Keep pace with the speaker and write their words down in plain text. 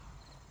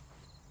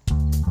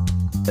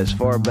As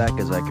far back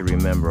as I can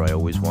remember, I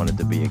always wanted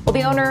to be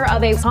the owner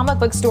of a comic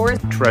book store.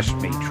 Trust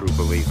me, true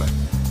believer.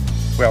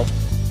 Well,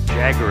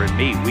 Jagger and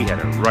me, we had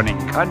a running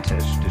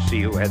contest to see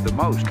who had the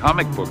most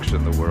comic books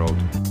in the world.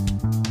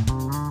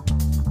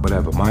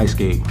 Whatever, my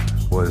escape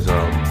was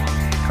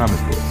comic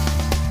books.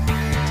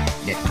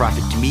 Net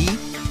profit to me,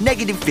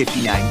 negative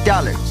 $59.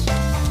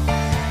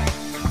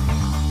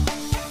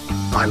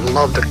 I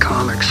love the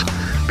comics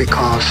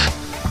because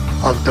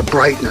of the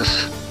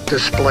brightness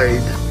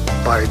displayed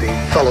by the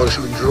fellows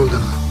who drew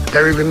them.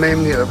 They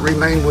remain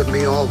with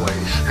me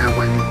always. And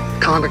when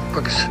comic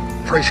books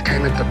first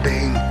came into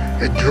being,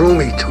 it drew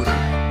me to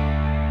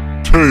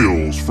them.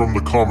 Tales from the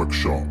Comic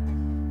Shop.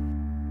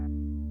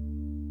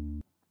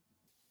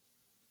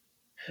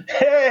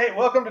 Hey,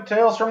 welcome to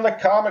Tales from the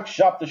Comic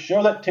Shop, the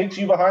show that takes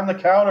you behind the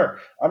counter.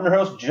 I'm your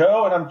host,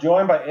 Joe, and I'm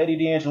joined by Eddie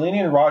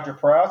D'Angelini and Roger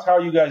Prowse. How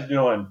are you guys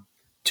doing?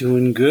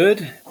 Doing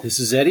good. This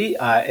is Eddie.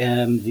 I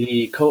am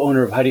the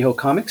co-owner of Heidi Ho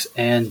Comics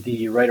and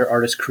the writer,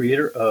 artist,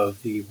 creator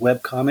of the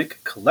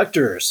webcomic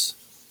Collectors.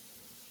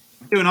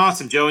 Doing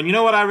awesome, Joe. And you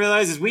know what I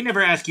realize is we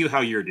never ask you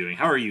how you're doing.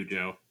 How are you,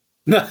 Joe?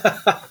 I'm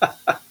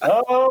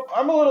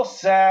a little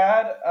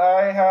sad.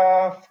 I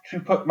have to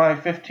put my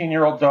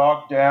 15-year-old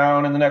dog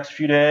down in the next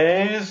few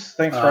days.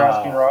 Thanks for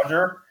asking,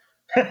 Roger.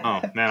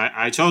 Oh, man,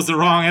 I chose the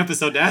wrong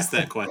episode to ask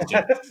that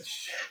question.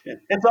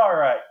 It's all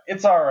right.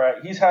 It's all right.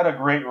 He's had a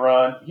great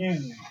run.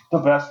 He's the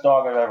best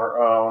dog I've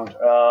ever owned.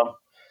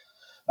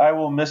 I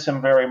will miss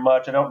him very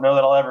much. I don't know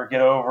that I'll ever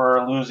get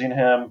over losing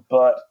him,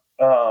 but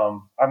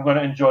I'm going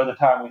to enjoy the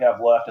time we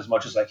have left as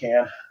much as I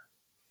can.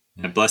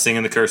 A blessing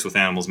and the curse with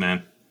animals,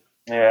 man.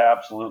 Yeah,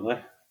 absolutely.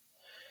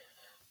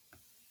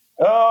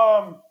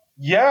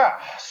 Yeah.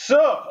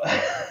 So,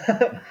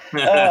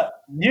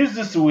 news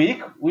this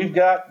week. We've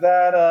got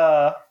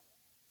that.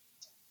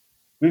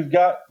 We've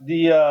got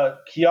the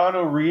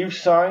Keanu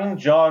Reeves signing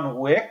John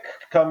Wick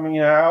coming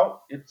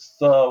out. It's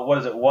the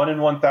 1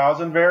 in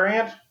 1,000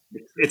 variant.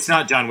 It's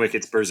not John Wick.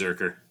 It's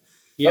Berserker.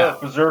 Yeah,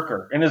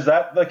 Berserker. And is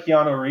that the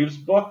Keanu Reeves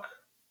book?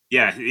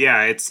 Yeah.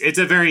 It's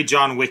a very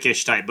John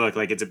Wickish type book.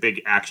 Like it's a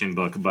big action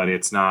book, but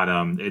it's not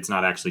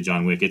actually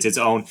John Wick. It's its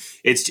own.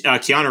 It's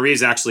Keanu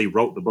Reeves actually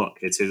wrote the book.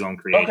 It's his own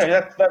creation. Okay,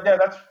 that's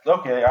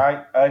okay.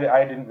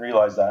 I didn't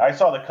realize that. I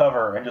saw the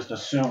cover and just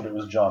assumed it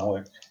was John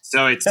Wick.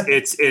 So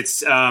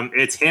it's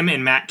him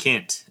and Matt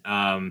Kint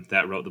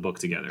that wrote the book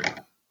together.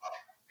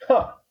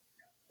 Huh.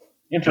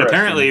 Interesting.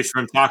 Apparently,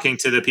 from talking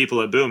to the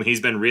people at Boom,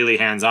 he's been really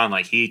hands-on.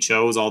 Like, he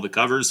chose all the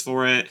covers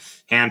for it,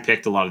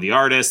 handpicked a lot of the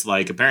artists.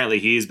 Like, apparently,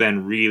 he's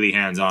been really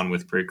hands-on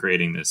with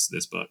creating this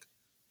book.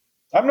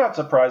 I'm not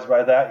surprised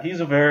by that. He's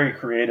a very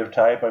creative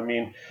type. I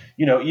mean,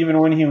 even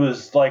when he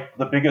was, like,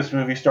 the biggest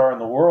movie star in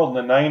the world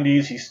in the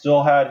 90s,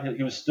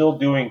 he was still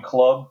doing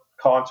club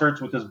concerts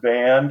with his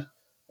band.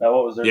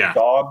 What was there? Yeah.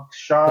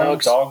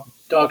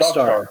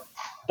 Dogstar.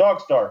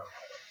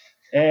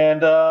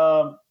 And,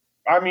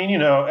 I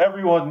mean,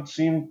 everyone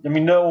seemed. I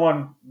mean, no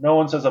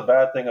one says a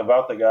bad thing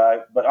about the guy,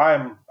 but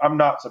I'm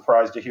not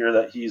surprised to hear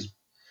that he's,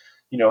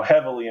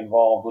 heavily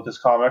involved with this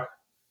comic.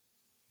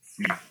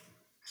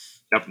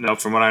 Yep. No,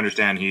 from what I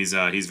understand, he's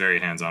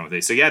very hands-on with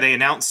it. So yeah, they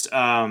announced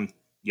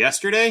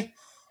yesterday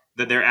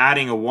that they're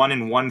adding a 1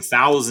 in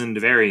 1,000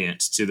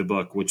 variant to the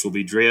book, which will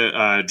be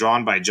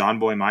drawn by John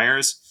Boy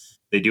Myers.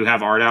 They do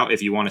have art out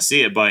if you want to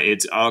see it, but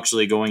it's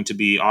actually going to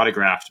be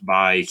autographed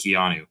by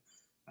Keanu.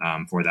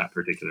 For that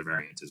particular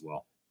variant as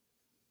well.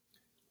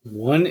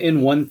 1 in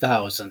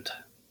 1,000.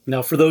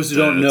 Now, for those who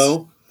don't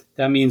know,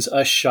 that means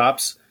us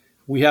shops,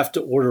 we have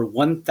to order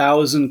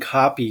 1,000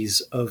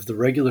 copies of the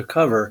regular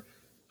cover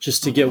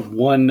just to get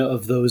one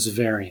of those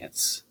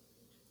variants.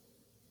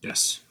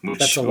 Yes,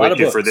 that's a lot of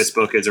books. For this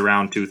book is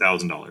around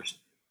 $2,000.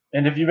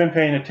 And if you've been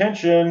paying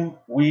attention,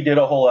 we did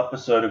a whole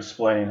episode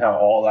explaining how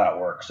all that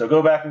works. So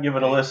go back and give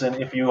it a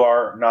listen if you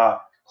are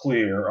not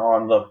clear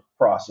on the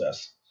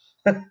process.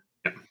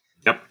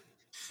 Yep.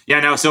 Yeah,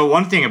 no, so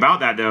one thing about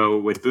that, though,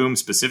 with Boom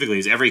specifically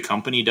is every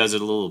company does it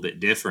a little bit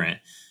different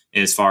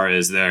as far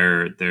as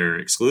their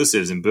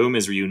exclusives. And Boom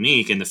is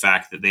unique in the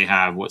fact that they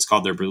have what's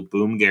called their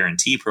Boom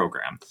Guarantee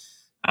Program.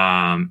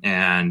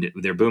 And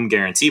their Boom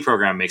Guarantee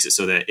Program makes it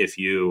so that if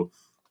you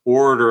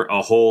order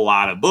a whole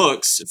lot of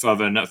books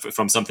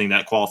from something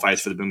that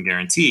qualifies for the Boom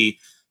Guarantee,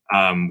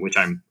 which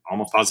I'm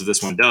almost positive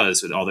this one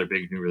does, with all their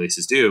big new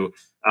releases do,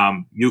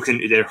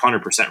 they're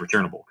 100%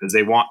 returnable because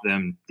they want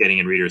them getting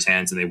in readers'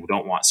 hands and they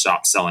don't want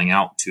shops selling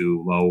out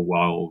too low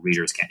while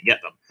readers can't get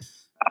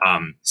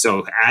them.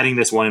 So adding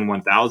this 1 in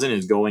 1,000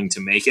 is going to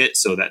make it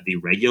so that the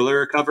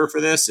regular cover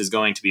for this is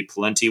going to be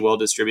plenty well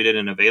distributed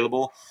and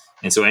available.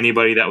 And so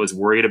anybody that was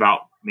worried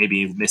about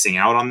maybe missing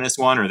out on this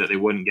one or that they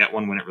wouldn't get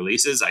one when it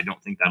releases, I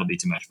don't think that'll be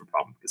too much of a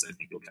problem because I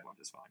think you'll get one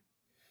just fine.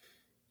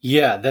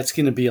 Yeah, that's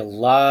going to be a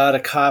lot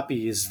of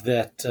copies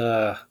that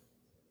are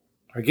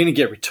going to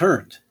get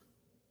returned.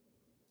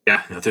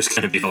 Yeah, there's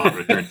going to be a lot of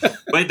return.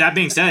 But that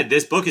being said,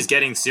 this book is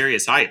getting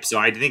serious hype, so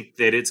I think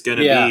that it's going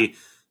to be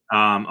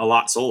a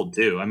lot sold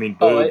too. I mean,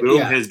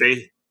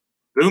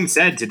 Boom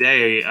said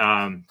today.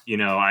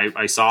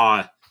 I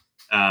saw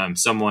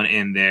someone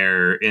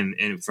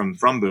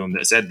from Boom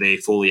that said they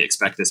fully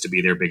expect this to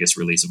be their biggest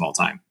release of all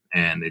time,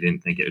 and they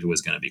didn't think it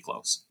was going to be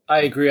close. I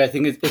agree. I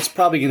think it's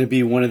probably going to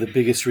be one of the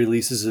biggest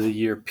releases of the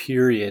year,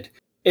 period.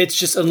 It's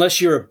just,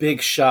 unless you're a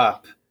big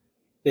shop,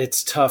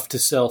 it's tough to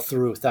sell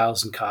through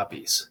 1,000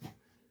 copies.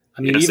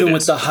 I mean, even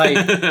with the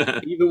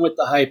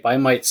hype, I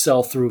might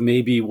sell through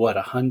maybe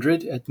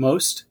 100 at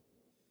most.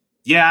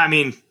 Yeah, I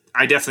mean,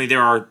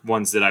 there are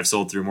ones that I've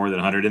sold through more than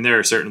 100, and there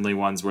are certainly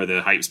ones where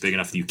the hype's big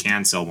enough that you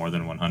can sell more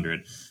than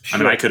 100. Sure.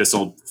 I mean, I could have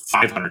sold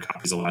 500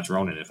 copies of Watch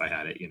Ronin if I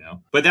had it,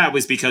 But that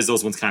was because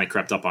those ones kind of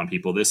crept up on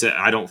people.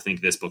 I don't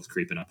think this book's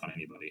creeping up on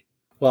anybody.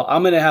 Well,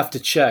 I'm going to have to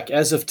check.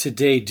 As of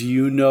today, do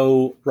you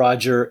know,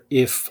 Roger,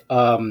 if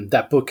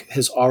that book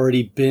has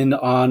already been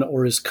on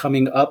or is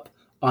coming up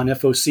on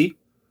FOC?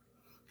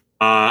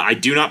 I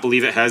do not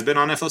believe it has been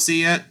on FOC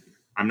yet.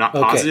 I'm not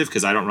positive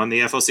because I don't run the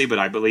FOC, but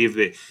I believe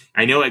that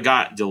I know it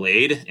got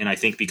delayed, and I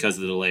think because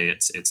of the delay,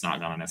 it's not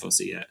gone on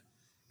FOC yet.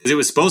 Because it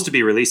was supposed to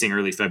be releasing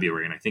early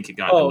February, and I think it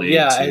got delayed.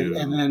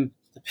 And then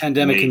the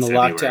pandemic and the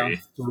lockdown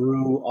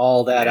threw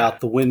all that out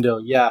the window.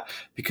 Yeah,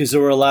 because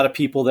there were a lot of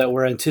people that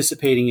were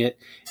anticipating it,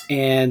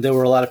 and there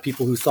were a lot of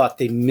people who thought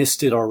they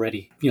missed it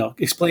already.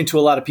 Explain to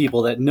a lot of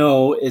people that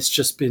no, it's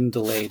just been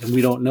delayed, and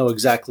we don't know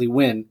exactly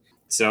when.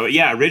 So,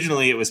 yeah,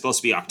 originally it was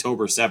supposed to be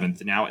October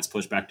 7th. Now it's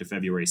pushed back to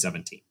February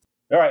 17th.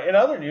 All right. In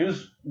other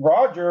news,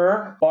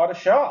 Roger bought a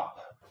shop.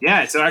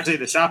 Yeah. So actually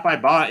the shop I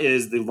bought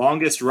is the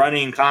longest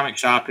running comic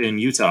shop in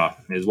Utah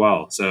as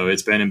well. So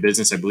it's been in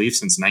business, I believe,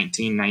 since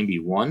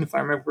 1991, if I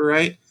remember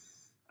right.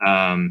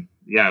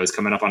 It was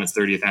coming up on its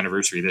 30th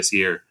anniversary this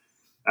year.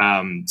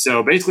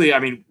 So basically, I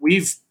mean,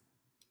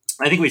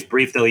 I think we've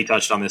briefly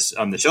touched on this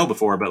on the show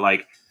before, but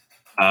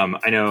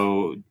I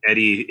know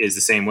Eddie is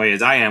the same way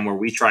as I am, where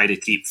we try to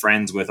keep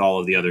friends with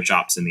all of the other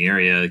shops in the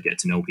area, get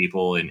to know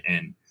people,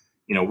 and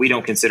we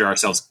don't consider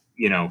ourselves,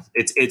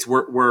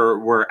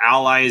 we're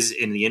allies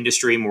in the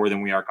industry more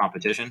than we are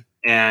competition.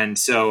 And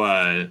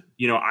so,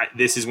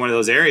 this is one of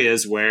those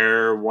areas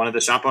where one of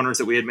the shop owners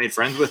that we had made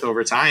friends with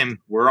over time,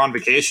 we're on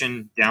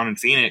vacation down in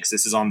Phoenix.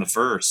 This is on the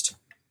 1st.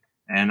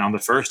 And on the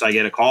 1st, I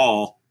get a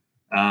call.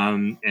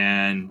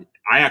 And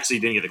I actually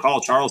didn't get the call.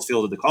 Charles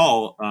fielded the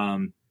call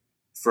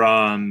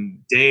from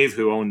Dave,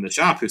 who owned the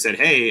shop, who said,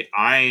 "Hey,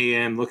 I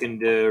am looking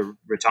to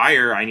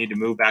retire. I need to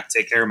move back to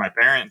take care of my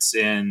parents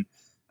in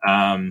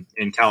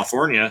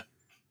California.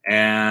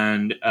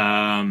 And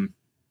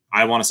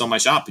I want to sell my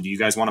shop. Do you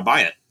guys want to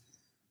buy it?"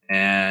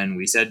 And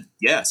we said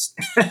yes.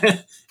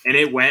 And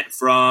it went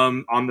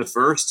from on the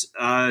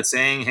 1st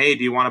saying, "Hey,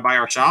 do you want to buy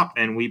our shop?"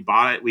 And we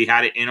bought it. We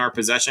had it in our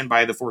possession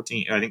by the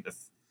 14th. I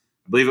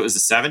believe it was the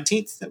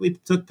 17th that we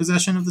took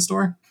possession of the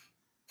store,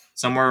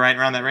 somewhere right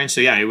around that range.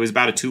 So yeah, it was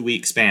about a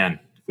 2-week span.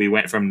 We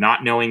went from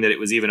not knowing that it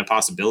was even a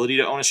possibility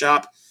to own a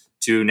shop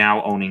to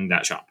now owning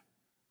that shop.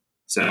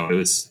 So it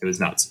was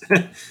nuts,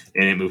 and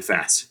it moved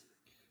fast.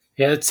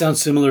 Yeah, it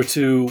sounds similar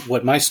to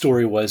what my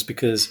story was,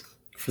 because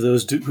for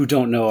those who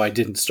don't know, I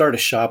didn't start a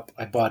shop.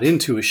 I bought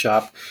into a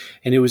shop,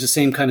 and it was the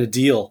same kind of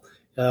deal.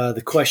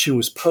 The question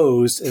was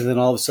posed, and then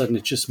all of a sudden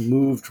it just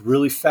moved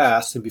really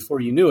fast, and before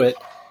you knew it,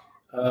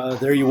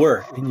 there you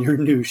were in your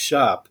new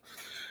shop.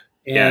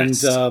 And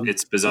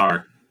it's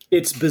bizarre.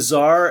 It's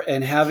bizarre,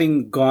 and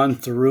having gone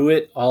through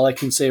it, all I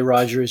can say,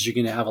 Roger, is you're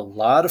going to have a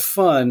lot of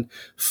fun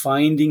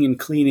finding and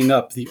cleaning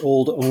up the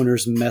old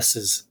owner's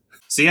messes.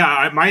 So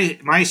yeah,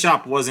 my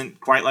shop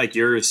wasn't quite like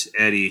yours,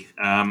 Eddie.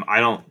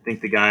 I don't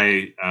think the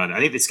guy. I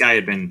think this guy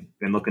had been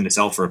looking to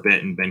sell for a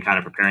bit and been kind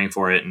of preparing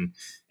for it, and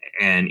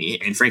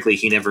frankly,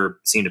 he never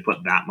seemed to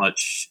put that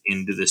much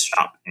into this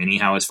shop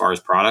anyhow, as far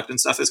as product and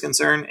stuff is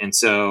concerned. And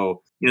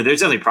so, there's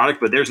definitely product,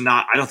 but there's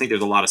not. I don't think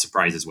there's a lot of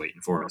surprises waiting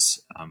for us,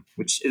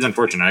 which is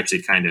unfortunate. I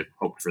actually kind of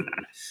hoped for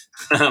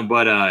that,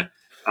 but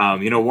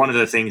one of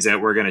the things that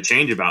we're going to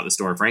change about the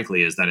store,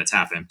 frankly, is that it's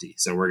half empty.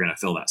 So we're going to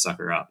fill that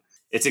sucker up.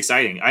 It's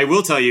exciting. I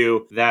will tell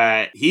you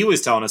that he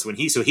was telling us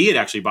so he had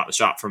actually bought the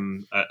shop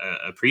from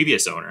a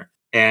previous owner.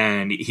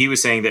 And he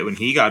was saying that when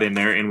he got in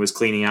there and was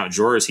cleaning out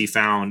drawers, he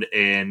found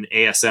an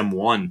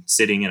ASM-1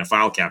 sitting in a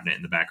file cabinet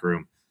in the back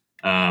room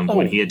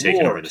when he had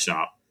taken over the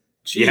shop.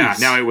 Jeez. Yeah,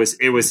 now it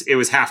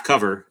was half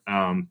cover,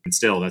 and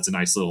still that's a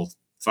nice little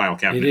file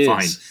cabinet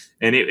find.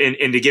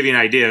 And to give you an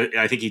idea,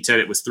 I think he said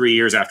it was 3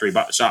 years after he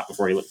bought the shop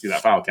before he looked through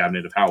that file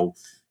cabinet of how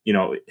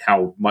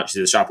much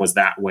the shop was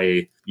that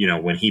way,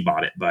 when he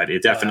bought it. But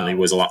it definitely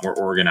was a lot more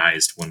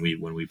organized when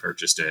we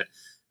purchased it.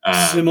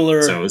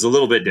 Similar. So it was a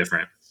little bit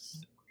different.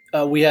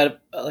 We had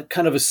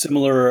kind of a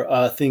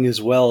similar thing as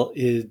well.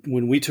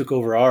 When we took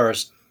over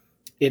ours,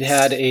 it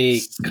had a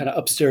kind of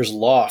upstairs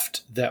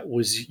loft that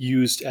was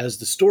used as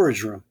the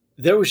storage room.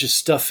 There was just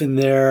stuff in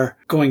there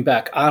going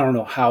back, I don't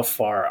know how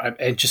far,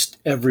 and just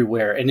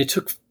everywhere. And it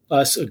took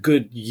us a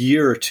good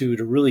year or two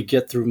to really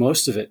get through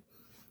most of it.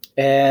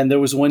 And there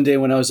was one day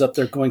when I was up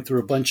there going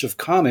through a bunch of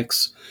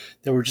comics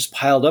that were just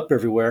piled up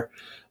everywhere.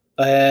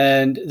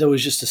 And there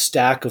was just a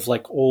stack of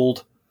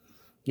old,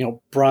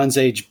 Bronze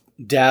Age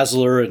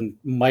Dazzler and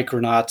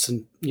Micronauts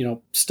and,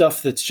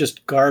 stuff that's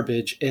just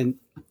garbage. And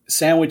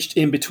sandwiched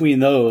in between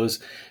those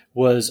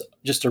was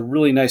just a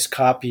really nice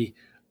copy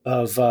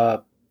of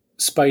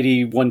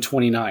Spidey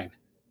 129.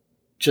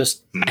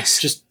 Just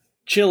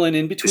chilling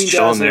in between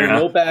Dazzler,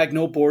 no bag,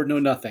 no board, no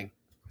nothing.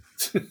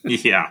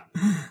 Yeah,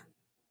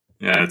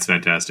 it's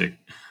fantastic.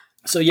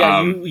 So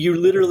yeah, you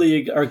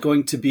literally are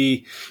going to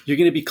be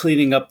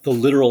cleaning up the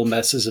literal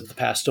messes of the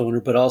past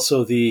owner, but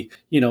also the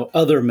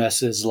other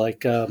messes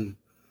like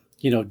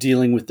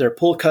dealing with their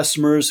pull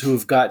customers who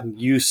have gotten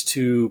used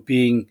to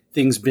being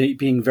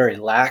very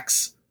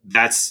lax.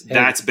 That's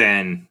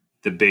been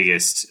the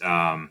biggest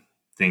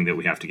thing that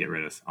we have to get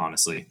rid of.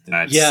 Honestly,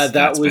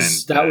 that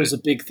was a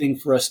big thing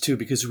for us too,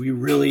 because we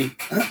really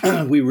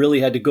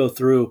had to go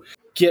through,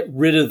 get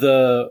rid of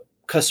the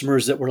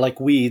customers that were like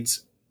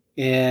weeds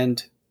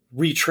and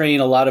retrain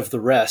a lot of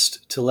the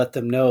rest to let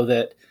them know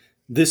that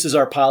this is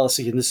our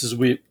policy and this is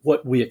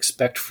what we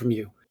expect from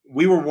you.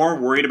 We were more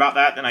worried about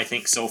that than I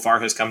think so far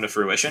has come to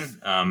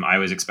fruition. I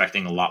was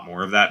expecting a lot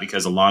more of that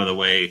because a lot of the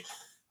way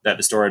that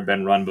the store had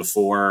been run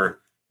before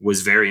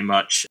was very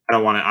much, I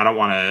don't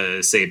want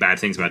to say bad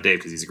things about Dave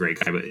because he's a great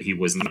guy, but he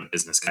was not a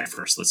business guy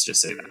first. Let's just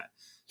say that.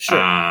 Sure.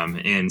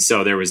 And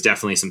so there was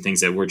definitely some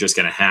things that we're just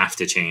going to have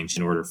to change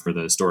in order for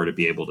the store to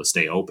be able to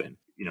stay open.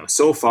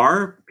 So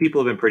far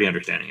people have been pretty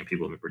understanding and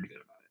people have been pretty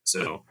good about it.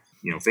 So,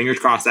 fingers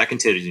crossed that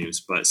continues.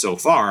 But so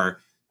far,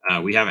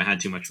 we haven't had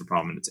too much of a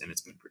problem and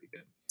it's been pretty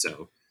good.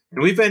 So,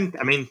 and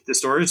the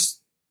store's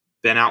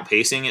been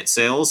outpacing its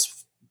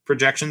sales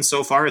projections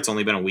so far. It's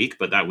only been a week,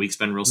 but that week's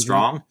been real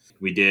strong.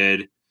 We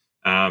did,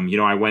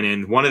 I went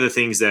in, one of the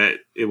things that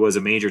it was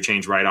a major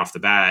change right off the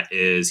bat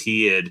is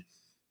he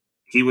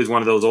was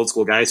one of those old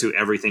school guys who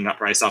everything got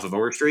priced off of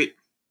Overstreet.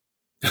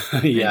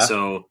 Yeah. And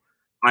so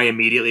I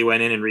immediately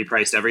went in and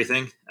repriced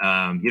everything.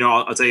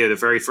 I'll tell you, the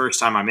very first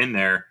time I'm in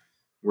there,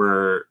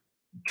 we're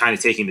kind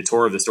of taking the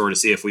tour of the store to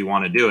see if we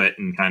want to do it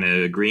and kind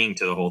of agreeing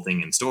to the whole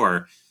thing in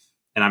store.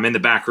 And I'm in the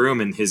back room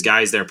and his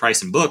guy's there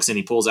pricing books and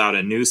he pulls out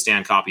a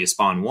newsstand copy of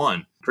Spawn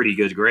 1, pretty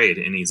good grade.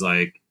 And he's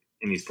like,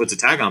 and he puts a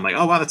tag on. I'm like,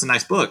 oh, wow, that's a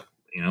nice book.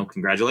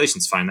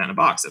 Congratulations. Find that in a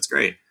box. That's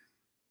great.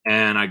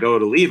 And I go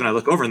to leave and I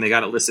look over and they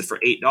got it listed for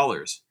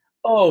 $8.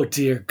 Oh,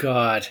 dear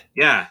God.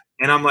 Yeah.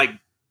 And I'm like,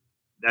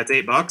 that's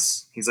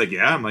 $8? He's like,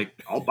 yeah. I'm like,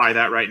 I'll buy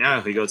that right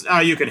now. He goes, oh,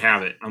 you can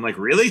have it. I'm like,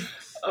 really?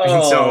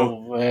 And so,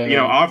 man.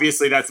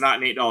 Obviously that's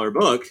not an $8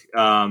 book.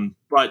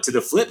 But to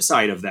the flip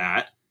side of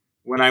that,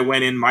 when I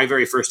went in my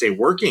very first day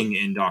working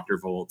in Dr.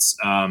 Volt's,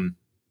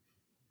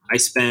 I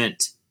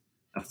spent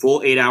a full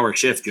 8-hour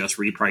shift just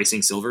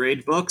repricing Silver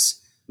Age books.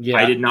 Yeah.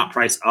 I did not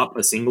price up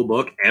a single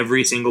book.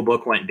 Every single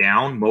book went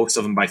down, most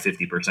of them by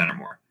 50% or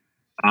more.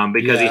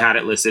 Because he had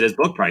it listed as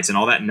book price, and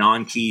all that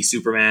non-key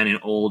Superman and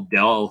old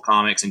Dell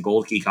comics and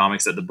Gold Key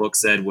comics that the book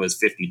said was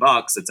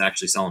 $50, it's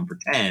actually selling for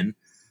 10,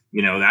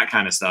 that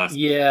kind of stuff.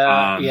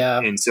 Yeah.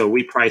 And so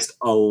we priced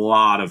a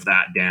lot of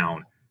that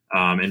down,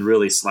 and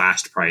really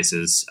slashed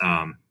prices,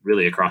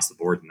 really across the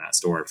board in that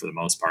store for the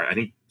most part. I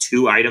think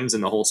 2 items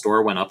in the whole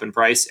store went up in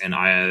price, and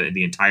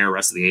the entire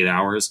rest of the 8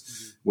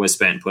 hours was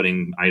spent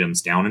putting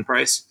items down in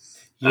price.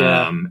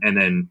 Yeah. And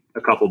then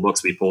a couple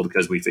books we pulled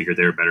because we figured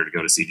they were better to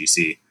go to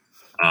CGC.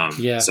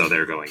 So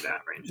they're going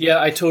that range.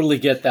 Yeah, I totally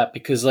get that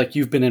because like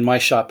you've been in my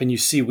shop and you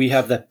see we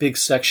have that big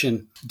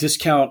section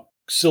discount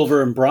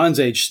Silver and Bronze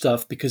Age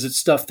stuff because it's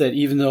stuff that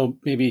even though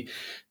maybe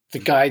the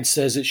guide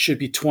says it should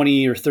be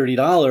 $20 or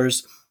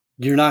 $30,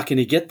 you're not going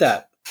to get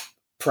that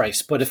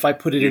price. But if I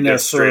put it in there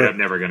straight up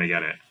never going to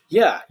get it.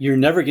 Yeah, you're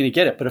never going to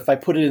get it. But if I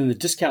put it in the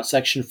discount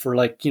section for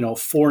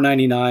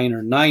 $4.99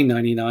 or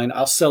 $9.99,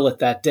 I'll sell it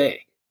that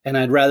day. And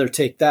I'd rather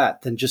take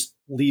that than just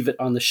leave it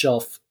on the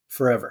shelf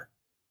forever.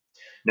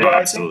 No,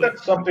 I absolutely. think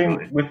that's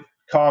something with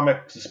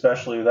comics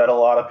especially that a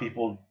lot of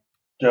people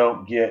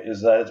don't get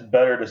is that it's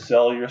better to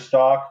sell your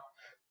stock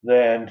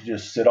than to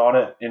just sit on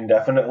it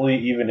indefinitely,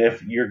 even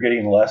if you're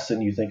getting less than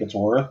you think it's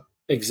worth.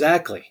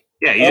 Exactly.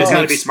 Yeah, you just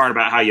got to be smart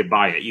about how you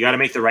buy it. You got to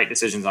make the right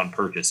decisions on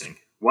purchasing.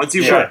 Once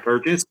you've got to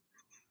purchase,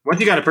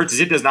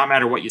 it does not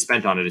matter what you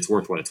spent on it. It's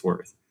worth what it's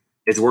worth.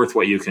 It's worth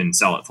what you can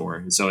sell it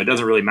for. So it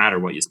doesn't really matter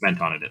what you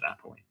spent on it at that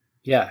point.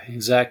 Yeah,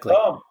 exactly.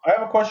 I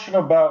have a question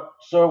about,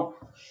 so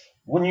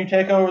when you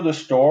take over the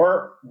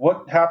store,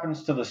 what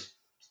happens to the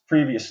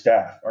previous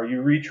staff? Are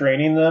you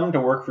retraining them to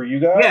work for you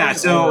guys? Yeah,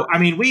 so,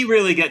 we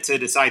really get to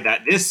decide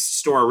that. This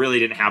store really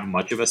didn't have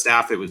much of a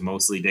staff. It was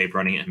mostly Dave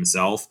running it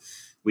himself.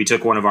 We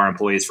took one of our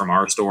employees from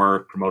our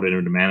store, promoted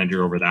him to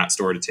manager over that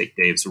store to take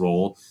Dave's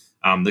role.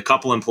 The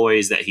couple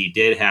employees that he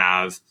did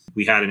have,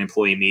 we had an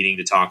employee meeting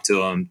to talk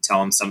to him,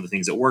 tell him some of the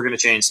things that were going to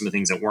change, some of the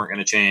things that weren't going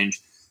to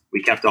change.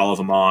 We kept all of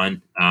them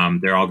on.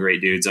 They're all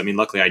great dudes.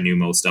 Luckily I knew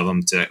most of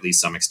them to at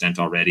least some extent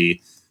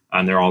already.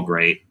 They're all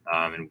great.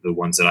 And the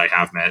ones that I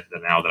have met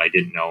now that I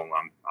didn't know,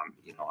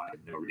 I have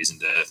no reason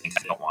to think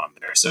I don't want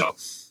them there. So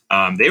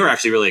they were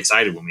actually really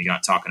excited when we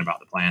got talking about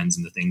the plans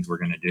and the things we're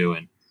going to do.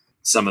 And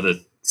some of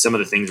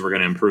the things we're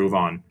going to improve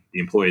on. The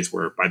employees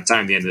were, by the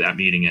time the end of that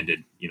meeting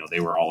ended, they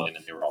were all in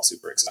and they were all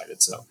super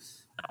excited. So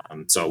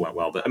it went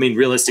well. But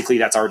realistically,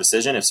 that's our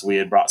decision. If we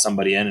had brought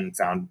somebody in and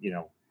found,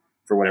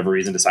 for whatever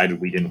reason, decided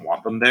we didn't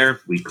want them there,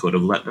 we could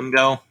have let them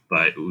go,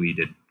 but we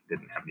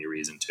didn't have any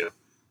reason to.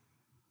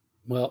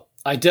 Well,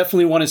 I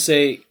definitely want to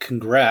say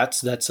congrats.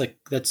 That's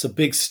a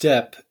big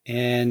step,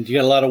 and you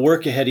got a lot of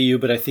work ahead of you.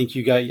 But I think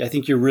you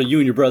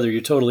and your brother,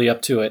 you're totally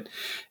up to it,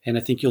 and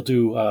I think you'll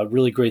do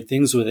really great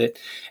things with it.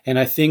 And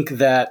I think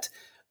that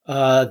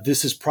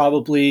this is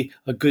probably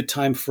a good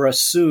time for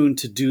us soon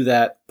to do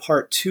that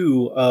part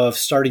 2 of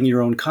starting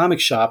your own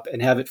comic shop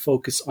and have it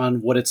focus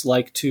on what it's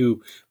like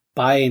to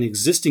buy an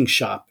existing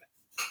shop.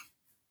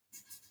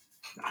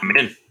 I'm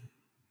in.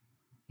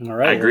 All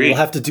right, I agree. We'll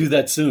have to do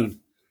that soon.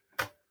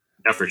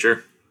 Yeah, for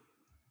sure.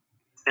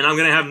 And I'm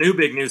going to have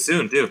big news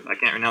soon, too. I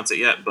can't announce it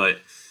yet, but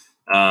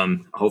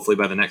hopefully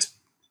by the next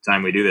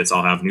time we do this,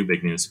 I'll have new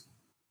big news.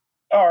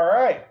 All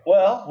right.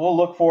 Well, we'll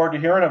look forward to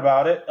hearing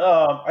about it.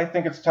 I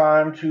think it's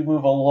time to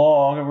move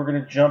along, and we're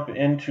going to jump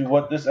into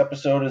what this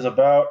episode is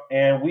about.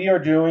 And we are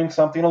doing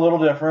something a little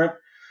different,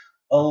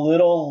 a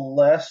little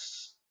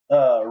less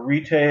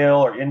retail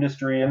or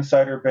industry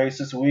insider based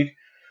this week.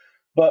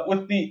 But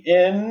with the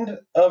end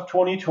of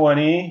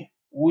 2020,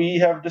 we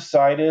have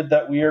decided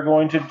that we are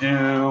going to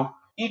do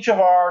each of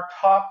our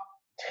top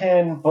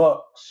 10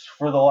 books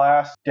for the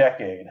last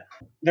decade.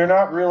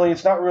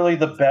 It's not really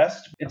the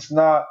best. It's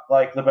not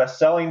like the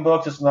best-selling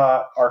books. It's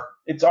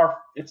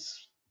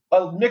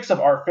a mix of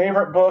our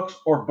favorite books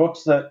or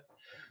books that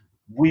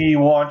we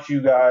want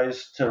you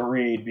guys to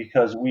read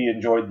because we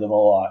enjoyed them a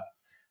lot.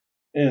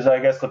 Is, I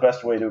guess, the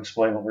best way to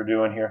explain what we're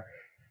doing here.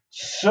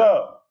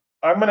 So,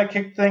 I'm going to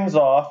kick things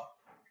off,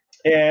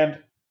 and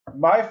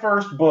my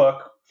first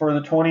book for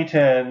the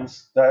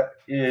 2010s that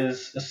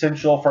is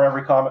essential for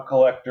every comic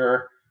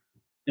collector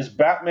is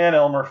Batman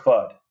Elmer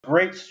Fudd.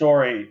 Great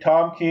story.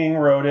 Tom King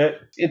wrote it.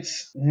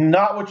 It's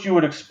not what you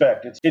would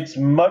expect. It's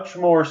much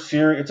more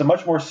serious. It's a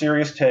much more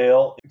serious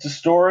tale. It's a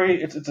story.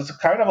 It's a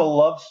kind of a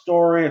love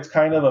story. It's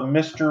kind of a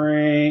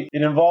mystery.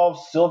 It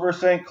involves Silver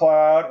St.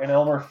 Cloud and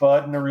Elmer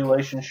Fudd in a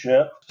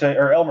relationship.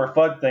 Or Elmer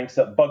Fudd thinks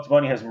that Bugs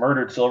Bunny has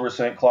murdered Silver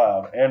St.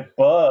 Cloud, and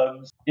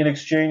Bugs, in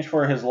exchange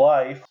for his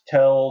life,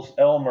 tells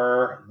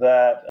Elmer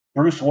that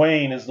Bruce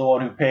Wayne is the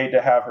one who paid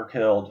to have her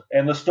killed.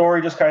 And the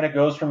story just kind of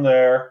goes from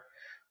there.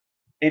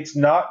 It's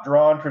not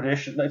drawn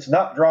It's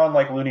not drawn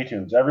like Looney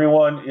Tunes.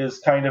 Everyone is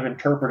kind of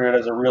interpreted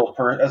as a real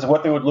person, as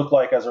what they would look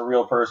like as a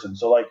real person.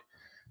 So, like,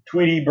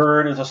 Tweety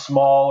Bird is a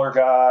smaller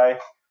guy,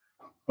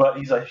 but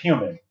he's a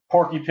human.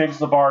 Porky Pig's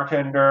the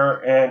bartender,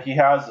 and he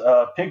has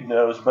a pig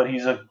nose, but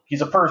he's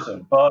a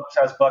person. Bugs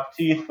has buck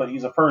teeth, but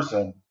he's a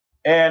person.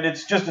 And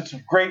it's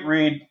a great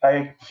read.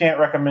 I can't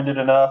recommend it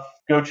enough.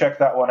 Go check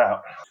that one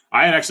out.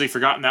 I had actually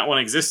forgotten that one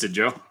existed,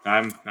 Joe.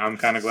 I'm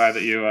kind of glad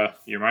that you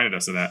reminded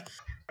us of that.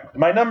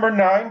 My number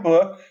 9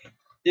 book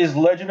is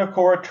Legend of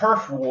Korra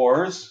Turf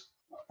Wars.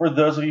 For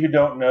those of you who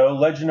don't know,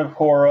 Legend of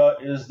Korra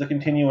is the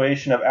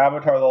continuation of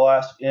Avatar: The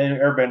Last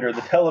Airbender, the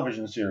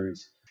television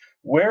series.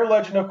 Where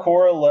Legend of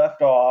Korra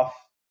left off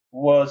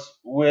was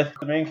with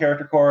the main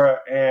character Korra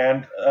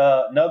and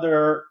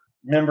another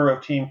member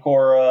of Team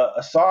Korra,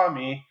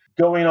 Asami,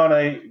 going on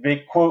a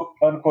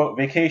quote-unquote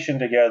vacation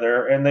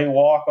together, and they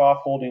walk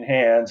off holding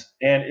hands,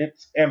 and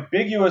it's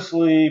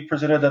ambiguously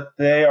presented that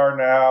they are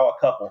now a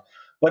couple.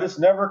 But it's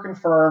never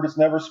confirmed. It's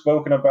never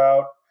spoken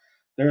about.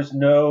 There's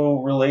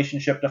no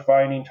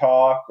relationship-defining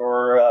talk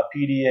or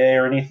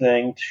PDA or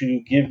anything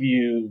to give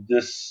you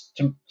this,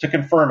 to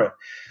confirm it.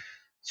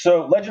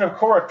 So Legend of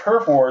Korra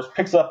Turf Wars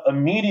picks up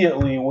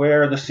immediately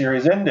where the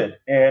series ended,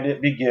 and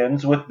it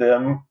begins with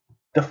them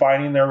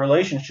defining their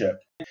relationship.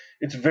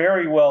 It's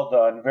very well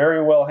done,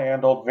 very well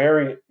handled,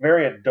 very,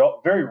 very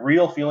adult, very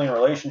real-feeling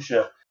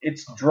relationship.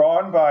 It's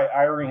drawn by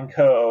Irene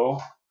Coe,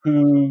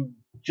 who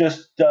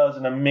just does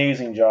an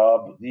amazing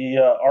job. The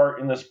art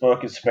in this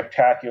book is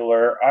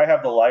spectacular. I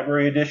have the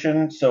library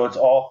edition, so it's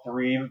all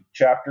 3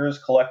 chapters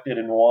collected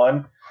in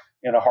one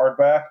in a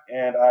hardback,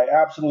 and I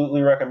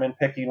absolutely recommend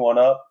picking one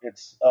up.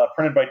 It's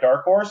printed by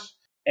Dark Horse,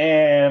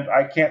 and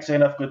I can't say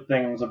enough good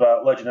things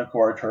about Legend of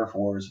Korra Turf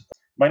Wars.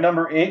 My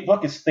number 8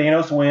 book is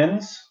Thanos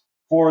Wins.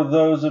 For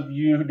those of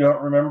you who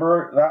don't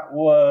remember, that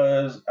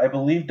was, I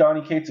believe,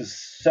 Donny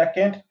Cates'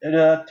 second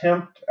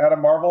attempt at a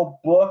Marvel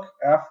book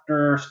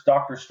after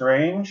Doctor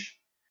Strange.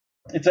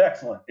 It's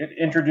excellent. It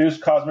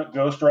introduced Cosmic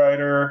Ghost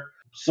Rider,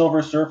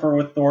 Silver Surfer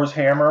with Thor's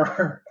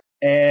hammer,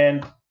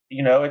 and,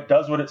 it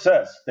does what it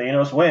says.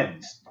 Thanos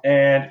wins.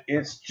 And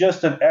it's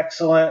just an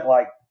excellent,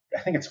 I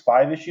think it's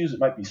 5 issues. It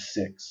might be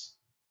 6.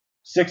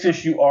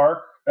 6-issue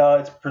arc.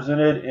 It's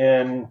presented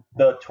in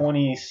the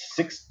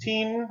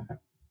 2016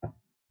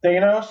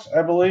 Thanos,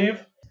 I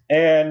believe.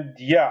 And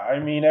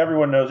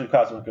everyone knows who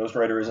Cosmic Ghost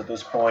Rider is at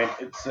this point.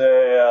 It's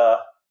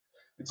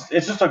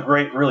just a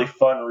great, really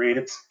fun read.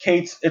 It's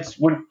Cates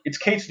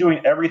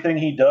doing everything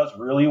he does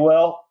really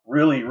well,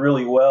 really,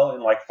 really well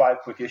in 5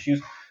 quick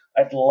issues.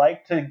 I'd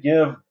like to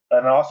give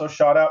an also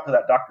shout out to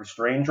that Doctor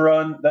Strange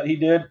run that he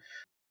did.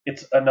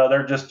 It's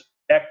another just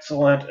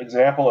excellent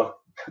example of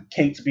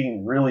Cates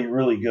being really,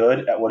 really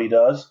good at what he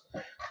does.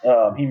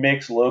 He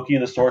makes Loki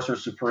the Sorcerer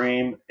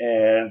Supreme,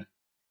 and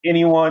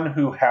anyone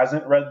who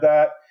hasn't read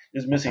that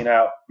is missing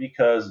out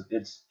because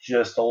it's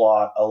just a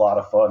lot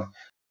of fun.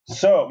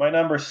 So my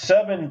number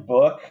 7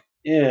 book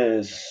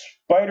is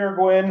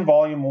Spider-Gwen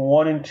Volume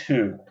 1 and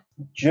 2.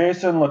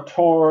 Jason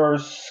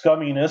Latour's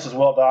scumminess is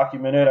well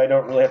documented. I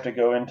don't really have to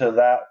go into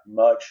that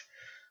much.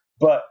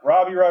 But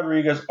Robbie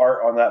Rodriguez's art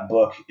on that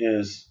book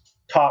is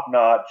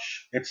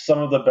top-notch. It's some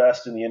of the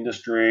best in the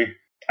industry.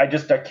 I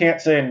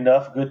can't say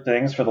enough good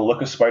things for the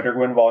look of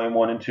Spider-Gwen Volume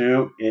 1 and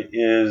 2.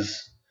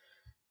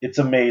 It's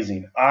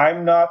amazing.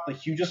 I'm not the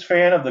hugest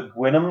fan of the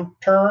Gwenom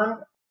turn.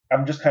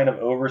 I'm just kind of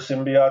over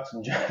symbiotes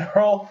in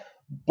general.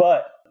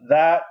 But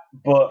that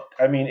book,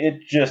 I mean,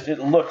 it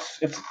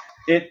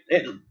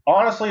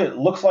honestly, it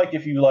looks like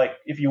if you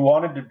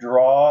wanted to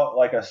draw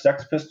like a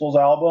Sex Pistols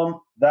album,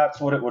 that's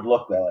what it would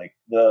look like.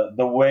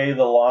 The way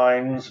the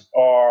lines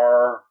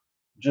are,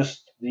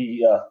 just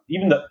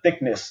even the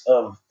thickness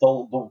of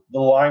the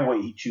line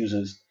weight he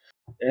chooses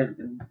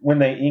when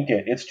they ink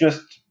it. It's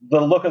just, the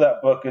look of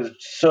that book is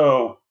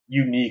so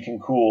unique and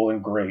cool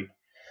and great.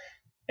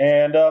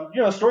 And,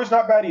 the story's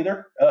not bad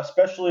either,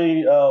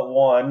 especially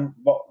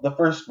the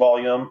first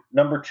volume.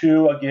 Number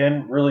 2,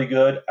 again, really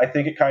good. I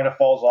think it kind of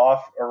falls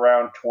off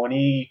around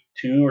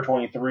 22 or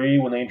 23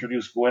 when they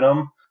introduce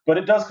Gwenom, but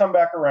it does come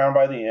back around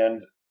by the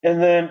end. And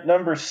then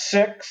number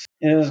 6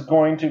 is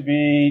going to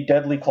be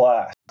Deadly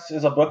Class. This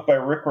is a book by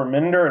Rick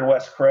Remender and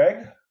Wes Craig.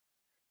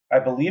 I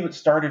believe it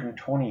started in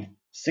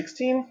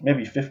 2016,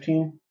 maybe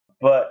 15.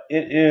 But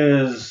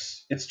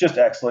it's just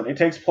excellent. It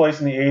takes place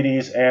in the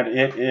 80s, and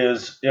it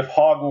is if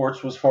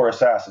Hogwarts was for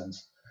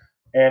assassins.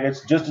 And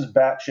it's just as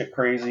batshit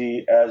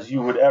crazy as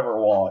you would ever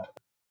want.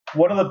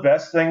 One of the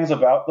best things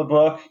about the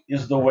book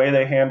is the way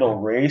they handle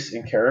race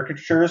and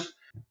caricatures.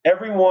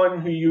 Everyone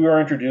who you are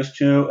introduced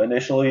to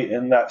initially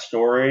in that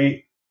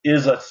story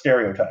is a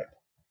stereotype.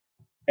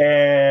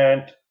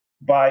 And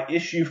by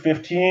issue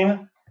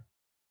 15,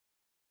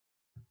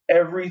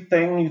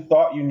 everything you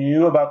thought you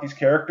knew about these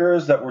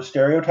characters that were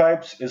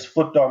stereotypes is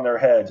flipped on their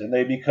heads, and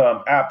they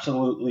become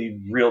absolutely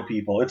real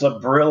people. It's a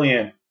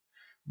brilliant,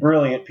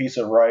 brilliant piece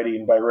of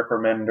writing by Rick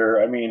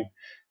Remender. I mean,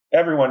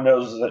 everyone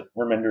knows that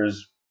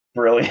Remender's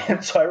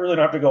brilliant, so I really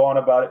don't have to go on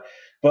about it.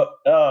 But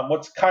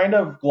what's kind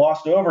of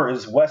glossed over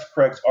is Wes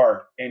Craig's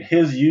art, and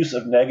his use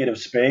of negative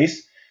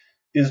space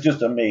is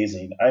just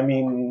amazing. I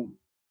mean,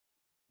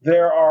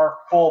 there are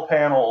full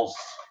panels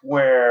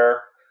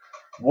where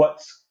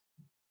what's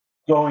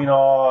going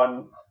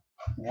on,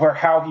 where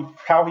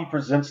how he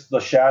presents the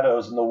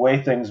shadows and the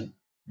way things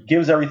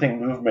gives everything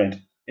movement.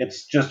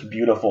 It's just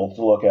beautiful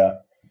to look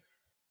at.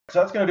 So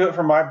that's going to do it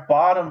for my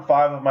bottom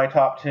 5 of my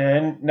top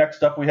 10.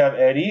 Next up, we have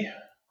Eddie.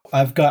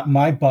 I've got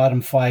my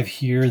bottom 5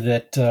 here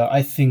that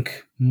I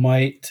think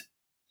might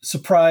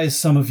surprise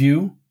some of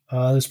you.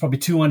 There's probably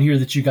 2 on here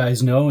that you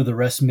guys know, and the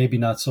rest maybe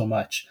not so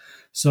much.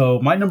 So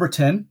my number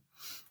 10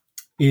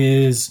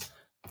 is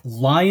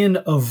Lion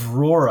of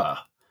Rora,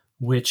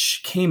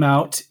 which came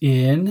out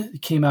in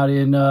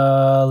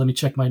let me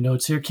check my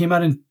notes here. Came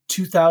out in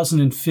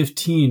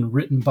 2015,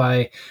 written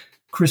by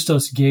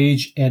Christos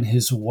Gage and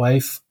his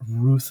wife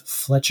Ruth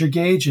Fletcher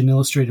Gage, and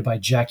illustrated by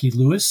Jackie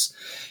Lewis.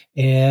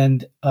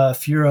 And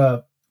if you're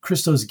a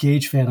Christos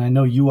Gage fan, I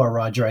know you are,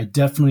 Roger, I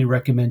definitely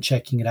recommend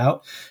checking it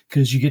out,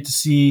 because you get to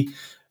see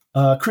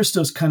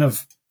Christos kind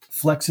of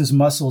flex his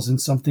muscles in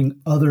something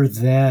other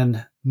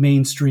than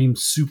mainstream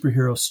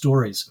superhero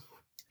stories.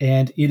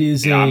 And it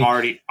is I'm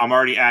already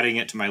adding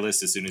it to my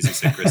list as soon as you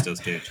say Christos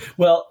Gage.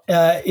 Well,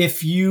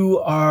 if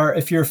you're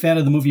a fan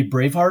of the movie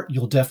Braveheart,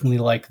 you'll definitely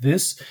like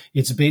this.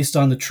 It's based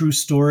on the true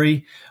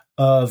story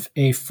of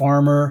a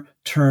farmer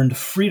turned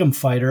freedom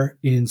fighter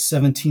in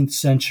 17th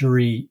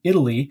century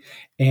Italy.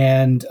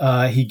 And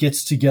he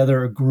gets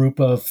together a group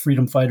of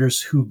freedom fighters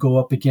who go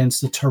up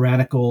against the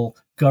tyrannical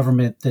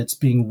government that's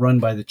being run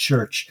by the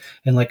church.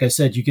 And like I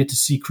said, you get to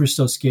see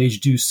Christos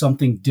Gage do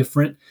something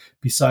different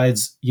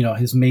besides,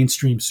 his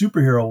mainstream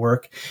superhero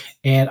work.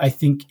 And I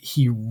think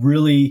he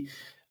really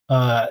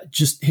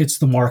just hits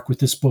the mark with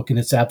this book, and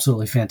it's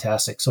absolutely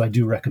fantastic. So I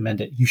do recommend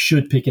it. You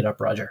should pick it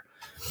up, Roger.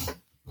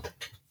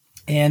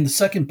 And the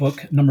second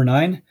book, number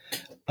 9,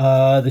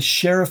 The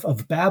Sheriff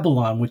of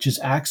Babylon, which is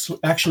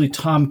actually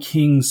Tom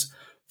King's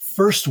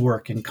first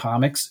work in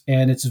comics.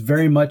 And it's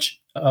very much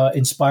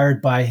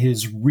inspired by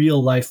his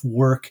real life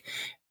work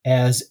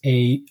as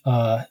a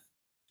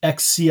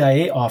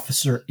ex-CIA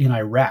officer in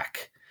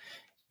Iraq.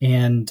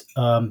 And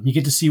you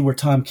get to see where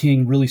Tom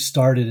King really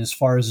started as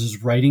far as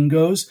his writing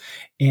goes.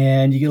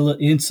 And you get a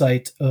little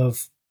insight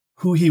of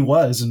who he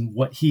was and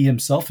what he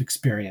himself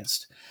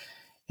experienced.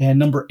 And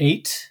number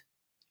 8,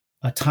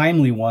 a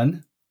timely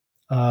one,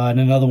 and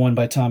another one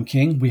by Tom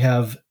King, we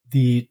have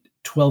the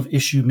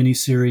 12-issue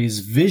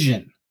miniseries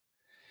Vision,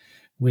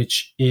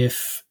 which,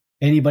 if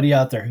anybody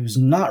out there who's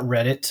not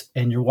read it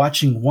and you're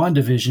watching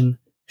WandaVision,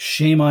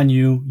 shame on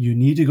you. You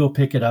need to go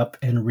pick it up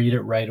and read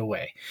it right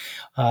away.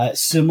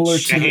 Similar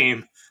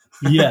shame.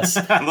 Yes.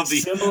 I love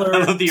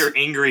that you're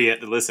angry at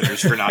the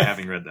listeners for not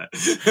having read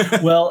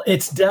that. Well,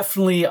 it's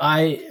definitely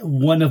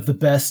one of the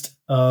best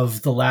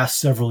of the last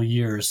several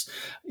years.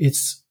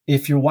 It's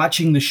if you're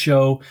watching the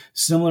show,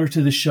 similar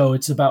to the show,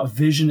 it's about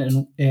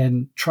Vision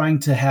and trying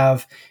to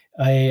have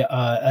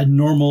a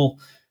normal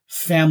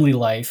family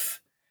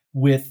life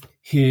with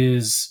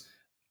his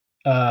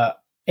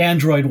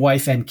android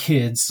wife and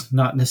kids,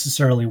 not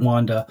necessarily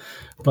Wanda,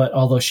 but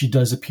although she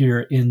does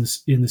appear in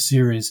the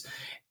series.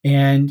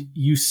 And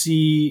you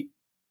see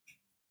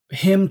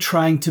him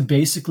trying to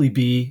basically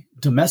be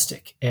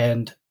domestic,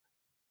 and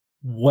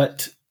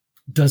what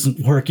doesn't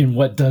work and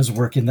what does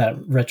work in that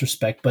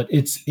retrospect. But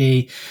it's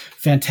a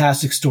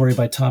fantastic story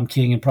by Tom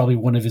King, and probably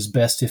one of his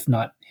best, if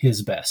not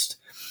his best.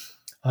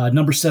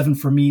 Number 7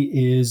 for me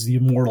is The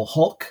Immortal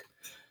Hulk.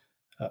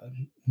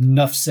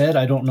 Enough said.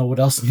 I don't know what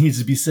else needs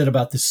to be said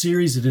about the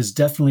series. It is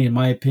definitely, in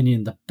my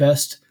opinion, the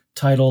best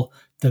title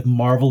that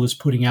Marvel is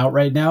putting out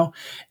right now.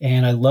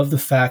 And I love the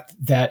fact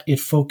that it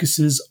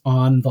focuses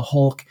on the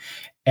Hulk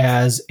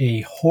as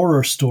a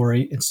horror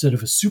story instead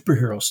of a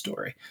superhero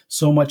story.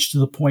 So much to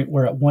the point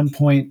where at one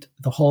point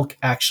the Hulk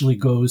actually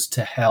goes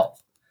to hell.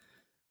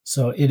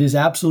 So it is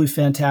absolutely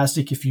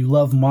fantastic. If you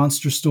love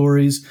monster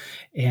stories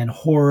and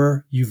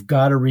horror, you've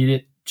got to read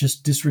it.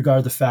 Just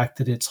disregard the fact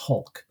that it's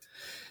Hulk.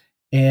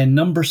 And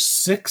number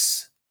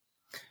 6,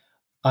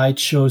 I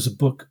chose a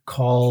book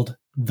called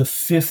The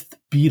Fifth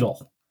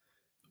Beatle,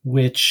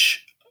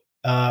 which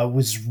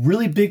was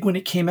really big when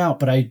it came out,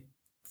 but I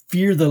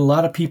fear that a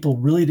lot of people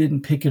really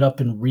didn't pick it up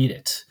and read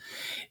it.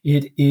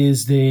 It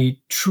is the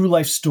true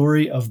life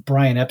story of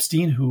Brian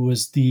Epstein, who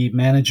was the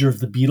manager of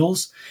the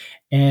Beatles,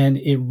 and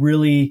it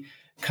really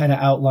kind of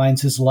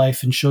outlines his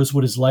life and shows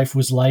what his life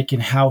was like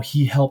and how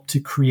he helped to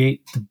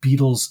create the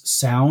Beatles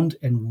sound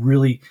and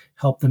really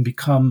help them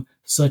become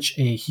such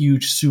a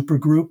huge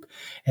supergroup.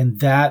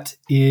 And that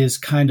is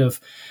kind of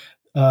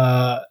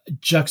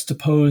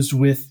juxtaposed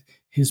with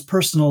his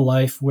personal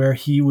life, where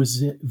he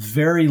was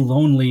very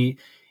lonely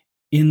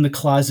in the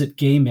closet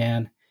gay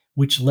man,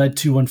 which led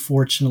to,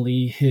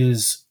 unfortunately,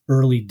 his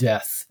early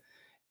death.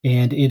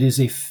 And it is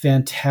a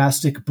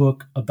fantastic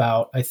book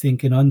about, I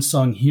think, an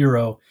unsung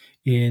hero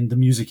in the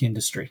music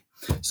industry.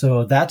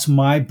 So that's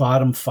my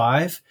bottom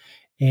 5.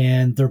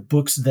 And they're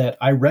books that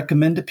I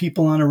recommend to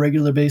people on a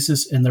regular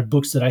basis. And they're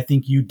books that I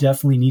think you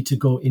definitely need to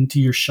go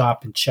into your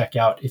shop and check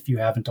out if you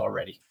haven't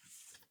already.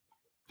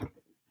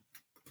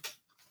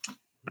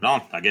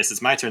 On. I guess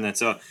it's my turn then.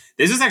 So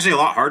this is actually a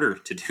lot harder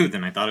to do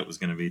than I thought it was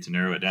going to be, to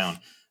narrow it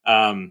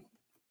down.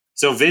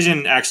 So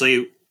Vision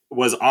actually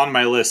was on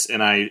my list,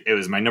 and it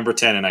was my number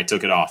 10, and I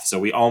took it off. So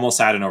we almost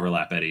had an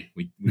overlap, Eddie.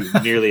 We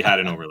nearly had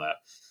an overlap.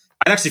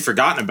 I'd actually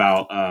forgotten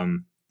about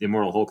The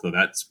Immortal Hulk, though.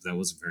 That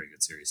was a very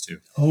good series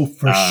too. Oh,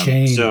 for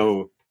shame.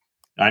 So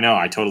I know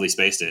I totally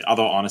spaced it.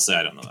 Although honestly,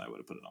 I don't know that I would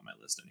have put it on my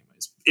list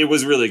anyways. It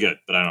was really good,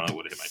 but I don't know it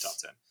would have hit my top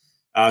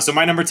 10. So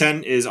my number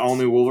 10 is All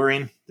New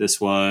Wolverine.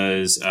 This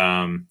was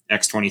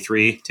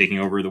X-23 taking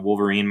over the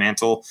Wolverine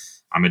mantle.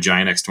 I'm a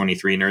giant X-23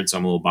 nerd, so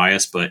I'm a little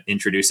biased, but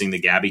introducing the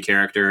Gabby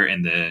character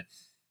and the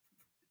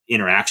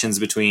interactions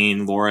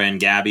between Laura and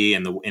Gabby,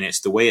 and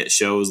it's the way it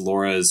shows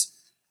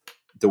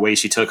the way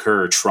she took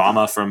her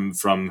trauma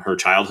from her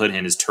childhood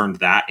and has turned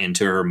that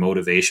into her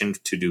motivation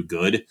to do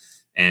good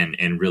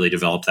and really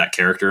develop that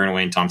character in a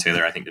way. And Tom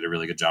Taylor, I think, did a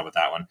really good job with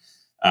that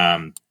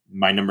one.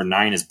 My number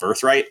 9 is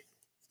Birthright.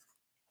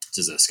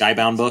 This is a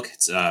Skybound book.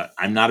 It's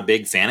I'm not a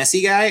big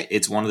fantasy guy.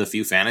 It's one of the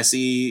few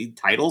fantasy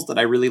titles that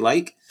I really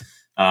like.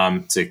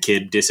 It's a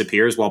kid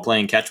disappears while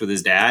playing catch with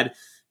his dad,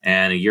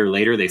 and a year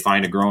later they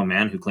find a grown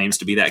man who claims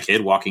to be that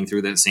kid walking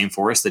through that same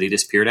forest that he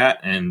disappeared at.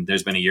 And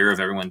there's been a year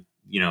of everyone,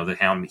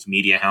 the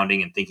media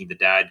hounding and thinking the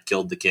dad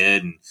killed the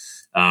kid,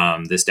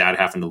 and this dad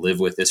having to live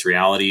with this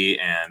reality.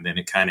 And then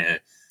it kind of,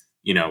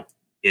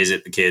 is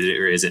it the kid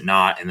or is it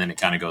not? And then it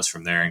kind of goes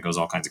from there and goes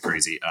all kinds of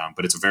crazy.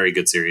 But it's a very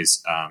good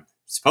series.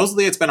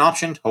 Supposedly it's been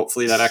optioned.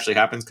 Hopefully that actually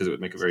happens because it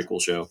would make a very cool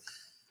show.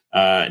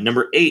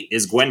 Number 8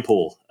 is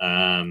Gwenpool.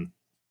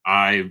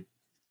 I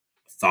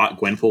thought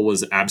Gwenpool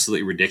was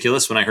absolutely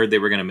ridiculous when I heard they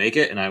were going to make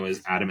it, and I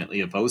was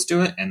adamantly opposed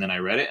to it. And then I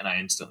read it and I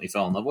instantly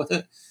fell in love with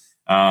it.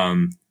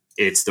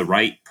 It's the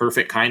right,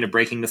 perfect kind of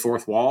breaking the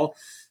fourth wall.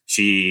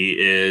 She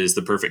is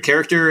the perfect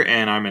character,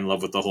 and I'm in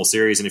love with the whole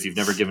series. And if you've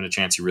never given it a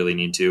chance, you really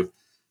need to.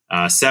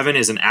 7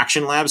 is an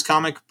Action Labs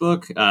comic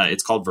book.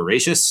 It's called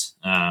Voracious.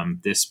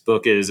 This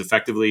book is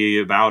effectively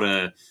about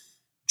a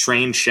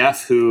trained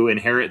chef who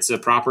inherits a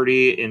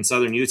property in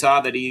southern Utah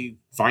that he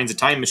finds a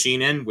time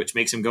machine in, which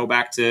makes him go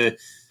back to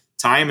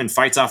time and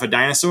fights off a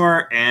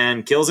dinosaur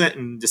and kills it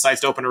and decides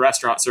to open a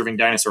restaurant serving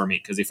dinosaur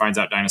meat because he finds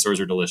out dinosaurs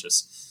are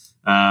delicious.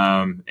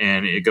 And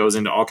it goes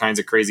into all kinds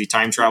of crazy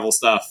time travel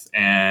stuff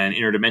and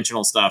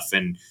interdimensional stuff,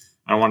 and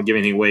I don't want to give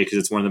anything away because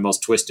it's one of the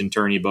most twist and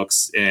turny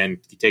books, and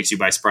it takes you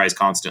by surprise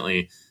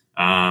constantly.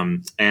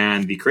 And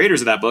the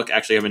creators of that book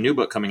actually have a new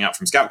book coming out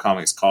from Scout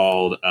Comics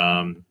called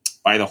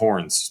By the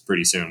Horns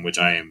pretty soon, which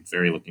I am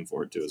very looking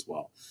forward to as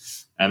well.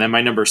 And then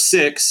my number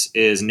 6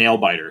 is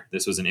Nailbiter.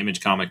 This was an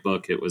Image comic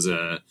book. It was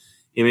a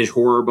Image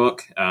horror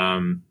book.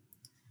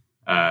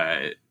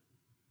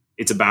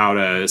 It's about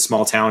a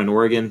small town in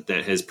Oregon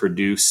that has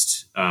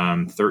produced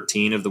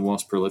 13 of the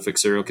most prolific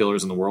serial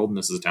killers in the world. And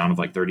this is a town of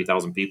like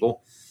 30,000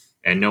 people.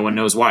 and no one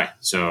knows why.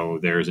 So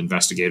there's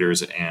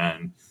investigators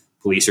and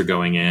police are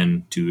going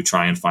in to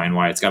try and find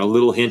why. It's got a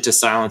little hint of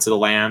Silence of the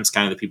Lambs,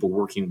 kind of the people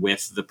working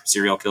with the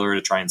serial killer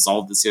to try and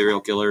solve the serial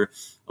killer.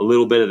 A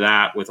little bit of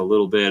that with a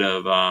little bit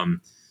of, what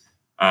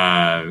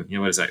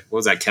is that? What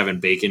was that Kevin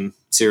Bacon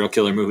serial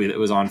killer movie that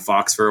was on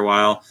Fox for a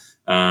while?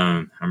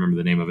 I remember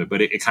the name of it,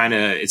 but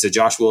it's a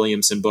Josh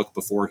Williamson book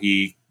before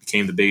he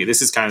became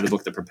this is kind of the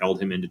book that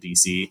propelled him into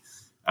DC.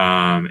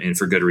 And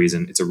for good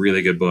reason. It's a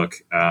really good book.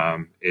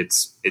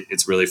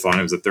 It's really fun.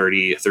 It was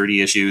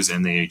 30 issues,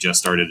 and they just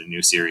started a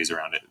new series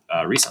around it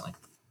recently.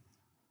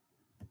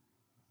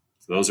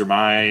 So those are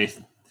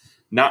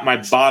not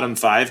my bottom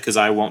 5, because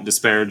I won't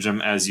disparage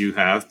them as you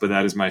have, but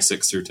that is my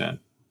 6 through 10.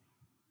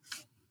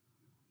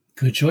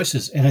 Good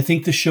choices. And I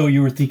think the show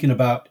you were thinking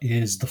about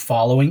is The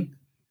Following.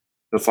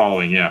 The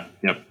Following, yeah.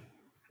 Yep.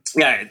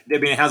 Yeah, I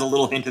mean, it has a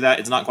little hint of that.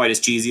 It's not quite as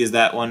cheesy as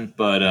that one,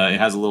 but it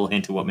has a little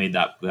hint of what made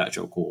that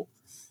show cool.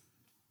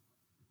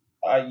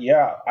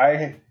 Yeah,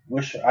 I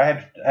wish I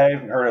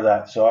haven't heard of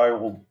that, so I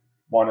will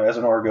want to, as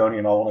an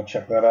Oregonian, I'll want to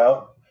check that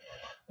out.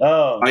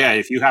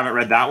 If you haven't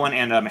read that one,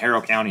 and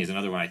Harrow County is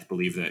another one I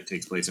believe that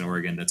takes place in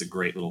Oregon. That's a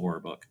great little horror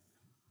book.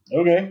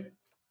 Okay,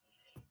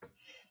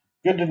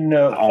 good to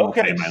know.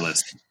 Okay, in my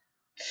list.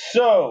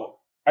 So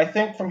I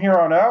think from here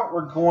on out,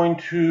 we're going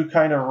to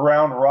kind of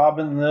round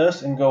robin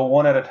this and go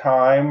one at a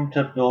time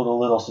to build a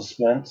little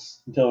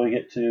suspense until we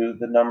get to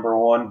the number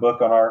 1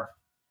 book on our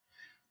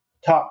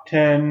top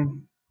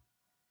 10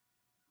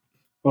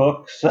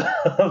 books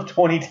of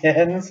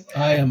 2010s.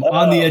 I am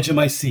on the edge of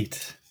my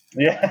seat.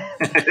 Yeah.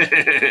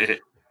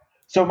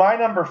 So my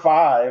number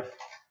 5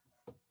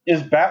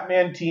 is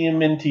Batman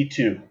TMNT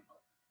 2.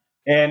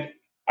 And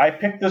I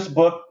picked this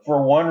book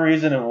for one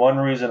reason and one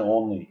reason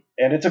only.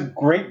 And it's a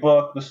great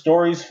book. The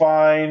story's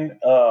fine.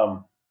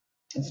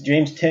 It's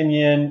James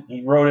Tynion.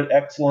 He wrote it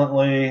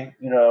excellently.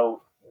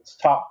 It's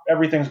top.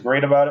 Everything's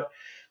great about it.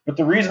 But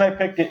the reason I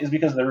picked it is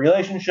because of the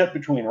relationship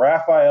between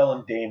Raphael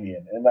and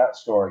Damian in that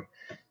story.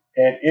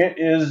 And it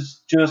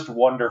is just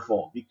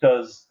wonderful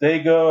because they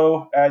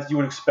go, as you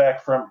would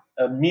expect, from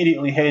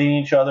immediately hating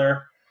each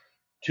other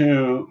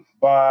to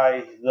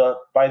by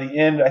the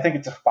end, I think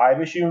it's a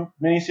 5-issue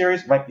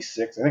miniseries. It might be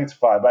 6. I think it's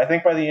 5. But I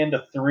think by the end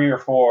of 3 or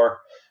 4,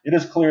 it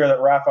is clear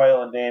that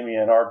Raphael and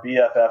Damian are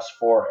BFFs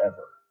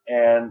forever.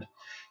 And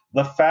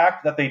the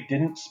fact that they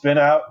didn't spin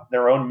out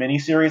their own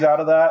miniseries out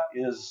of that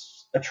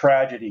is a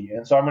tragedy.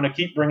 And so I'm going to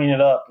keep bringing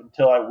it up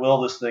until I will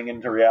this thing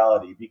into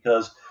reality,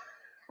 because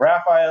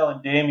Raphael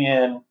and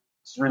Damian's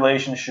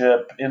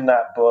relationship in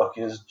that book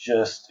is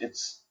just,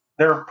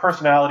 their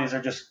personalities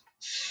are just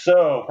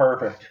so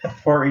perfect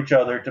for each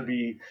other to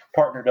be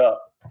partnered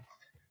up.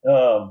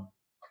 So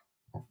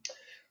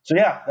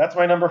yeah, that's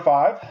my number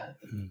 5.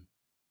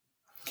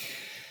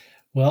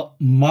 Well,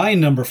 my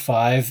number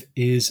 5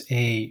 is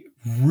a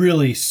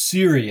really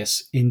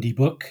serious indie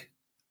book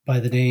by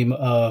the name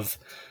of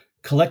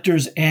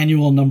Collector's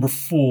Annual number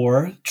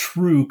 4,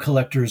 True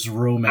Collector's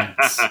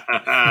Romance.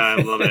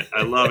 I love it.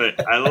 I love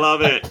it. I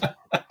love it.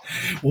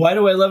 Why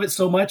do I love it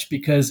so much?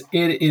 Because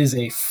it is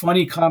a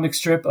funny comic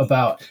strip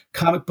about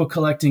comic book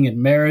collecting and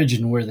marriage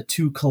and where the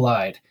two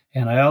collide.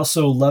 And I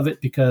also love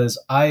it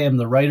because I am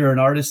the writer and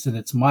artist, and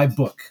it's my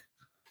book.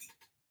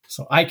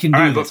 So I can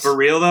do this. But for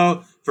real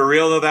though,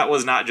 that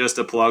was not just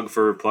a plug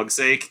for plug's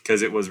sake,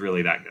 because it was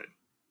really that good.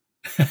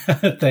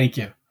 Thank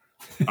you.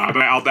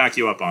 I'll back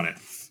you up on it.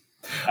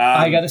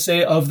 I got to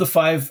say, of the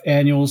 5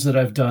 annuals that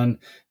I've done,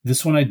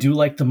 this one I do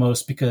like the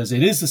most because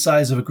it is the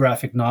size of a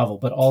graphic novel,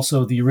 but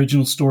also the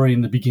original story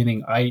in the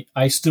beginning.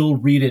 I still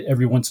read it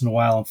every once in a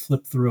while and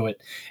flip through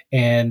it,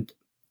 and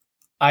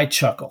I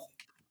chuckle.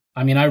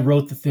 I mean, I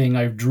wrote the thing,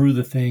 I drew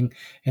the thing,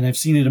 and I've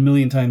seen it a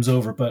million times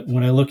over, but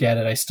when I look at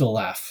it, I still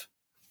laugh.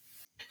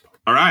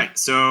 All right,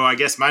 so I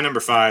guess my number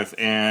 5,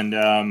 and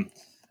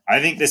I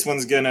think this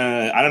one's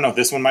gonna, I don't know,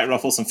 this one might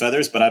ruffle some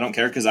feathers, but I don't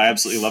care because I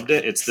absolutely loved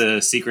it. It's the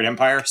Secret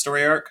Empire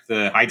story arc,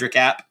 the Hydra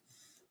Cap.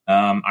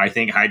 I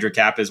think Hydra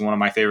Cap is one of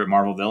my favorite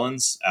Marvel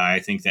villains. I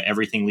think that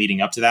everything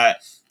leading up to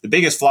that, the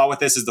biggest flaw with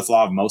this is the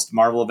flaw of most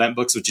Marvel event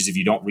books, which is if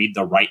you don't read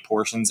the right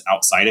portions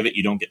outside of it,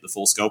 you don't get the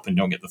full scope and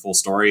don't get the full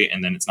story,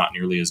 and then it's not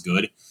nearly as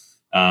good.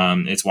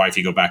 It's why if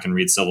you go back and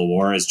read Civil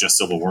War as just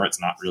Civil War, it's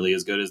not really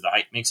as good as the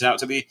hype makes it out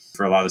to be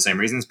for a lot of the same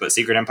reasons. But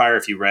Secret Empire,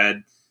 if you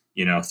read,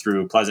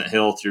 through Pleasant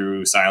Hill,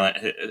 through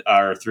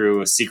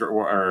through Secret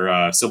War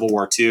or Civil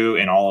War 2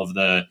 and all of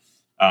the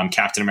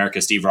Captain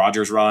America Steve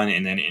Rogers run,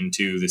 and then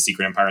into the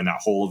Secret Empire and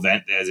that whole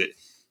event, as it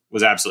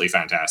was absolutely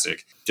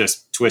fantastic.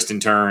 Just twist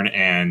and turn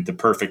and the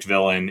perfect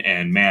villain.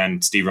 And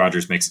man, Steve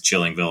Rogers makes a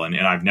chilling villain.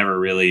 And I've never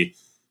really,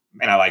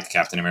 I like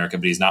Captain America,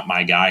 but he's not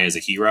my guy as a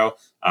hero.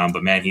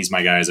 But man, he's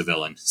my guy as a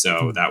villain.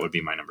 So that would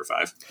be my number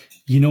 5.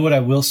 You know what I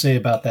will say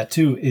about that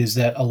too, is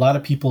that a lot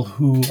of people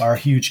who are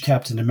huge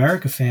Captain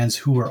America fans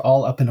who are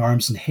all up in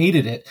arms and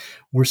hated it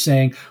were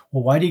saying,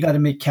 well, why do you got to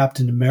make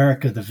Captain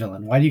America the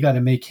villain? Why do you got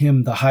to make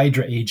him the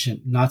Hydra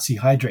agent, Nazi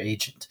Hydra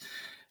agent?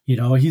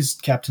 He's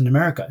Captain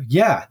America.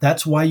 Yeah,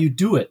 that's why you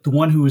do it. The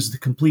one who is the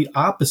complete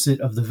opposite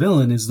of the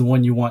villain is the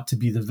one you want to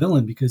be the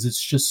villain, because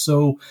it's just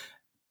so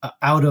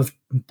out of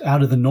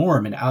the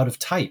norm and out of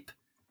type,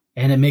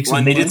 and it makes it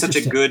more they did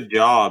interesting. such a good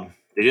job.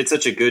 They did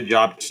such a good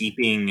job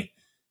keeping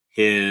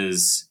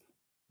his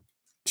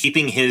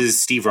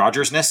Steve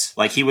Rogers-ness.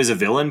 Like, he was a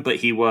villain, but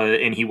he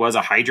was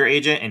a Hydra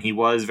agent, and he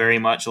was very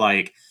much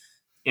like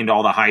into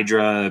all the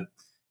Hydra,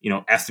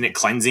 ethnic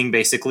cleansing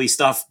basically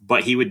stuff.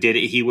 But he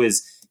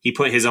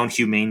put his own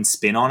humane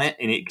spin on it,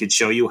 and it could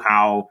show you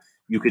how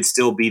you could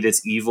still be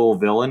this evil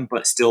villain,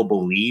 but still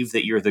believe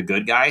that you're the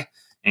good guy.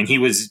 And he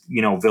was,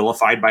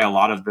 vilified by a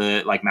lot of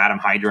the, like, Madam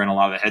Hydra and a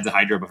lot of the heads of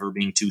Hydra for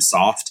being too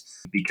soft,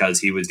 because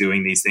he was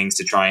doing these things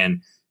to try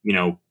and,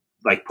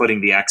 like,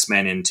 putting the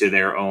X-Men into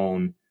their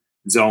own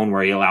zone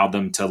where he allowed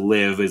them to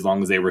live as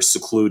long as they were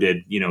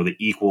secluded, the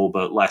equal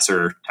but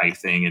lesser type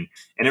thing. And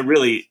it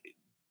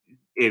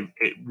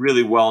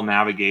really well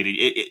navigated.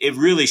 It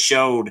really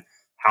showed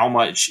how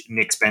much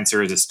Nick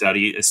Spencer is a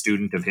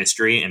student of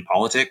history and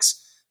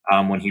politics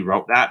when he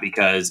wrote that,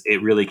 because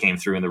it really came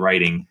through in the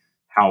writing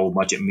how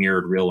much it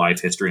mirrored real life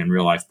history and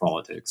real life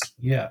politics.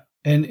 Yeah.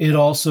 And it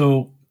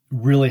also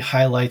really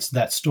highlights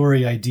that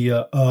story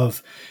idea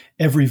of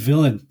every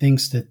villain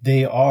thinks that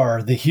they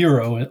are the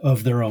hero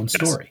of their own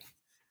story. Yes.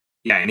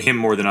 Yeah, and him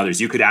more than others.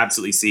 You could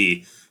absolutely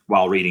see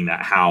while reading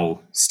that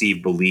how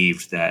Steve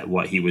believed that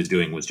what he was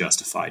doing was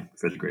justified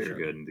for the greater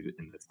good in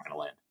the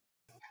final end.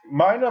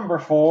 My number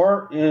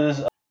 4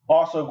 is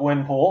also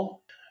Gwenpool.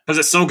 Because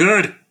it's so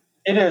good.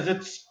 It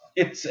is.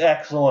 It's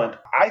excellent.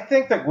 I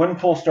think that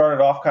Gwenpool started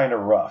off kind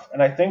of rough,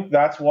 and I think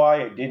that's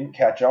why it didn't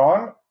catch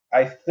on.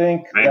 I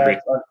think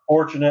that's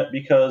unfortunate,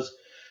 because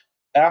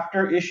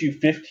after issue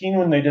 15,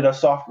 when they did a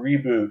soft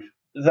reboot,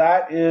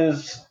 that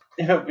is,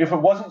 if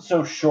it wasn't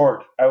so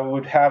short, I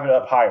would have it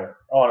up higher.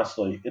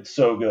 Honestly, it's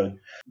so good.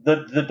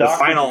 The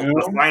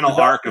final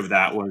arc of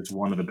that was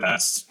one of the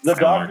best. The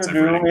Doctor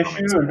Doom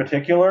issue in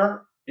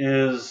particular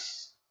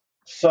is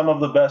some of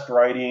the best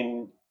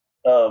writing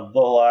of the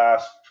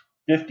last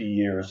 50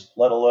 years,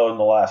 let alone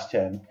the last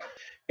 10.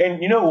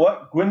 And you know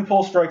what?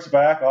 Gwenpool Strikes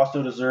Back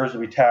also deserves to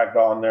be tagged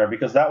on there,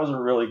 because that was a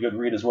really good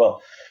read as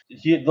well.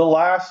 The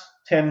last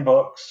 10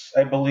 books,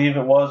 I believe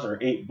it was, or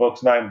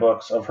 9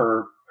 books of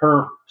her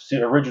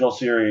original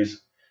series,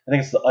 I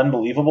think it's The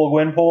Unbelievable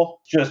Gwenpool,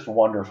 just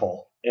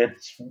wonderful.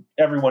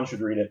 Everyone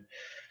should read it.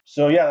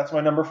 So yeah, that's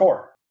my number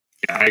 4.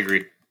 Yeah, I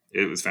agree.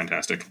 It was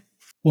fantastic.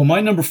 Well, my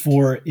number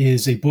 4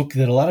 is a book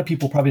that a lot of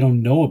people probably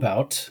don't know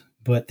about,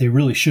 but they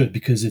really should,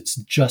 because it's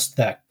just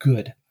that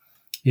good.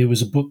 It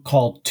was a book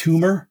called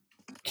Tumor,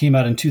 came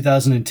out in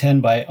 2010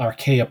 by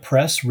Archaea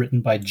Press,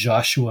 written by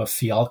Joshua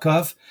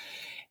Fialkov.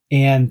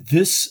 And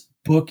this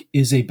book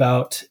is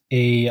about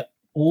a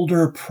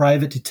older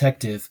private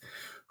detective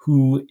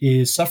who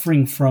is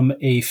suffering from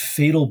a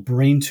fatal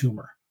brain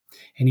tumor.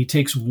 And he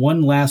takes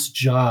one last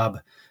job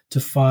to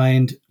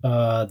find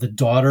the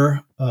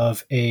daughter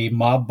of a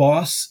mob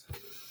boss.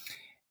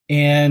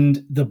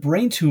 And the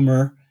brain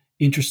tumor,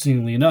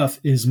 interestingly enough,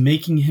 is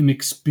making him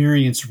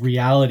experience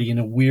reality in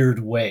a weird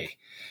way.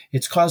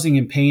 It's causing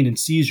him pain and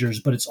seizures,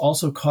 but it's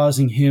also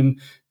causing him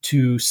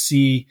to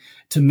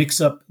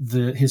mix up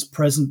his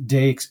present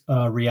day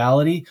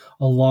reality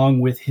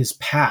along with his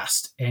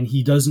past. And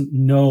he doesn't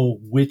know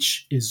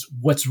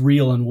what's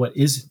real and what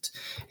isn't.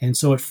 And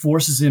so it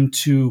forces him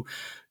to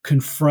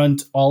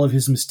confront all of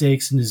his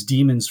mistakes and his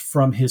demons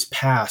from his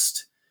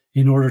past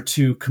in order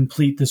to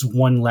complete this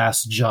one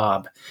last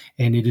job.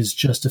 And it is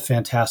just a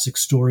fantastic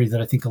story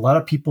that I think a lot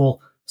of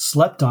people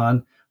slept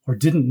on or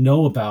didn't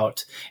know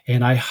about.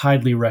 And I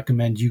highly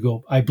recommend you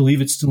go. I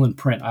believe it's still in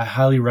print. I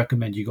highly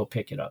recommend you go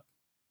pick it up.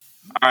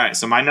 All right.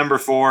 So my number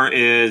 4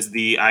 is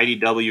the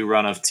IDW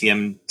run of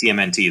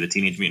TMNT, the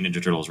Teenage Mutant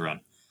Ninja Turtles run.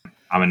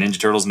 I'm a Ninja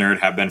Turtles nerd,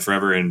 have been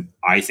forever, and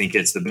I think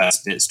it's the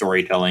best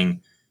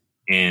storytelling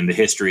in the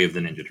history of the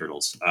Ninja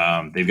Turtles.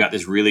 They've got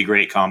this really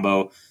great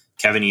combo.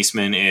 Kevin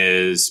Eastman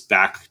is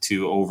back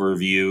to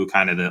overview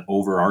kind of the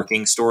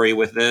overarching story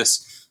with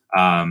this.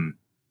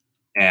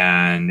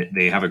 And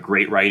they have a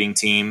great writing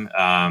team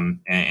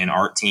and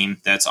art team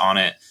that's on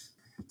it.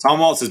 Tom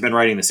Waltz has been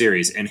writing the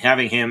series, and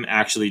having him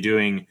actually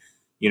doing,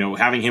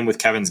 having him with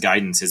Kevin's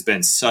guidance has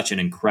been such an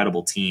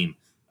incredible team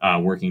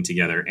working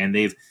together. And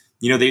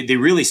they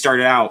really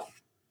started out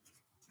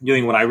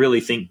doing what I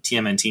really think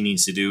TMNT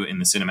needs to do in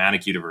the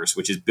cinematic universe,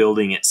 which is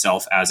building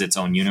itself as its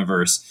own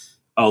universe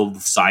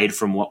aside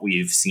from what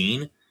we've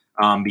seen,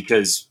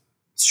 because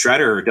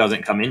Shredder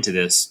doesn't come into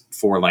this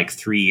for like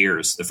 3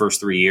 years, the first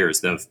 3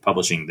 years of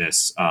publishing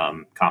this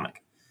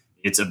comic.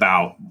 It's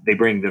about, they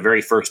bring the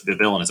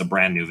villain as a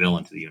brand new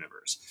villain to the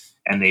universe.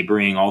 And they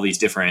bring all these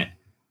different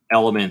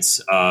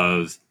elements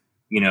of,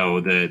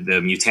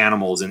 the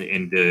mutanimals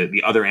and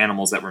the other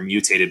animals that were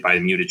mutated by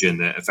the mutagen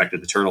that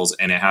affected the turtles.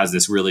 And it has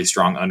this really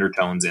strong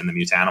undertones in the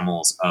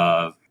mutanimals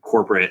of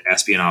corporate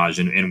espionage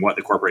and what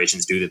the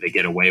corporations do that they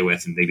get away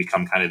with. And they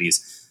become kind of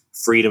these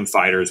freedom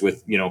fighters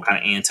with, kind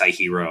of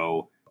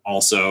anti-hero,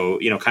 also,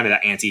 kind of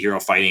that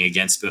anti-hero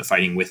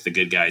fighting with the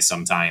good guys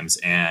sometimes.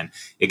 And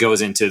it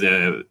goes into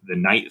the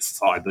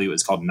Nightfall, I believe it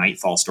was called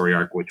Nightfall story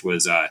arc, which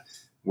was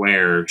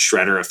where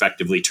Shredder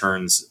effectively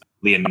turns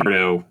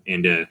Leonardo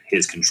into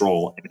his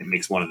control, and it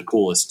makes one of the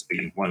coolest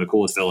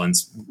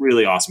villains.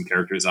 Really awesome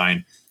character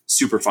design,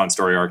 super fun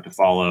story arc to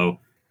follow,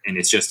 and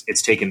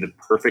it's taken the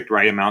perfect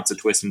right amounts of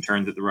twists and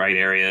turns at the right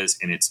areas,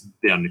 and it's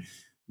been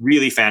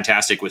really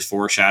fantastic with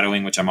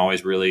foreshadowing, which I'm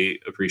always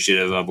really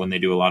appreciative of when they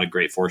do a lot of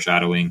great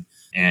foreshadowing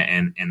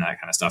and that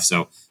kind of stuff.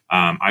 So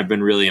I've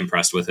been really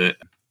impressed with it.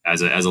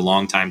 As a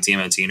longtime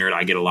TMNT nerd,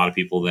 I get a lot of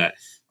people that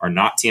are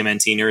not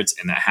TMNT nerds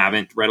and that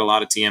haven't read a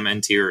lot of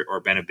TMNT or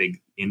been a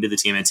big into the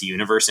TMNT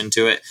universe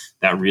into it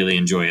that really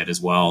enjoy it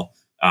as well.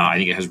 I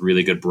think it has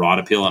really good broad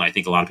appeal, and I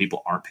think a lot of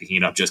people aren't picking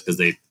it up just because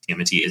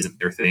TMNT isn't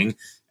their thing.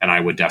 And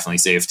I would definitely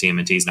say if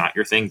TMNT is not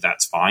your thing,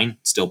 that's fine.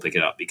 Still pick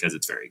it up because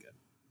it's very good.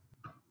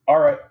 All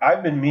right,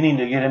 I've been meaning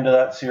to get into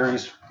that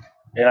series,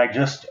 and I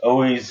just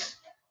always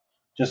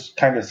just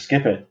kind of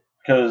skip it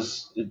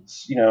because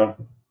it's,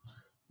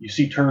 you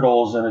see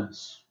turtles, and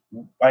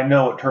I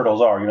know what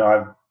turtles are.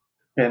 I've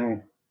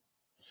been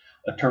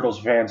a Turtles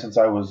fan since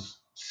I was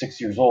 7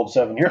 years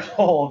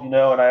old, and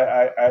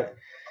I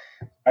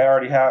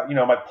already have,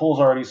 my pool's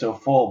already so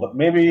full, but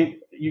maybe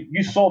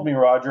you sold me,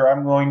 Roger.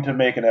 I'm going to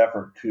make an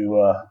effort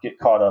to get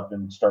caught up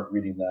and start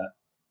reading that.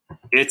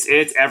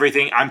 It's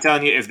everything. I'm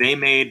telling you, if they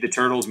made the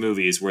Turtles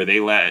movies where they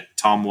let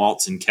Tom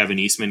Waltz and Kevin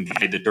Eastman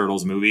guide the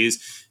Turtles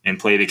movies and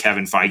play the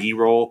Kevin Feige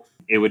role,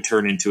 it would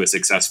turn into a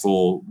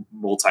successful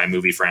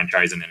multi-movie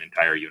franchise in an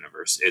entire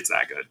universe. It's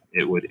that good.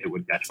 It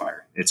would catch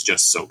fire. It's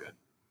just so good.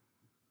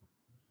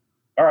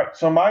 All right,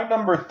 so my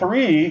number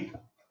 3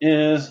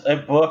 is a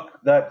book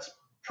that's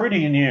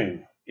pretty new.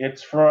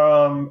 It's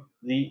from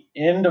the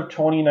end of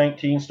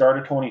 2019, start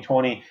of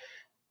 2020,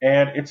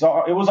 and it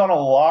was on a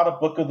lot of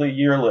Book of the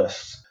Year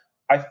lists.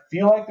 I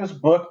feel like this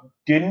book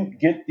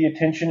didn't get the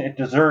attention it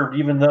deserved,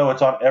 even though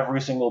it's on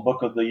every single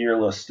Book of the Year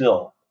list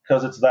still,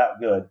 because it's that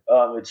good.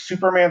 It's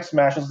Superman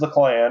Smashes the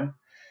Klan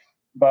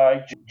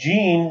by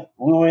Gene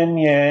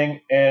Luen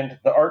Yang and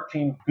the art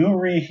team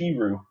Guri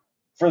Hiru.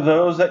 For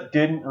those that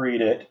didn't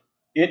read it,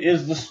 it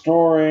is the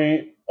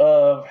story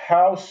of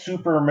how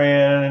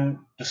Superman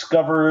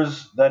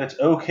discovers that it's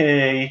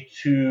okay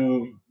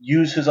to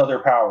use his other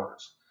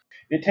powers.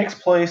 It takes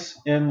place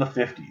in the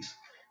 50s.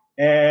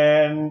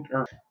 And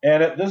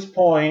at this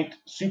point,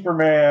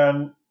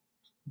 Superman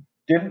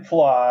didn't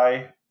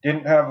fly,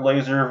 didn't have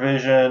laser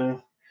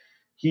vision.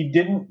 He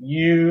didn't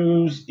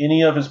use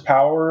any of his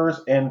powers.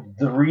 And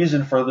the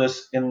reason for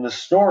this in the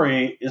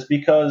story is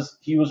because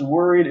he was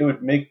worried it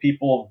would make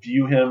people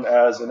view him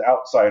as an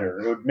outsider.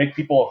 It would make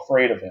people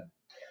afraid of him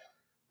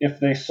if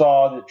they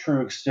saw the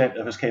true extent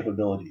of his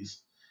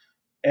capabilities.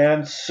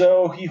 And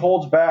so he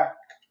holds back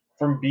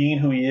from being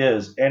who he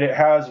is, and it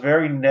has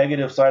very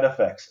negative side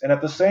effects. And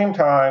at the same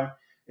time,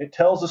 it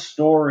tells a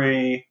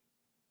story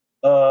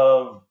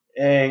of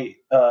a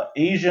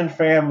Asian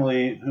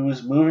family who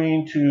is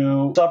moving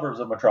to suburbs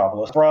of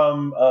Metropolis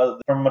from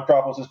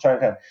Metropolis's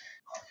Chinatown.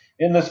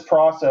 In this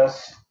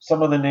process,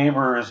 some of the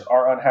neighbors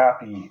are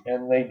unhappy,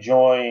 and they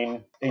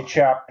join a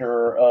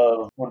chapter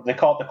of what they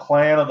call it, the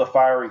Clan of the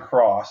Fiery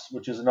Cross,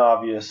 which is an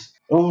obvious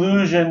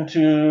allusion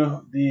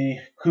to the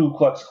Ku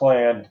Klux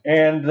Klan,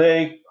 and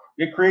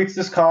it creates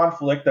this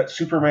conflict that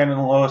Superman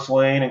and Lois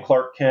Lane and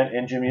Clark Kent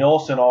and Jimmy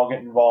Olsen all get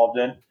involved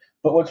in.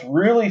 But what's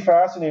really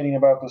fascinating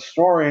about this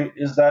story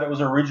is that it was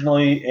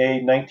originally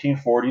a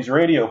 1940s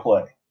radio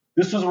play.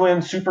 This was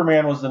when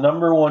Superman was the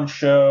number one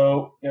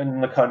show in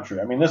the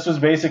country. I mean, this was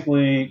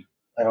basically,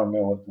 I don't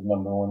know what the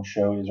number one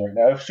show is right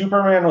now. If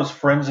Superman was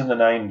Friends in the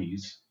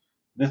 90s,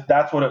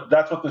 that's what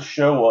the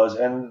show was,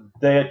 and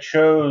they had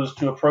chose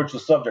to approach the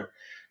subject.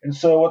 And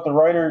so what the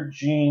writer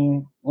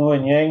Gene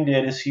Luen Yang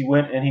did is he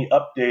went and he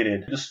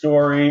updated the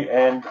story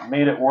and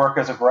made it work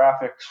as a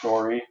graphic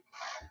story.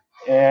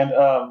 And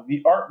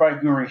the art by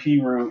Guri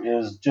Hiru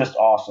is just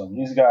awesome.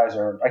 These guys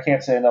I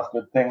can't say enough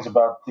good things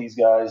about these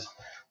guys.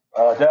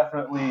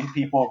 Definitely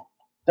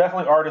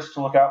artists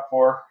to look out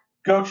for.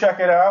 Go check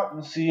it out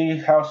and see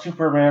how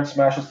Superman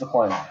smashes the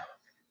Klan.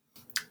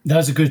 That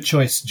was a good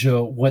choice,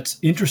 Joe. What's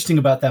interesting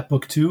about that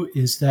book, too,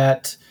 is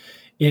that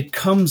it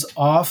comes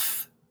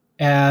off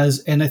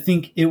and I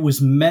think it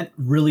was meant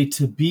really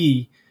to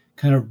be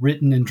kind of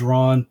written and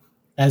drawn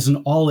as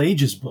an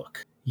all-ages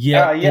book.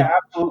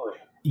 Absolutely.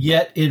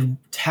 Yet it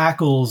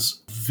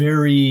tackles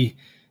very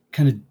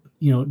kind of,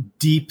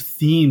 deep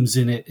themes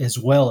in it as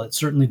well. It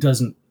certainly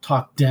doesn't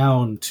talk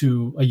down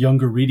to a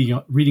younger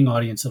reading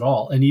audience at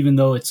all. And even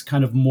though it's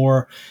kind of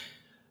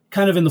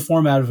in the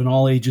format of an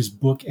all-ages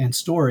book and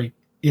story,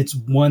 it's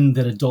one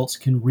that adults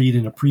can read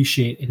and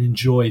appreciate and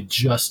enjoy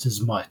just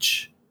as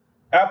much.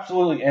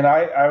 Absolutely, and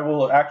I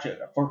will actually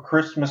for a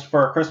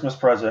Christmas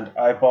present,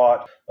 I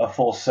bought a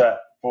full set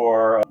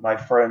for my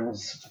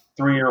friend's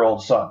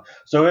 3-year-old son.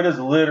 So it is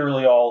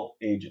literally all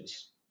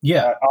ages.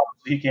 Yeah,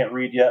 obviously he can't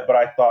read yet, but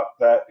I thought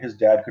that his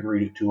dad could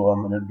read it to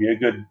him, and it'd be a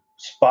good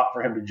spot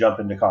for him to jump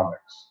into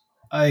comics.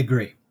 I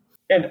agree.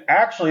 And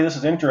actually, this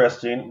is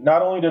interesting.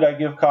 Not only did I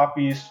give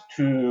copies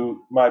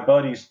to my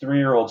buddy's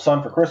 3-year-old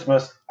son for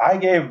Christmas, I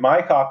gave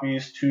my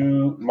copies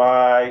to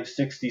my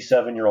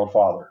 67-year-old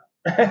father.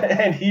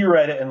 and he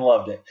read it and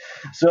loved it.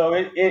 So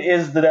it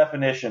is the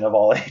definition of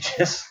all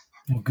ages.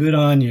 Well, good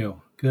on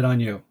you. Good on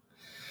you.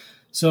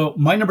 So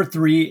my number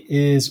 3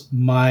 is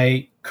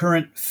my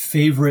current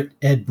favorite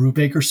Ed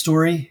Brubaker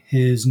story.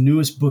 His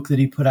newest book that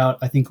he put out,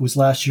 I think it was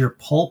last year,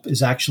 Pulp,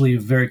 is actually a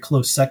very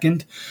close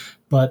second.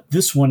 But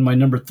this one, my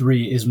number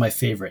 3, is my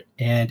favorite,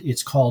 and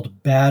it's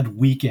called Bad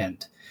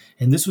Weekend.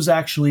 And this was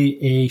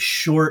actually a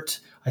short,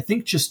 I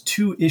think just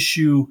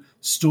 2-issue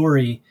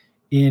story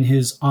in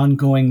his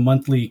ongoing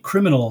monthly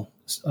criminal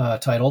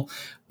title.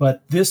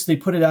 But this, they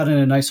put it out in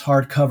a nice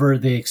hardcover.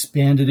 They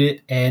expanded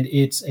it, and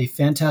it's a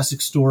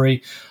fantastic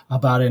story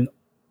about an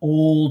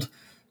old,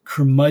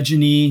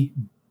 curmudgeon-y,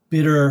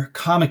 bitter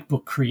comic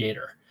book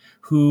creator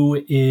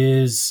who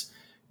is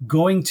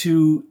going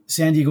to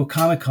San Diego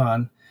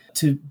Comic-Con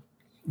to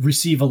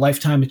receive a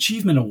Lifetime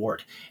Achievement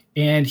Award.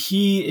 And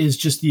he is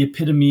just the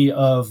epitome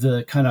of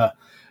the kind of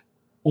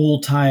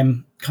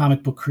old-time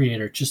comic book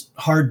creator, just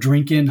hard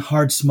drinking,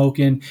 hard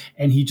smoking,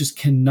 and he just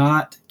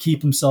cannot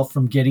keep himself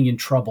from getting in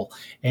trouble.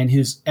 And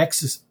his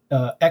ex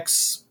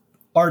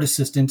art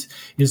assistant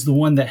is the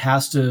one that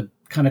has to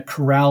kind of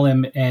corral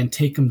him and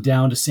take him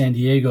down to San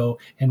Diego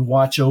and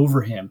watch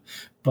over him.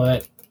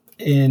 But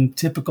in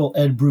typical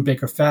Ed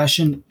Brubaker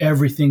fashion,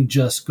 everything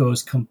just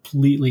goes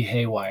completely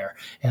haywire.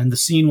 And the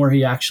scene where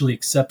he actually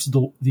accepts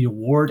the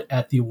award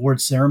at the award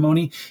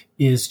ceremony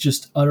is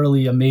just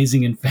utterly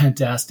amazing and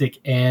fantastic.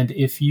 And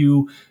if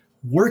you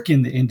work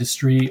in the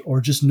industry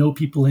or just know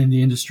people in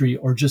the industry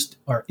or just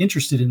are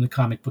interested in the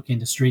comic book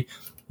industry,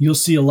 you'll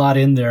see a lot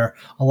in there,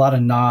 a lot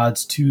of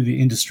nods to the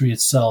industry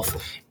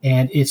itself.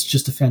 And it's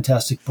just a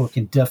fantastic book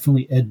and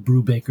definitely Ed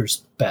Brubaker's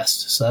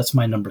best. So that's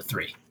my number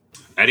 3.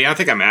 Eddie, I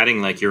think I'm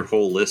adding like your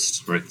whole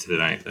list right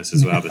tonight. This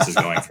is how this is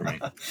going for me.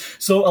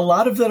 So a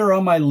lot of that are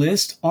on my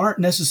list aren't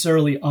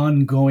necessarily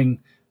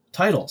ongoing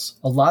titles.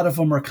 A lot of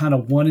them are kind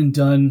of one and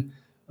done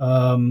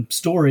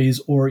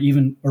stories or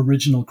even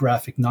original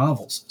graphic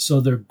novels. So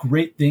they're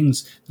great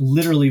things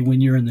literally when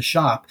you're in the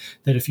shop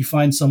that if you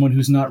find someone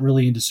who's not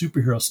really into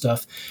superhero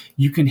stuff,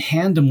 you can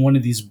hand them one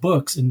of these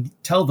books and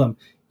tell them,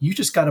 you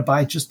just got to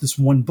buy just this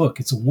one book.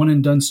 It's a one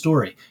and done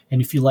story.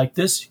 And if you like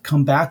this,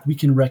 come back. We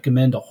can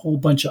recommend a whole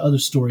bunch of other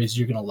stories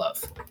you're going to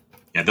love.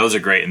 Yeah, those are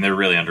great, and they're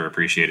really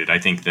underappreciated. I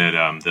think that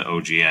the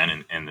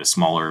OGN and the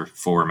smaller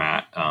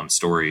format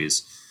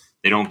stories,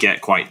 they don't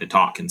get quite the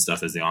talk and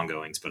stuff as the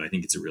ongoings, but I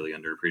think it's a really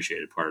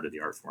underappreciated part of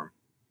the art form.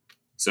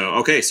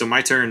 So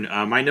my turn.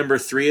 My number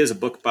 3 is a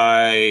book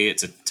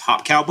it's a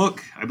Top Cow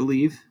book, I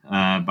believe,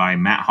 by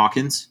Matt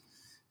Hawkins.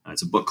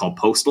 It's a book called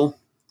Postal.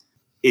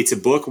 It's a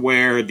book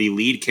where the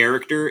lead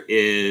character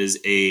is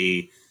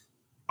a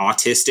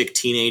autistic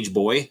teenage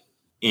boy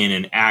in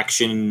an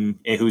action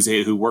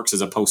who works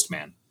as a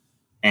postman,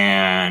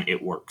 and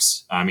it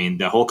works. I mean,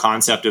 the whole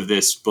concept of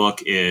this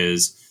book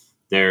is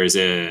there's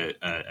a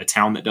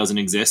town that doesn't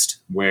exist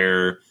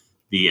where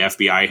the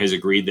FBI has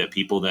agreed that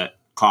people that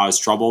cause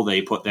trouble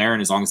they put there,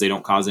 and as long as they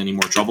don't cause any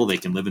more trouble, they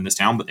can live in this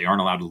town, but they aren't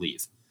allowed to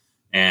leave.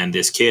 And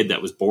this kid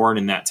that was born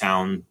in that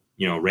town,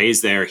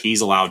 raised there, he's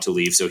allowed to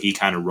leave. So he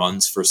kind of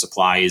runs for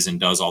supplies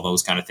and does all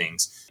those kind of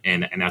things.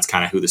 And that's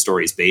kind of who the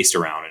story is based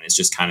around. And it's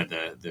just kind of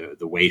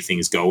the way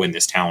things go in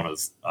this town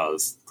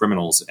of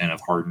criminals and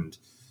of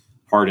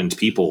hardened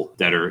people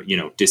that are,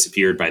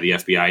 disappeared by the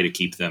FBI to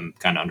keep them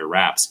kind of under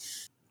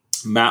wraps.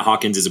 Matt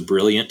Hawkins is a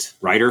brilliant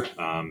writer.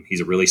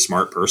 He's a really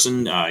smart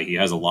person. He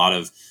has a lot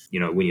of,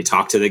 when you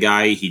talk to the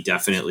guy, he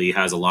definitely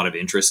has a lot of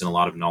interest and a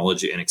lot of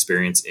knowledge and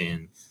experience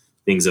in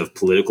things of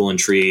political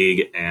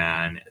intrigue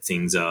and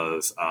things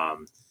of,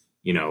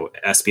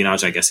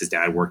 espionage. I guess his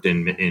dad worked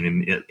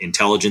in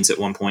intelligence at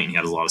one point, and he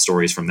had a lot of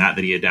stories from that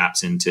he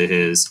adapts into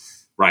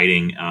his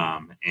writing.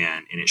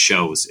 And it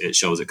shows.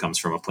 It comes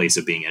from a place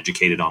of being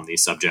educated on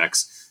these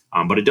subjects,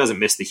 but it doesn't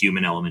miss the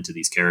human element of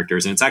these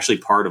characters. And it's actually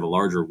part of a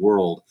larger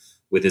world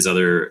with his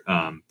other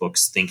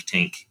books, Think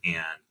Tank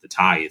and The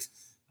Tithe,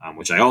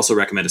 which I also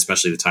recommend,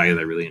 especially The Tithe.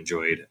 I really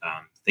enjoyed.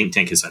 Think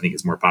Tank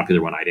is more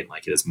popular one. I didn't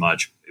like it as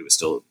much. It was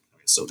still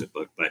a good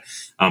book, but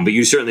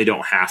you certainly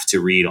don't have to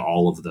read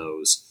all of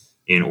those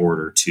in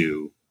order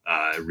to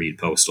read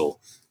Postal.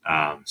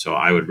 So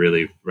I would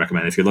really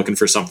recommend, if you're looking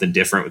for something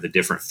different with a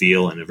different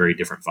feel and a very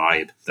different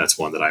vibe, that's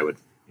one that I would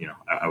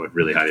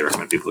really highly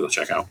recommend people to go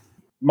check out.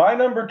 My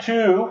number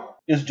 2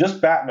 is just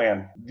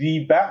Batman.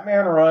 The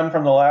Batman run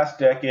from the last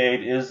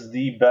decade is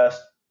the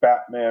best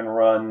Batman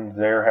run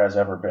there has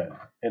ever been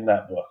in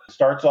that book. It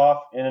starts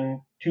off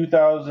in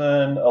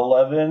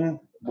 2011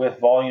 with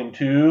Volume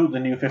 2, The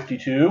New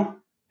 52.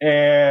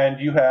 And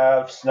you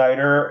have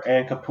Snyder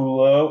and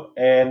Capullo,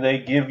 and they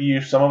give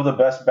you some of the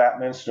best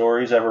Batman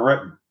stories ever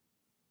written.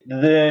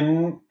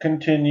 Then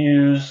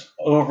continues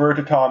over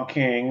to Tom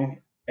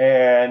King,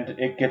 and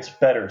it gets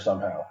better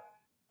somehow.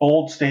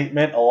 Bold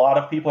statement. A lot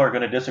of people are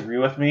going to disagree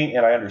with me,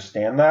 and I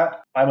understand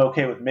that. I'm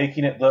okay with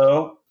making it,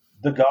 though.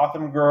 The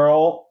Gotham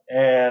Girl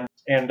and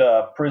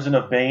Prison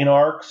of Bane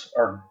arcs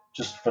are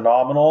just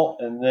phenomenal,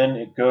 and then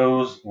it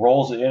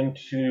rolls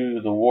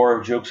into the War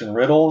of Jokes and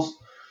Riddles,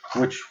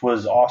 which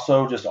was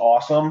also just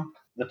awesome.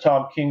 the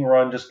Tom King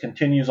run just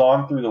continues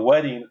on through the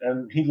wedding,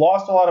 and he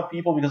lost a lot of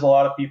people because a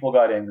lot of people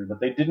got angry, but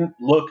they didn't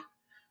look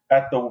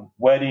at the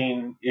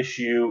wedding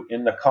issue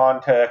in the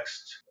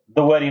context,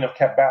 the wedding of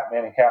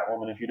Batman and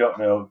Catwoman, if you don't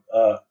know.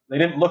 They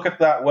didn't look at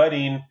that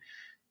wedding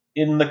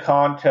in the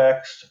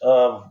context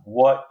of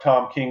what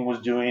Tom King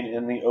was doing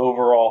in the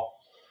overall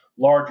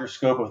larger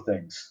scope of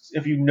things.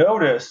 If you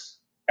notice,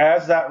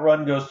 as that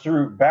run goes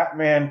through,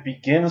 Batman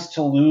begins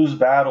to lose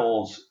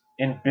battles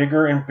in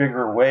bigger and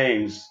bigger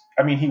ways.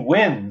 I mean, he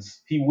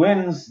wins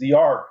the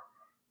arc,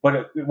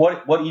 but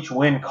what each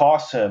win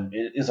costs him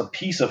is a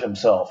piece of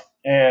himself.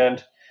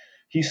 And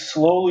he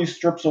slowly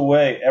strips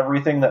away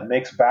everything that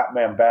makes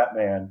Batman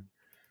Batman.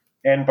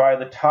 And by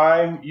the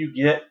time you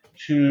get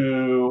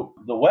to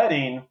the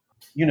wedding,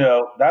 you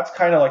know, that's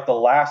kind of like the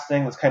last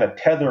thing that's kind of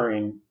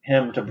tethering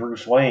him to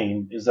Bruce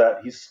Wayne, is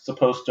that he's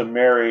supposed to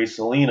marry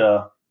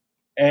Selina.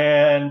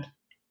 And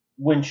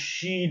when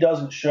she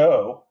doesn't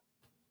show,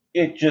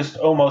 it just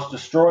almost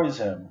destroys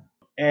him.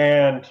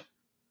 And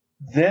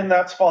then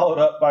that's followed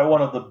up by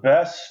one of the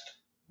best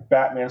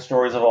Batman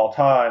stories of all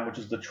time, which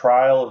is the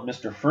trial of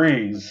Mr.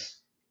 Freeze.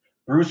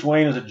 Bruce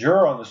Wayne is a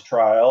juror on this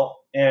trial,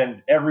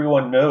 and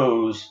everyone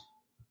knows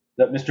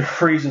that Mr.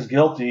 Freeze is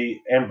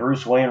guilty, and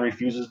Bruce Wayne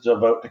refuses to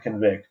vote to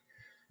convict.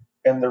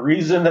 And the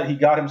reason that he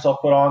got himself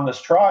put on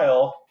this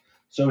trial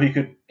so he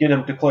could get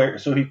him declared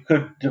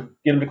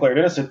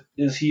innocent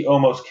is he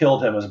almost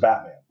killed him as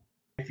Batman.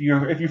 If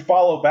you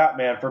follow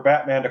Batman, for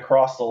Batman to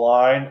cross the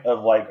line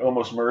of like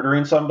almost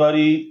murdering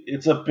somebody,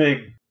 it's a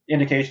big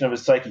indication of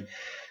his psyche.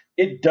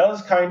 It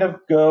does kind of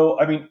go.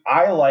 I mean,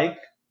 I like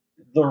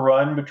the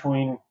run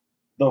between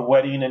the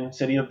wedding and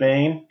City of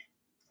Bane.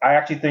 I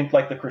actually think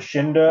like the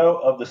crescendo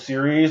of the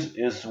series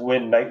is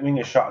when Nightwing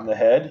is shot in the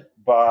head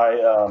by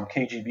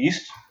KG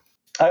Beast.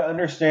 I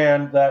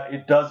understand that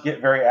it does get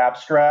very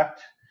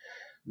abstract.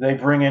 They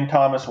bring in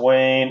Thomas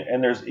Wayne,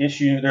 and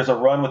there's a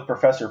run with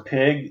Professor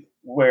Pig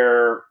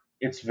where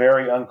it's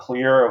very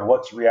unclear of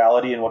what's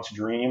reality and what's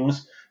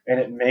dreams, and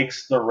it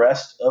makes the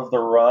rest of the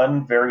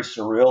run very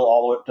surreal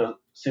all the way up to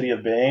City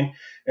of Bane.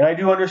 And I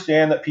do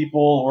understand that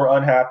people were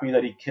unhappy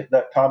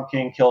that Tom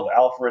King killed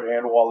Alfred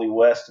and Wally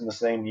West in the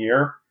same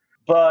year.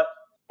 But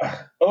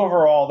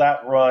overall,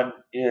 that run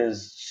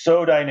is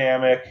so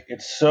dynamic,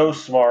 it's so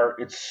smart,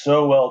 it's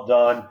so well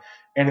done,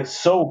 and it's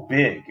so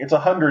big. It's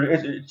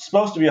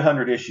supposed to be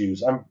 100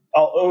 issues.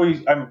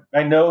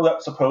 I know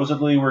that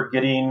supposedly we're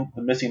getting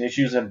the missing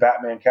issues in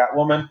Batman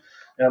Catwoman,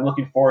 and I'm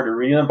looking forward to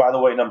reading them. By the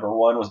way, number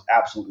 1 was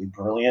absolutely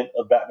brilliant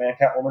of Batman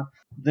Catwoman.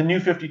 The New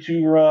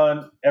 52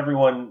 run,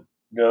 everyone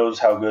knows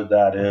how good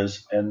that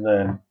is, and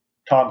then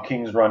Tom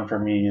King's run for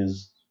me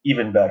is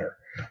even better.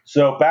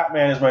 So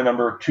Batman is my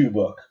number 2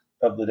 book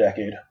of the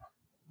decade.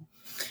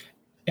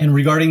 And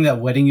regarding that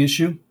wedding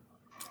issue,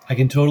 I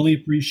can totally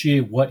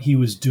appreciate what he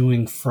was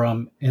doing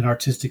from an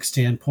artistic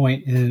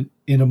standpoint and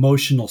an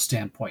emotional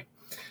standpoint.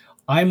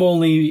 I'm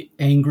only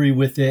angry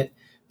with it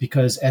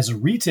because as a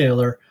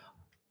retailer,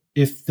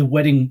 if the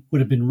wedding would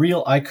have been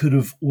real, I could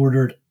have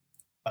ordered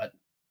a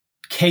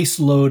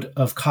caseload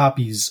of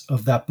copies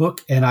of that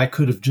book, and I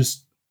could have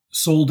just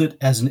sold it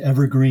as an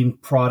evergreen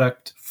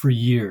product for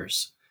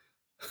years.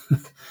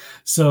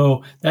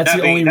 So that's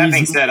the only reason. That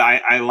being said,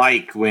 I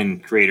like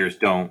when creators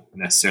don't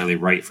necessarily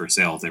write for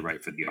sales; they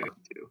write for the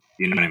audience too.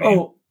 You know what I mean?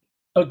 Oh,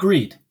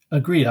 agreed.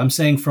 I'm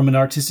saying from an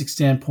artistic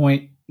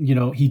standpoint, you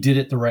know, he did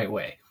it the right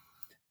way.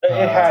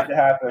 It had to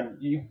happen.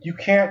 You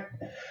can't.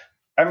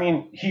 I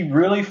mean, he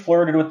really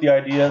flirted with the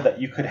idea that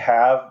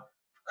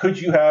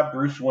could you have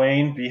Bruce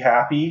Wayne be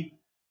happy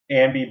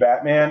and be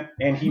Batman?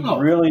 And he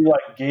really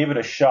gave it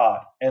a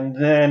shot. And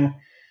then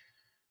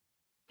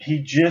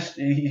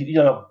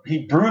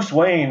Bruce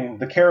Wayne,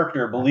 the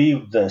character,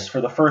 believed this for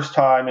the first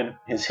time in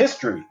his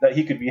history that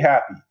he could be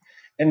happy.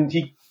 And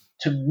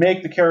to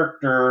make the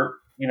character,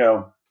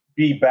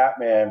 be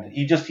Batman,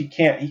 he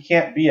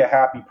can't be a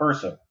happy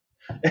person.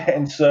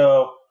 And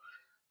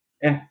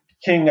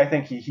King, I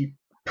think he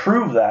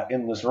proved that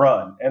in this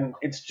run. And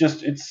it's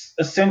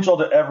essential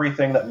to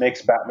everything that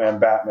makes Batman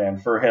Batman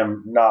for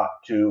him not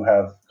to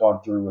have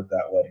gone through with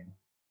that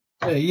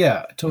wedding.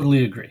 Yeah,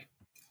 totally agree.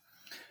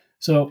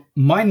 So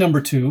my number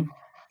 2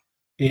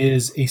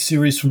 is a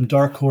series from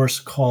Dark Horse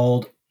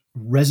called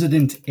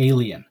Resident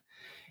Alien.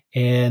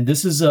 And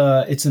this is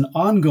it's an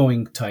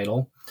ongoing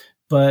title,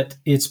 but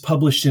it's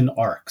published in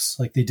arcs.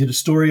 Like they did a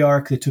story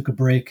arc, they took a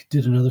break,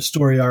 did another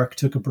story arc,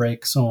 took a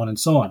break, so on and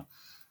so on.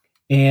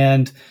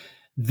 And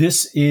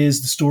this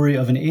is the story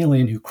of an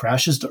alien who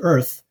crashes to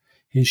Earth.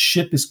 His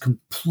ship is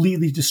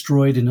completely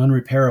destroyed and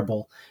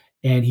unrepairable.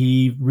 And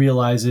he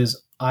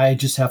realizes, I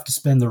just have to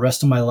spend the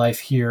rest of my life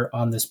here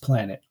on this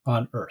planet,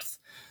 on Earth.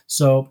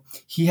 So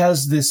he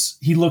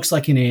looks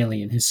like an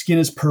alien. His skin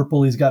is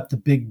purple. He's got the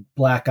big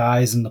black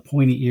eyes and the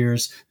pointy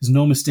ears. There's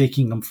no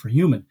mistaking him for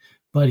human.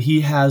 But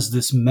he has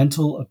this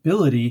mental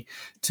ability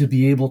to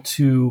be able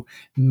to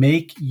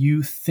make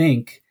you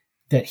think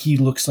that he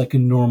looks like a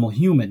normal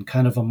human,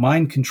 kind of a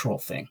mind control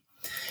thing.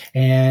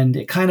 And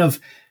it kind of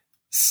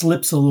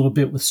slips a little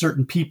bit with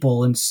certain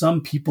people, and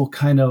some people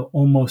kind of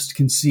almost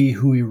can see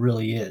who he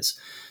really is.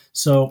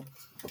 So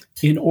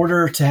in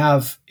order to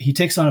have, he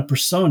takes on a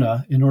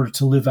persona in order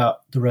to live out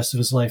the rest of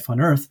his life on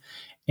Earth.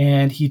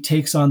 And he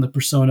takes on the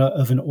persona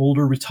of an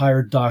older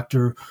retired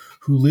doctor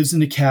who lives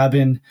in a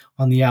cabin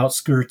on the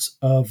outskirts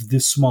of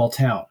this small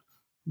town.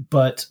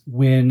 But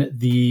when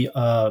the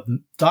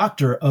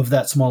doctor of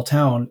that small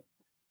town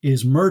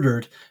is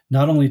murdered,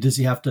 not only does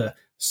he have to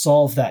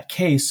solve that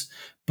case,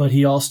 but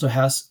he also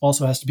has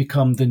to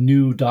become the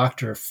new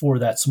doctor for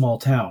that small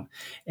town.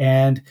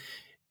 And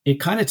it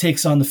kind of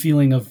takes on the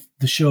feeling of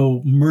the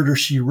show Murder,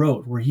 She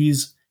Wrote, where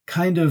he's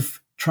kind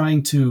of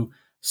trying to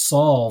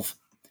solve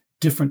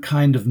different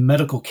kind of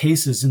medical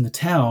cases in the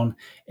town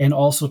and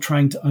also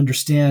trying to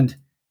understand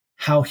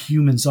how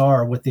humans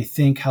are, what they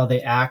think, how they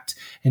act,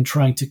 and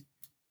trying to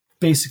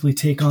basically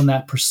take on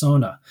that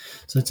persona.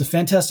 So it's a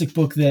fantastic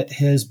book that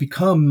has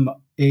become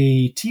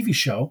a TV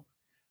show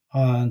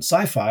on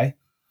Sci-Fi.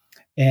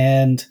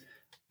 And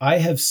I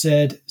have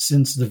said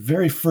since the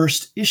very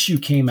first issue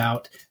came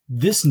out,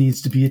 this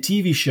needs to be a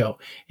TV show.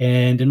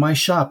 And in my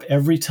shop,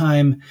 every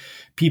time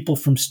people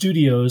from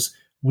studios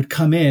would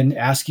come in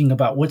asking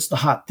about what's the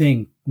hot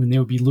thing when they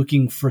would be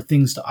looking for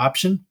things to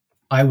option,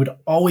 I would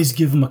always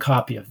give them a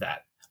copy of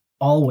that.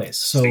 Always.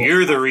 So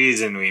you're the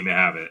reason we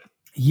have it.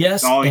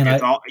 Yes.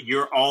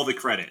 You're all the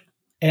credit.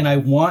 And I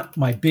want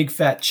my big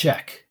fat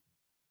check.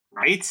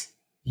 Right?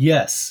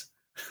 Yes.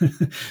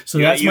 So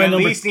that's my number.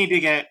 You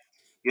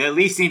at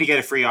least need to get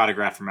a free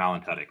autograph from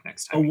Alan Tudyk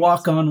next time. A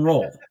walk-on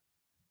roll.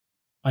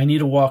 I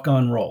need a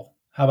walk-on roll.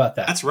 How about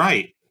that? That's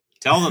right.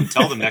 Tell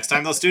them next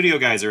time those studio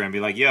guys are in, be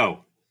like,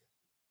 yo,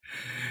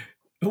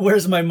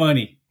 where's my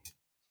money?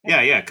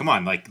 Yeah. Come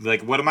on.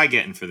 Like, what am I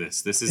getting for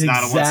this? This is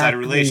not a one-sided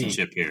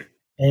relationship here.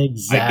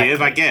 Exactly. I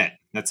give, I get.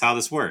 That's how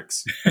this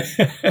works.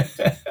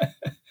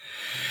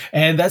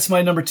 And that's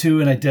my number 2,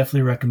 and I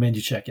definitely recommend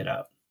you check it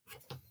out.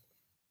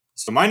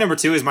 So my number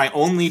 2 is my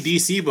only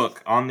DC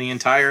book on the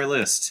entire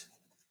list.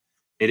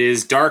 It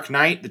is Dark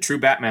Knight, The True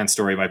Batman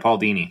Story by Paul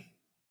Dini.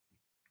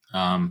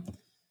 I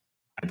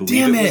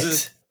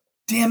believe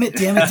Damn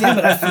it.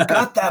 I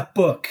forgot that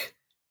book.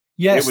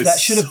 Yes, that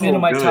should have been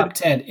in my top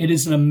 10. It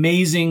is an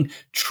amazing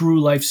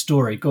true life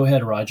story. Go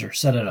ahead, Roger.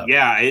 Set it up.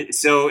 Yeah,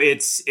 so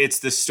it's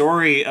the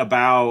story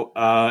about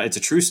it's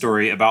a true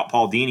story about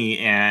Paul Dini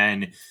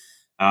and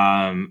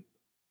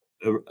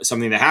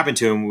something that happened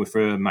to him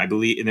from, I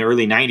believe, in the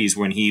early 90s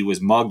when he was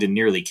mugged and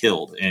nearly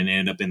killed and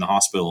ended up in the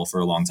hospital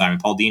for a long time.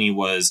 And Paul Dini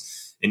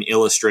was an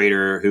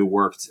illustrator who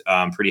worked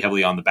pretty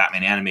heavily on the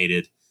Batman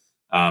animated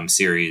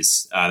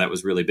series that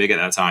was really big at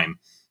that time.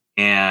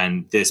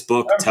 And this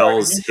book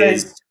tells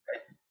his...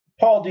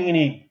 Paul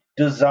Dini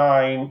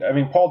designed. I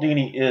mean, Paul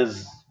Dini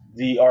is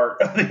the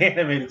art of the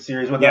animated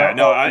series. Yeah,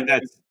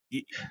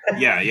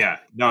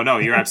 no,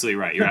 you're absolutely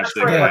right. You're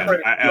absolutely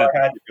right. I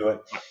had to do it.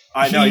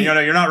 I know,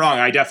 you're not wrong.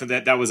 I definitely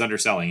that was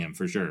underselling him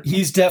for sure.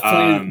 He's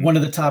definitely one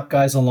of the top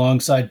guys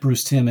alongside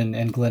Bruce Timm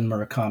and Glenn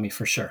Murakami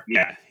for sure.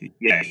 Yeah.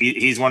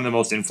 He's one of the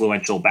most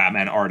influential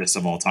Batman artists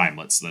of all time.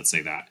 Let's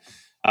say that.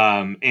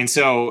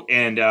 So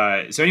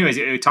anyways,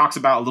 it talks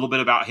about a little bit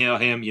about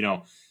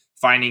him,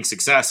 finding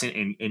success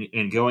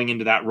and going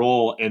into that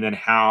role, and then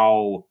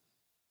how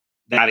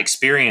that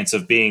experience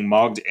of being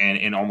mugged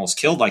and almost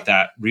killed like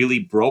that really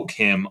broke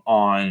him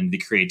on the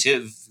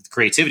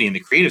creativity and the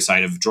creative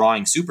side of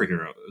drawing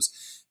superheroes,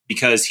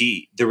 because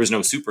there was no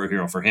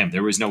superhero for him.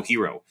 There was no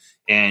hero.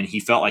 And he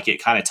felt like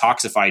it kind of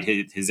toxified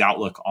his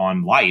outlook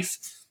on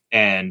life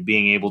and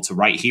being able to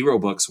write hero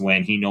books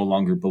when he no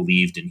longer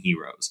believed in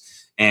heroes.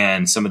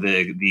 And some of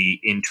the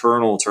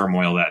internal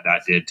turmoil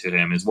that did to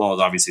him, as well as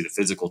obviously the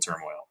physical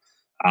turmoil.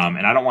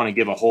 And I don't want to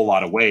give a whole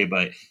lot away,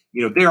 but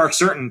there are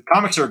certain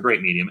comics are a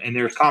great medium, and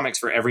there's comics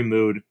for every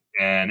mood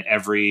and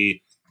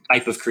every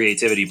type of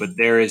creativity. But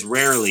there is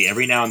rarely,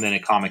 every now and then, a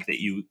comic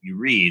that you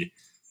read,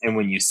 and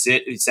when you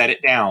set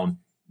it down,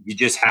 you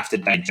just have to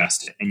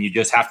digest it, and you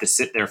just have to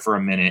sit there for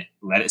a minute,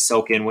 let it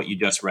soak in what you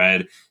just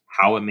read,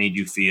 how it made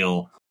you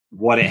feel,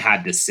 what it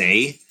had to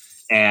say.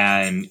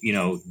 And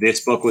this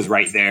book was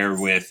right there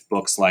with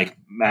books like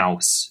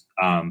Mouse,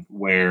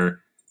 where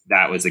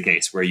that was the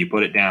case, where you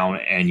put it down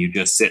and you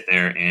just sit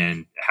there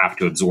and have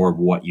to absorb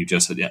what you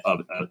just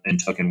and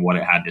took and what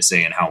it had to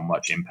say and how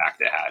much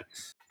impact it had.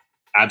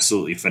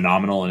 Absolutely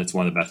phenomenal. And it's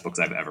one of the best books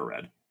I've ever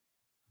read.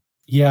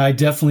 Yeah, I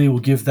definitely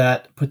will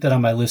put that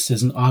on my list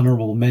as an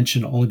honorable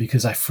mention, only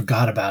because I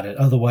forgot about it.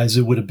 Otherwise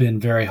it would have been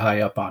very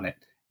high up on it.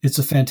 It's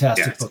a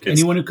fantastic book.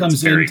 Anyone who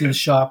comes into the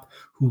shop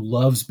who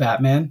loves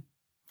Batman,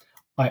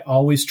 I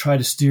always try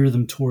to steer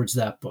them towards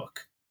that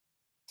book.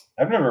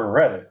 I've never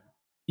read it.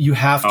 You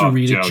have to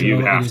read it, Joe. You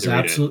have to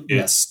read it.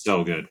 It's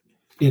so good.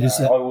 It is.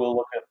 I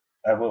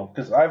will,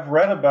 because I've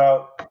read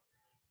about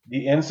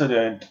the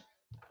incident.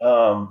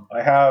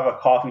 I have a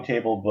coffee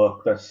table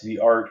book that's The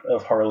Art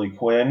of Harley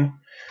Quinn,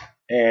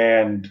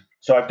 and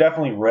so I've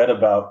definitely read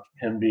about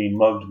him being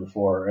mugged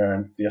before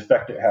and the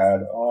effect it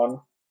had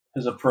on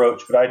his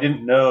approach. But I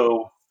didn't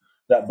know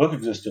that book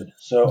existed.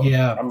 So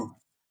yeah.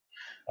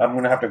 I'm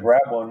going to have to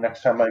grab one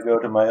next time I go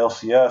to my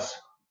LCS.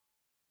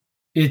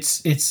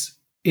 It's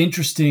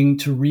interesting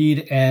to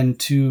read, and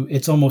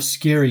it's almost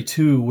scary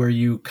too, where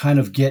you kind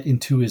of get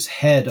into his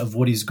head of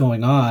what he's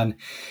going on.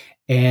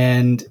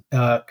 And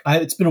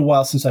it's been a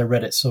while since I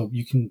read it, so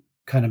you can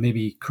kind of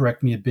maybe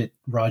correct me a bit,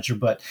 Roger,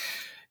 but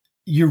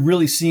you're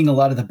really seeing a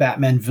lot of the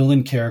Batman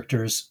villain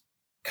characters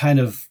kind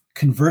of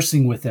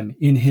conversing with him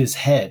in his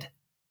head.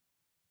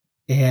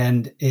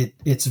 And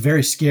it's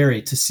very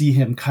scary to see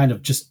him kind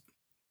of just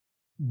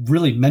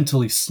really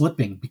mentally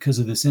slipping because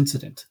of this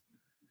incident.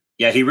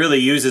 Yeah, he really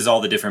uses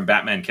all the different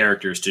Batman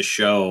characters to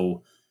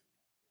show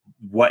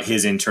what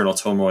his internal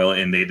turmoil,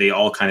 and they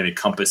all kind of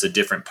encompass a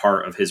different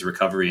part of his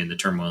recovery and the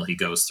turmoil he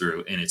goes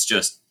through. And it's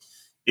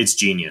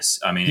genius.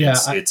 I mean,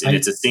 it's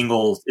a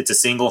single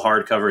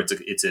hardcover.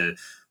 It's a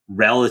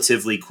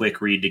relatively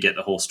quick read to get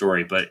the whole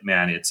story, but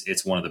man,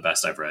 it's one of the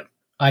best I've read.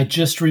 I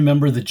just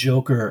remember the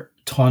Joker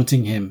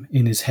taunting him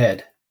in his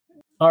head.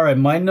 All right,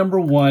 my number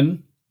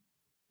one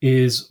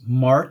is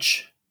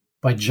March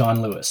by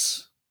John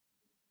Lewis.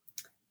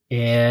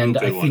 And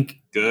I think,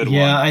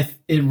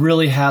 it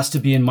really has to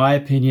be, in my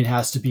opinion,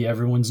 has to be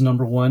everyone's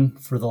number one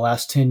for the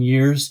last 10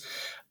 years.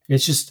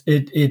 It's just,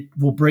 it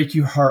will break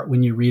your heart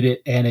when you read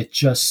it. And it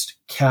just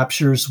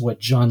captures what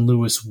John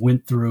Lewis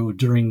went through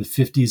during the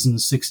 50s and the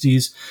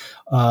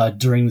 60s,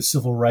 during the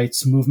civil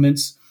rights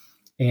movements,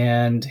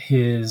 and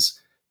his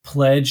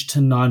pledge to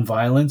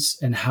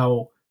nonviolence and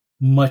how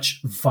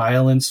much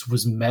violence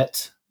was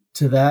met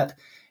to that.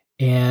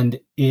 And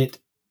it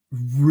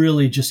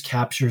really just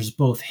captures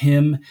both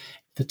him,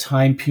 the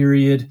time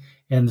period,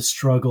 and the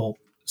struggle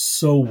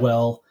so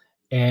well,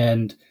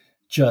 and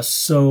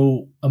just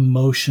so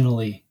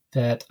emotionally,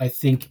 that I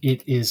think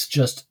it is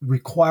just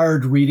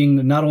required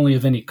reading, not only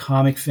of any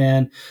comic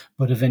fan,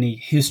 but of any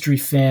history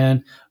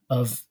fan,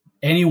 of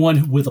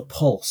anyone with a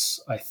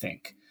pulse, I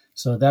think.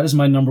 So that is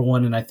my number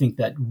one, and I think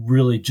that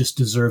really just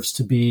deserves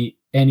to be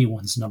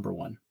anyone's number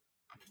one.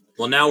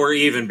 Well, now we're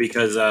even,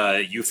 because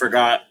you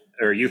forgot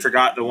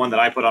the one that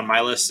I put on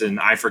my list, and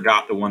I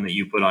forgot the one that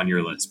you put on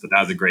your list. But that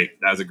was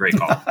a great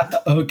call.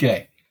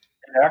 Okay.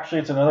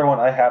 Actually, it's another one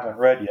I haven't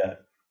read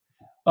yet.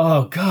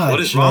 Oh God! What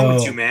is wrong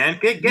with you, man?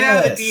 Get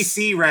out of the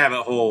DC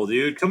rabbit hole,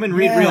 dude. Come and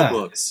read real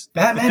books.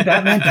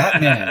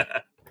 Batman.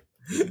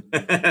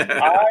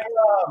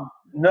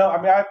 No,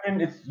 I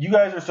mean, you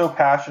guys are so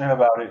passionate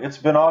about it. It's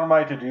been on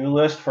my to-do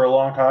list for a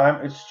long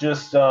time. It's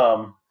just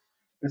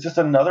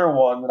another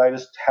one that I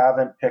just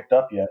haven't picked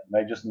up yet,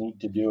 and I just need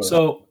to do it.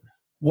 So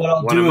what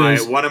I'll one do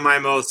is one of my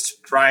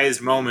most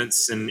prized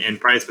moments and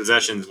prized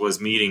possessions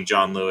was meeting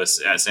John Lewis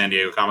at San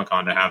Diego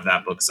Comic-Con to have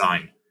that book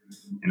signed.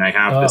 And I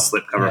have the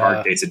slipcover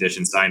hard case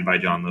edition signed by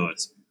John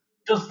Lewis.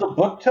 Does the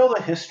book tell the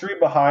history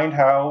behind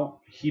how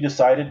he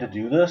decided to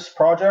do this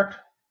project?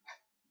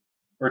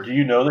 Or do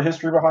you know the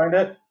history behind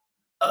it?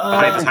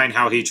 Behind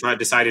how he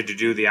decided to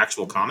do the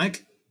actual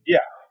comic? Yeah.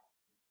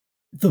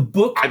 The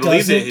book I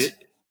believe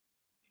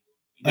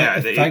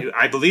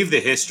I believe the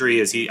history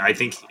is I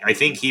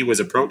think he was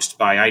approached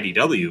by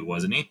IDW,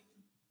 wasn't he?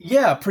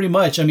 Yeah, pretty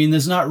much. I mean,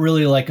 there's not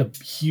really like a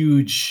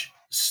huge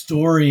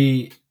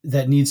story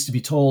that needs to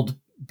be told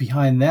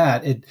behind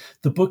that.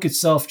 The book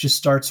itself just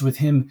starts with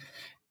him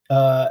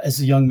as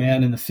a young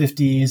man in the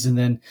 50s, and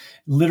then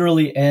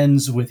literally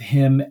ends with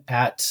him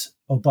at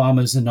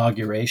Obama's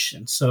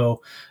inauguration.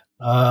 So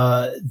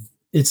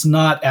it's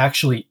not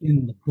actually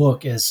in the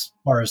book as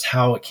far as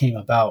how it came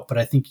about. But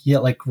I think,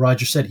 like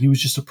Roger said, he was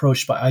just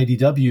approached by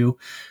IDW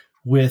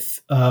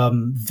with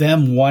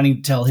them wanting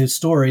to tell his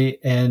story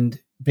and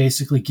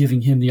basically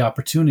giving him the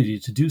opportunity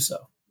to do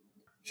so.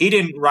 He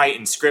didn't write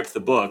and script the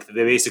book.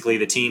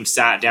 The team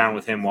sat down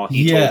with him while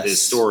he told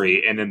his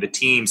story, and then the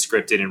team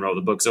scripted and wrote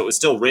the book. So it was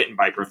still written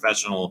by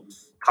professional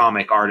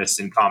comic artists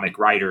and comic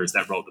writers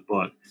that wrote the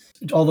book.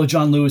 Although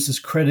John Lewis is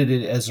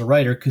credited as a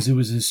writer because it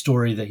was his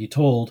story that he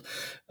told,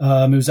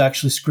 it was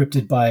actually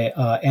scripted by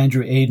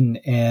Andrew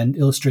Aiden and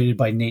illustrated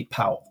by Nate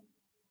Powell.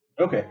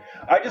 Okay.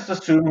 I just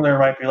assumed there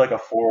might be like a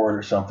foreword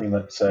or something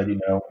that said,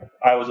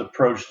 I was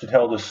approached to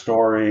tell this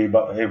story,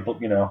 but,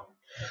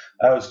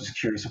 I was just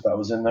curious if that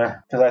was in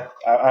there, because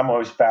I'm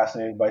always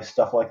fascinated by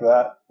stuff like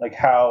that, like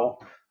how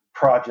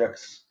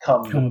projects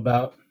come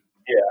about.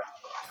 Yeah.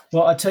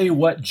 Well, I'll tell you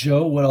what,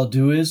 Joe, what I'll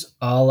do is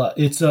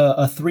it's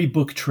a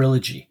 3-book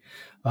trilogy.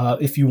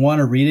 If you want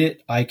to read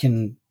it, I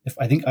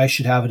think I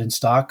should have it in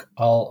stock.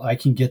 I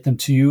can get them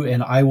to you,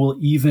 and I will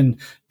even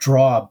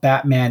draw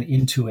Batman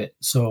into it.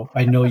 So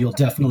I know you'll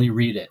definitely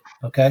read it.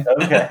 Okay.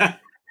 Okay.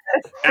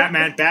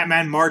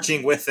 Batman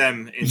marching with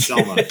them in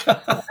Selma.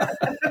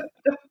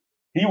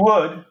 He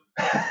would.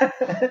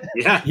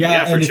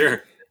 Yeah, for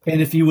sure. And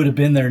if he would have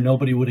been there,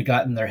 nobody would have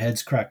gotten their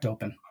heads cracked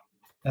open.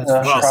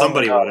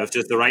 Somebody would have,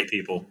 just the right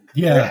people.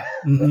 Yeah.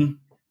 Mm-hmm.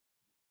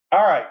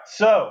 All right.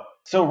 So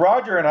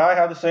Roger and I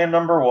have the same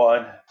number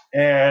one.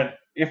 And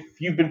if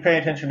you've been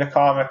paying attention to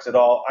comics at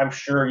all, I'm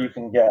sure you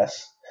can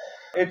guess.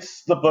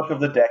 It's the book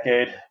of the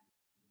decade.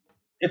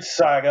 It's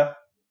Saga,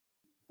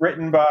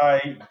 written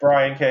by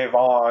Brian K.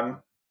 Vaughan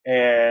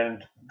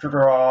and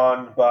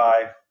drawn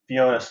by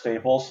Fiona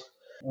Staples.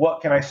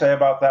 what can I say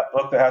about that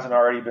book that hasn't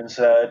already been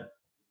said?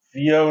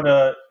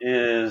 Fiona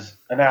is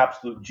an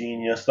absolute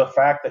genius. The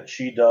fact that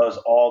she does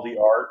all the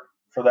art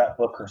for that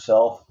book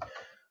herself,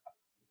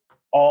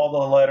 all the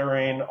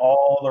lettering,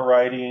 all the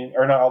writing,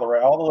 or not all the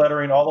writing, all the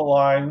lettering, all the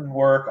line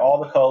work,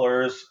 all the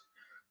colors.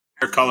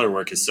 Her color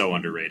work is so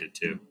underrated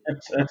too.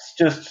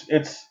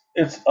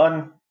 It's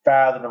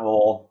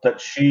unfathomable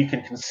that she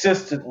can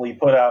consistently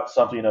put out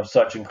something of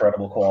such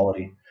incredible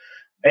quality.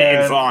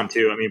 And Vaughn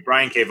too. I mean,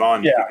 Brian K.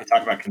 Vaughan. Yeah. You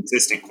talk about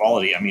consistent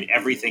quality. I mean,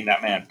 everything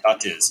that man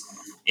touches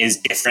is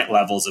different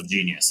levels of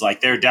genius. Like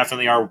there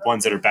definitely are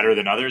ones that are better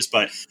than others,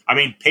 but I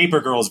mean,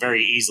 Paper Girls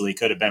very easily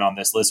could have been on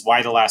this list.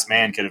 Why the Last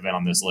Man could have been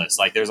on this list.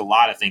 Like there's a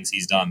lot of things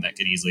he's done that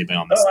could easily have been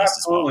on this list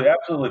absolutely, as well.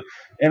 Absolutely.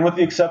 And with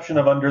the exception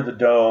of Under the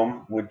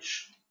Dome,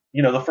 which,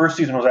 the first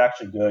season was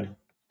actually good,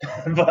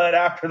 but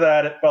after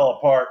that it fell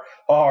apart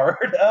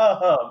hard.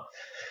 I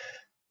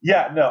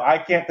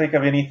can't think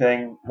of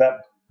anything that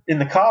in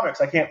the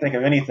comics, I can't think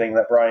of anything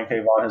that Brian K.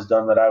 Vaughan has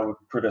done that I would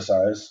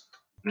criticize.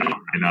 No,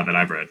 not that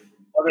I've read.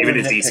 Even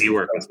his DC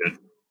work was good.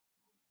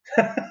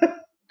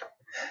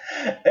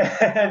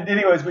 And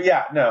anyways,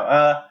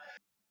 the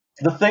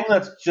thing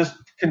that's just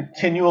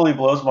continually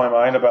blows my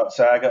mind about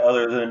Saga,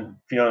 other than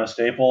Fiona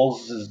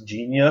Staples'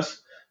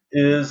 genius,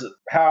 is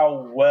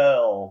how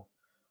well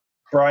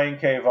Brian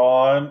K.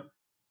 Vaughan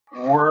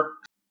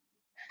worked.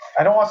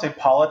 I don't want to say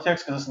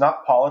politics because it's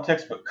not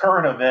politics, but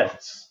current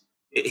events.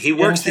 He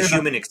works the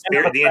human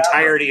experience. The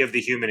entirety of the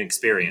human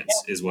experience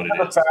is what it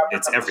is.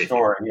 It's everything.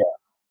 Story, yeah.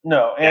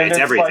 No, and it's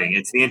everything.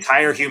 It's the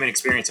entire human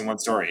experience in one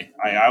story.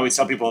 I always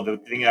tell people the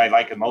thing that I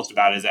like the most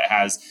about it is it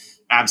has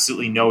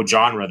absolutely no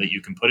genre that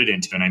you can put it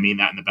into, and I mean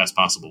that in the best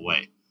possible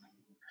way.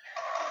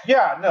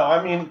 Yeah, no,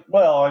 I mean,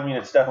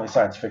 it's definitely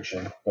science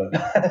fiction, but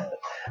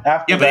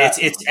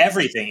it's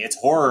everything. It's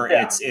horror.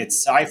 Yeah.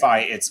 It's sci-fi.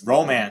 It's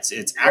romance.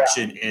 It's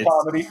action. It's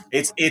comedy.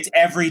 It's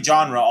every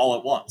genre all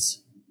at once.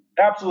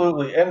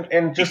 Absolutely,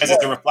 and just because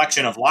it's a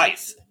reflection of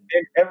life.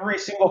 And every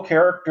single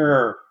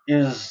character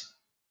is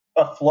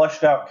a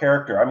fleshed out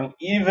character. I mean,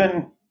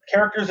 even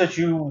characters that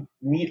you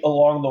meet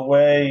along the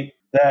way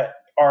that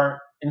aren't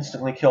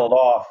instantly killed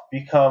off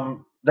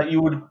become that you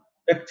would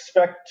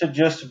expect to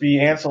just be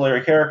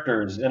ancillary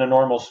characters in a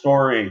normal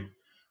story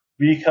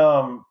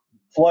become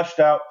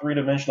fleshed out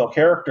three-dimensional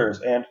characters,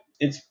 and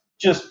it's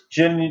just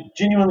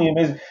genuinely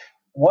amazing.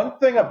 One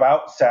thing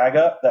about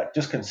Saga that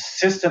just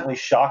consistently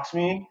shocks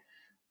me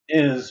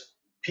is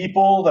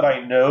people that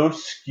I know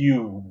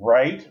skew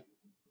right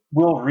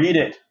will read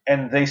it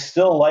and they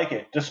still like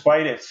it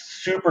despite its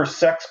super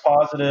sex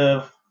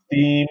positive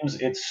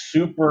themes, its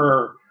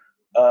super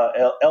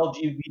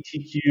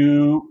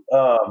LGBTQ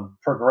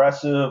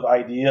progressive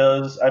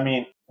ideas. I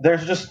mean,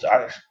 there's just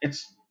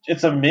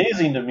it's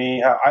amazing to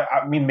me how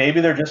I mean maybe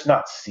they're just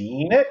not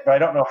seeing it, but I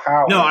don't know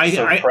how. No, I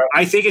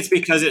think it's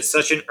because it's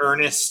such an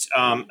earnest.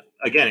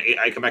 Again,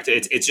 I come back to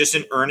it's just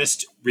an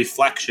earnest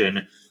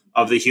reflection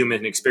of the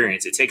human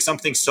experience. It takes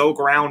something so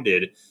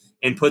grounded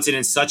and puts it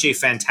in such a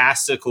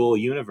fantastical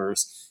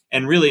universe,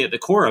 and really at the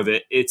core of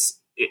it, it's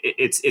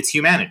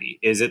humanity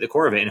is at the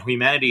core of it, and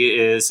humanity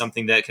is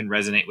something that can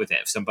resonate with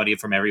somebody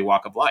from every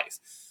walk of life,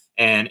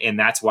 and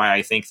that's why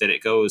I think that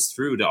it goes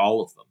through to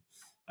all of them.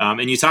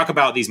 And you talk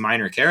about these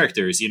minor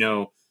characters,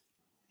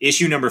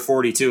 issue number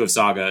 42 of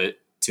Saga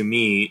to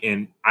me,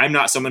 and I'm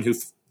not someone who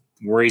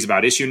worries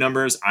about issue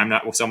numbers. I'm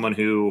not someone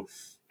who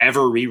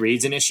ever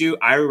rereads an issue.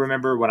 I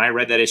remember when I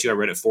read that issue, I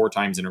read it 4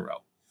 times in a row.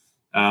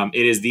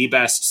 It is the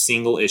best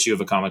single issue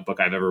of a comic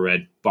book I've ever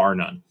read, bar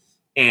none.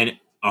 And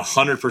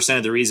 100%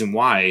 of the reason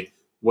why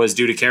was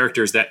due to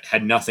characters that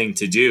had nothing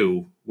to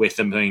do with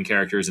the main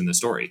characters in the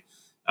story.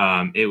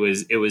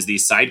 It was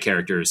these side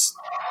characters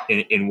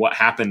in what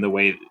happened, the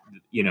way,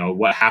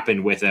 what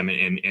happened with them.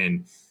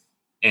 And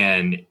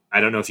I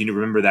don't know if you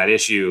remember that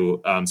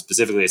issue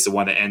specifically. It's the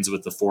one that ends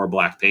with the 4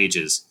 black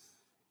pages.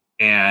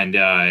 And,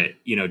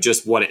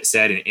 just what it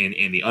said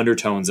in the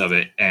undertones of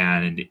it.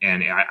 And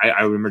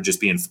I remember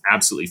just being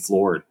absolutely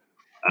floored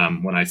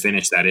when I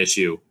finished that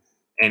issue.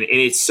 And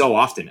it's so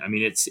often, I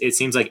mean, it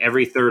seems like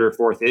every 3rd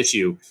or 4th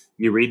issue,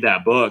 you read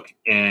that book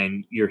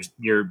and you're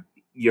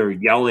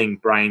yelling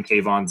Brian K.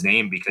 Vaughan's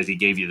name because he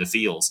gave you the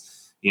feels,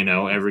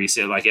 every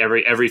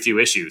few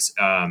issues.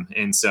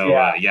 It's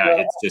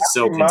just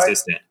so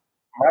consistent.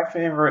 My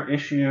favorite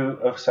issue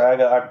of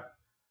Saga,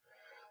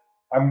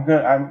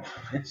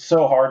 it's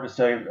so hard to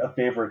say a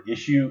favorite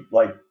issue,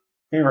 like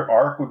favorite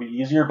arc would be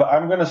easier, but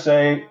I'm going to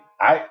say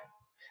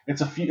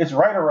it's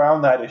right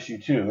around that issue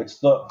too.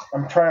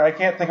 I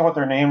can't think of what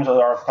their names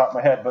are off the top of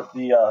my head, but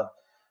the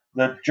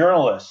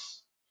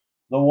journalists,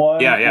 the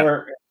one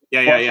where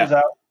it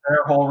out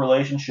their whole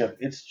relationship.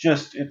 It's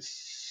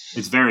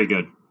very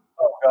good.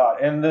 Oh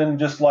God. And then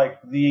just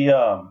like the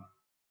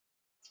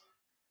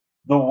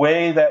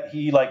way that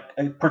he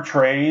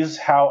portrays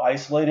how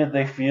isolated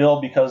they feel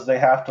because they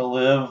have to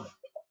live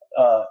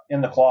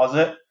in the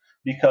closet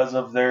because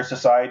of their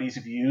society's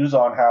views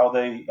on how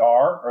they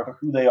are or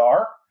who they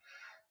are,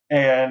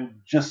 and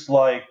just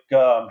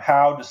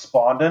how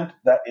despondent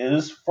that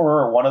is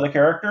for one of the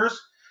characters,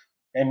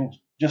 and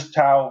just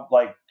how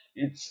like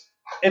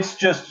it's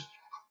just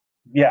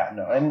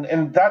no,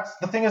 and that's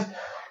the thing is,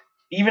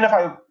 even if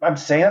I'm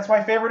saying that's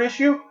my favorite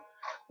issue,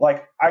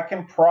 like I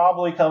can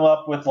probably come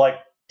up with like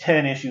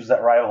 10 issues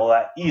that rival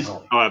that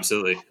easily. Oh,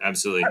 absolutely.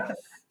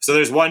 So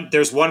there's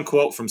one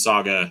quote from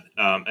Saga,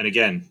 and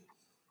again,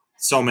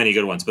 so many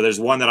good ones, but there's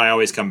one that I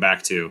always come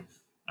back to,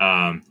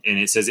 and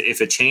it says,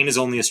 "If a chain is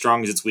only as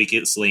strong as its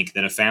weakest link,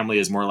 then a family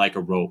is more like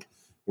a rope.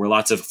 We're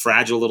lots of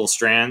fragile little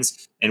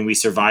strands, and we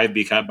survive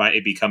by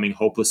becoming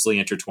hopelessly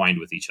intertwined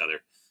with each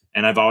other."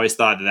 And I've always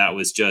thought that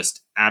was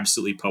just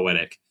absolutely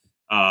poetic.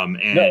 I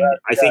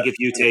think if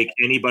you take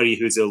anybody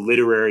who's a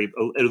literary,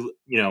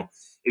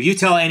 if you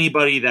tell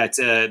anybody that's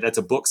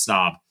a book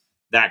snob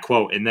that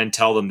quote and then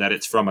tell them that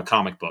it's from a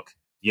comic book,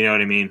 you know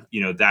what I mean?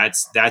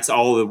 That's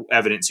all the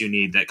evidence you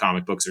need that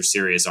comic books are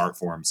serious art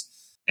forms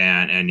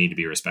and need to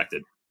be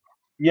respected.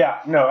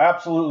 Yeah, no,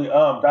 absolutely.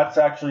 That's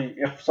actually,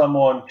 if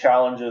someone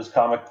challenges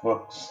comic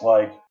books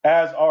like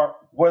as art,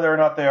 whether or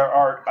not they are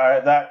art,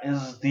 that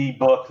is the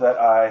book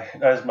that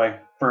is my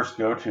first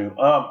go-to.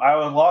 I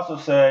would also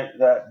say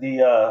that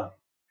the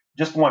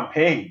just one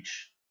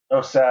page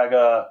of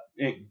Saga,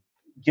 it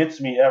gets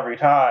me every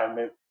time.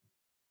 It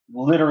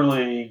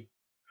literally,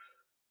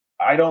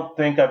 I don't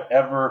think I've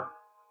ever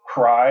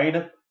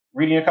cried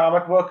reading a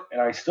comic book, and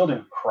I still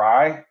didn't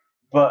cry,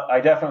 but I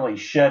definitely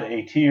shed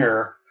a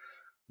tear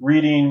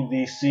reading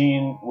the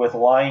scene with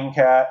Lion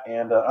Cat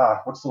and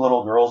what's the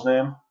little girl's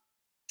name?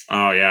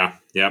 Oh yeah,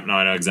 yep. No,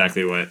 I know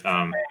exactly what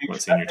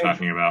scene you're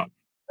talking about.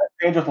 That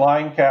page with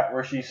Lion Cat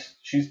where she's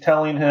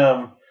telling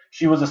him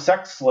she was a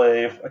sex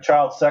slave, a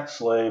child sex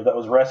slave that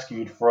was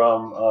rescued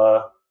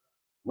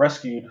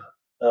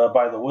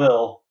by the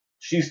Will.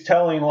 She's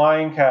telling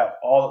Lion Cat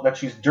all that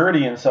she's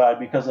dirty inside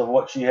because of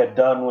what she had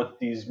done with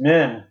these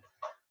men,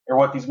 or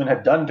what these men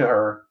had done to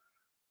her.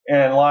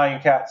 And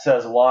Lion Cat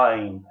says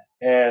lying,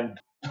 and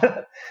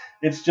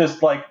it's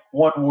just like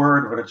one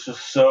word, but it's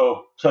just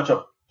such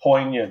a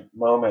poignant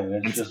moment.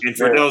 And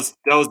for those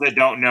that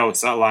don't know,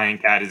 Lion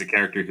Cat is a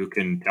character who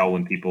can tell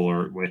when people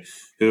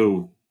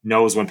who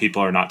knows when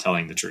people are not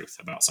telling the truth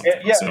about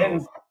something.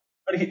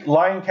 But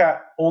Lion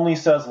Cat only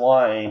says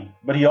lying,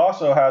 but he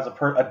also has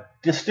a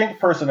distinct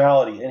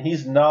personality, and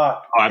he's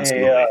not he's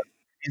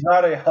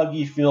not a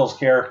Huggy Feels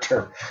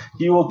character.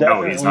 He will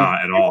definitely he's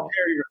not at all.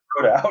 Tear your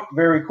throat out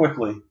very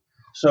quickly.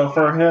 So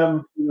for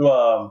him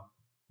to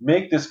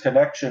make this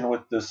connection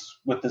with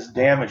this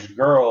damaged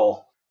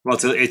girl. Well,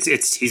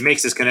 he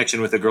makes this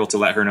connection with the girl to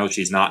let her know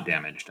she's not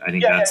damaged. I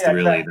think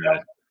exactly.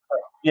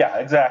 Yeah,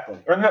 exactly.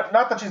 Or not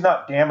that she's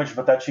not damaged,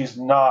 but that she's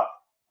not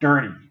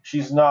dirty.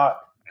 She's not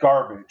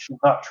garbage. She's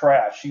not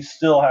trash. She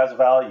still has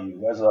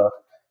value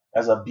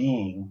as a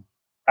being.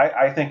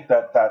 I think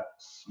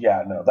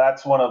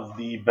that's one of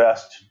the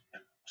best,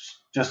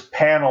 just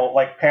panel,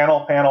 like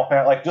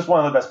just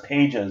one of the best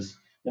pages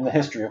in the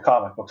history of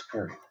comic books,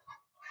 period.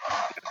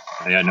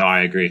 Yeah, no,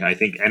 I agree. I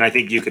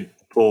think you could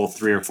pull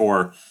 3 or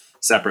 4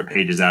 separate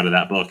pages out of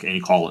that book and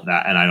you call it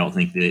that, and I don't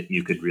think that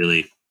you could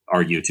really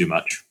argue too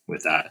much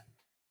with that.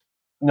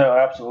 No,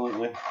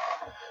 absolutely.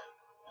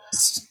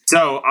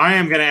 So I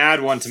am going to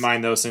add one to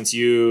mine, though, since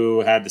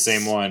you had the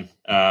same one.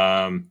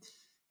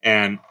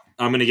 And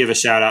I'm going to give a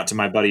shout out to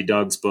my buddy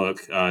Doug's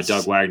book,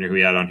 Doug Wagner, who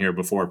we had on here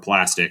before,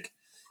 Plastic.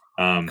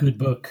 Good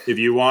book. If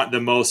you want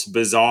the most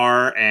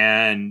bizarre,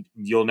 and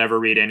you'll never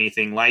read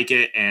anything like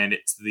it, and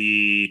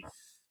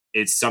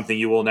it's something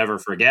you will never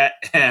forget,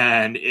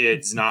 and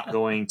it's not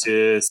going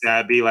to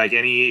be like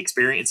any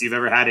experience you've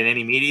ever had in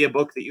any media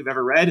book that you've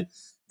ever read,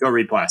 go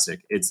read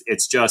Plastic.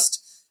 It's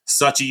just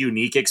such a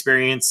unique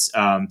experience.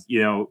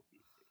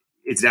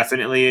 It's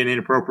definitely an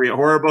inappropriate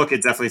horror book.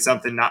 It's definitely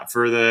something not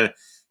for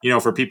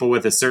for people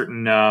with a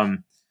certain,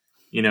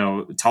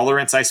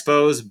 tolerance, I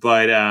suppose.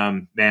 But,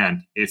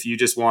 man, if you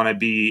just want to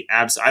be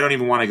I don't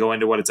even want to go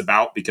into what it's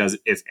about, because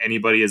if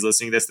anybody is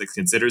listening to this that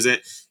considers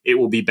it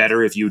will be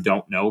better if you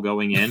don't know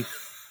going in.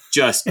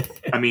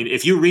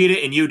 If you read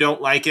it and you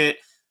don't like it,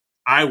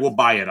 I will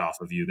buy it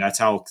off of you. That's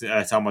how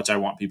much I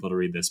want people to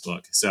read this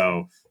book.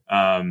 So,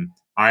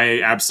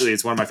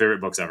 it's one of my favorite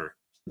books ever.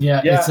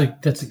 Yeah.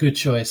 That's a good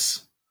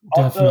choice.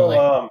 Definitely.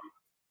 Also,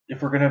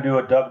 if we're going to do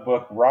a Doug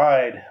book,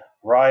 Ride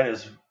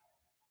is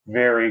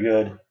very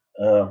good.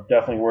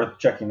 Definitely worth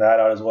checking that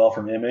out as well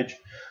from Image.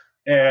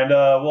 And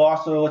we'll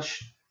also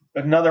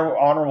another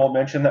honorable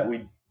mention that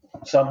we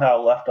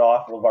somehow left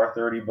off of our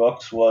 30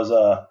 books was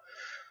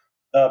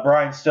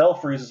Brian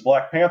Stelfreeze's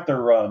Black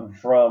Panther run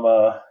from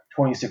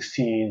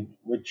 2016,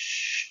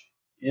 which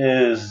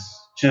is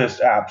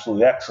just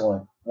absolutely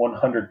excellent.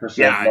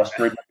 100%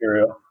 must-read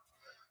material.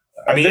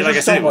 I mean, like I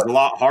said, it was a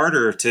lot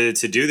harder to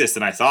do this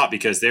than I thought,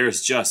 because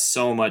there's just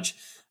so much.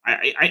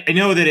 I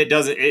know that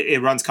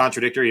it runs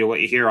contradictory to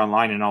what you hear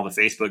online in all the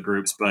Facebook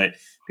groups, but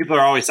people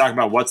are always talking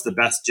about what's the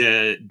best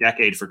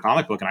decade for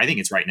comic book, and I think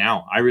it's right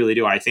now. I really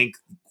do. I think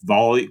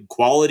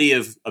quality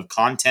of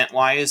content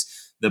wise,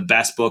 the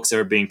best books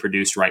are being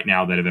produced right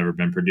now that have ever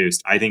been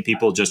produced. I think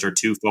people just are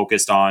too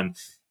focused on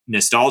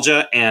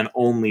nostalgia and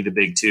only the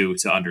big two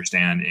to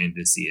understand and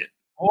to see it.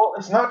 Well,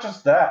 it's not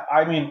just that.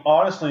 I mean,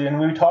 honestly, and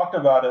we talked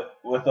about it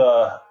with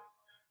I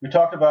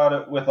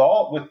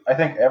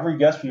think every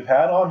guest we've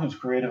had on who's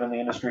creative in the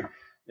industry,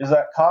 is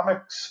that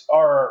comics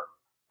are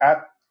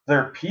at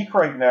their peak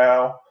right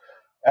now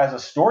as a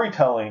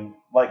storytelling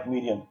like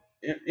medium.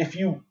 If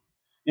you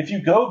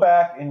go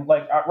back and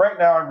like right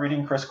now, I'm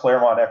reading Chris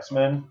Claremont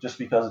X-Men just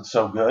because it's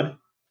so good,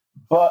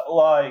 but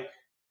like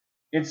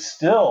it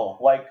still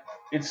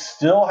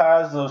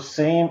has those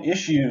same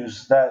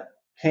issues that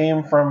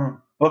came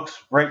from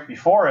books right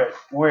before it,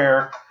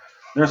 where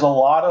there's a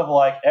lot of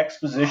like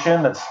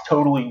exposition that's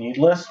totally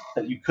needless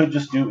that you could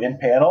just do in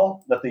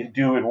panel that they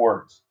do in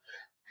words,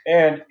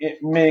 and it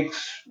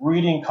makes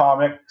reading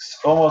comics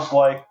almost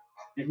like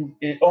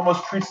it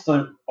almost treats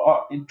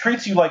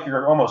you like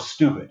you're almost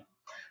stupid,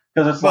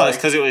 because it's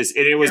because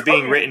it was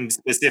being written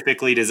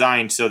specifically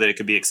designed so that it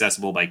could be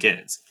accessible by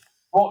kids.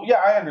 Well,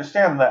 yeah, I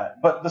understand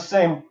that, but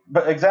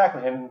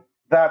exactly, and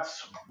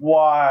that's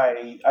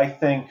why I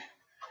think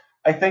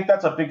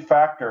that's a big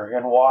factor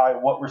in why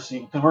what we're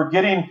seeing, because we're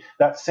getting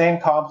that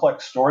same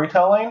complex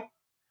storytelling,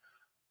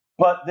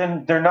 but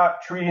then they're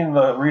not treating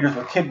the readers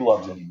with kid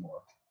gloves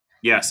anymore.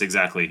 Yes,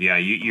 exactly. Yeah,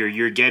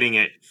 you're getting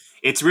it.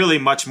 It's really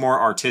much more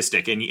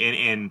artistic, and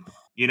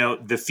you know,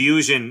 the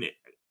fusion.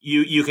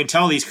 You can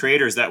tell these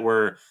creators that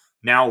were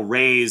now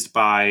raised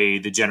by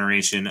the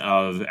generation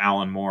of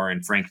Alan Moore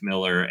and Frank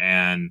Miller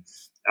and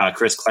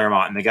Chris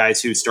Claremont, and the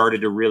guys who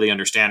started to really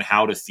understand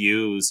how to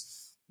fuse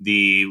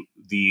the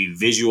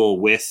visual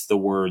with the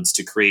words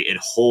to create a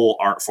whole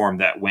art form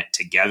that went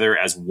together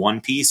as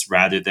one piece,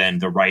 rather than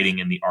the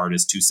writing and the art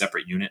as two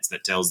separate units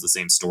that tells the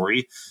same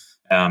story.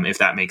 If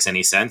that makes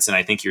any sense. And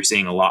I think you're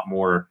seeing a lot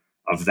more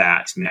of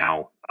that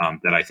now,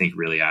 that I think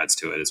really adds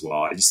to it as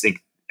well. I just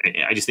think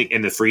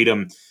in the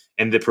freedom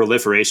and the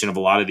proliferation of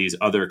a lot of these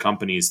other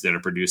companies that are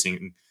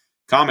producing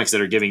comics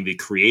that are giving the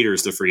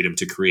creators the freedom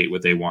to create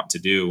what they want to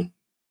do,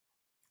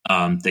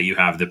 that you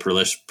have the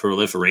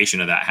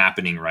proliferation of that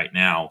happening right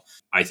now,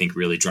 I think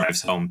really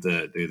drives home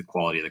the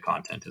quality of the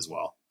content as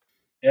well.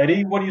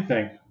 Eddie, what do you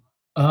think?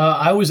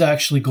 I was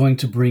actually going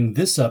to bring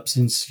this up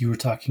since you were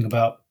talking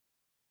about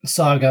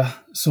Saga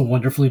so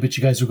wonderfully, but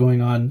you guys are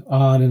going on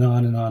and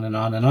on and on and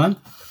on and on.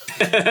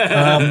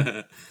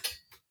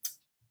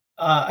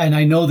 And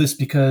I know this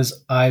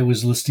because I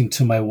was listening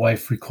to my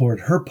wife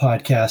record her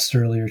podcast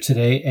earlier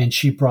today, and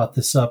she brought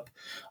this up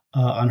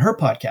on her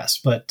podcast.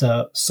 But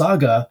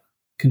Saga,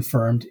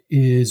 confirmed,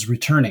 is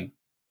returning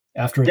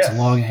after its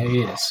long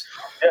hiatus.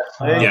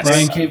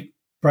 Yes.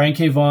 Brian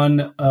K.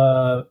 Vaughan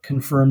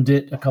confirmed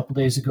it a couple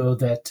days ago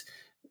that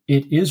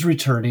it is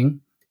returning,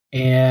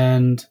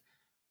 and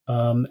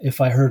if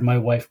I heard my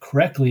wife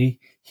correctly,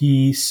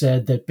 he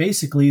said that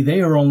basically they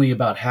are only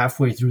about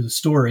halfway through the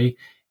story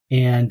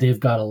and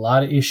they've got a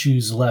lot of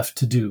issues left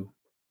to do.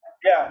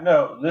 Yeah,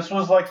 no, this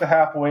was like the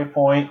halfway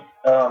point.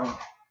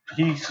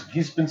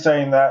 He's been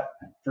saying that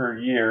for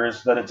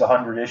years, that it's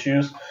 100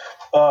 issues.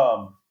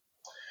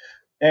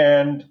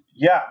 And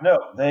yeah, no,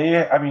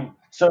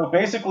 so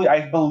basically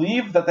I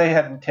believe that they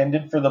had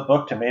intended for the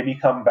book to maybe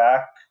come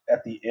back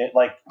at the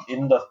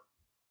in the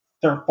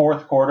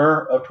fourth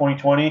quarter of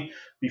 2020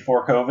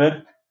 before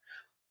COVID.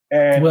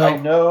 And well, I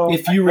know,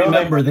 if you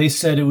remember, they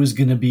said it was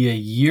going to be a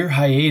year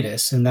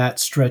hiatus, and that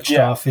stretched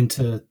off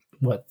into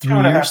what, 3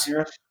 years? 2.5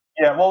 years?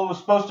 Yeah, well, it was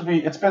supposed to be.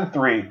 It's been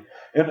 3.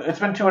 It's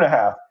been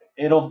 2.5.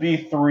 It'll be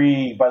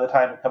 3 by the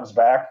time it comes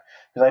back,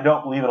 because I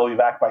don't believe it'll be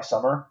back by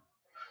summer.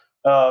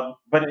 But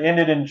it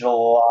ended in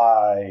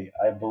July,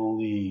 I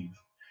believe.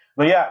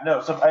 But yeah,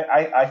 no. So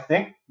I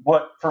think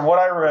from what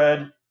I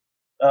read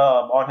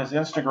on his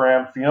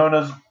Instagram,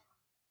 Fiona's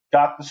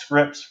got the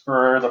scripts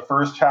for the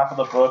first half of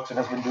the books and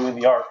has been doing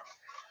the art,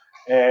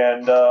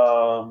 and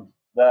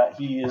that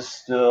he is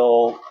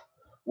still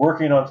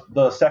working on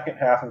the second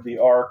half of the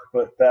arc,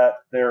 but that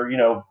they're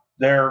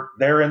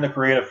in the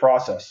creative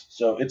process,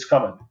 so it's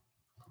coming.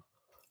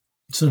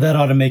 So that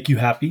ought to make you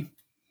happy.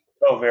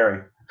 Oh,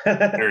 very.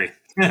 Very.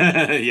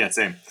 Yeah,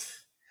 same.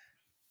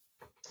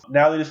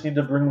 Now they just need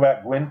to bring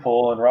back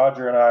Gwenpool, and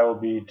Roger and I will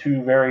be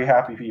 2 very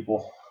happy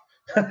people.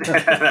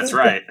 That's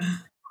right.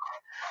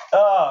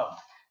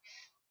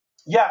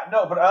 Yeah,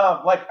 no, but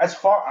I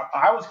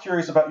was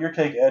curious about your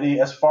take,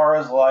 Eddie, as far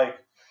as like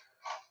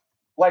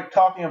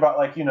talking about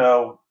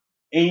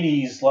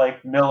 80s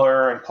like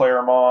Miller and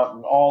Claremont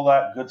and all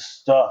that good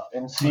stuff,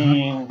 and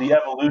seeing the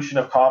evolution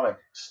of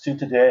comics to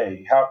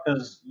today.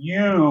 Because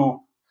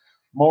you,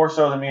 more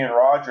so than me and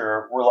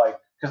Roger, were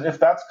because if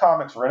that's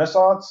comics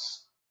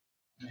renaissance,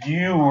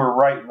 you were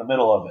right in the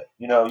middle of it.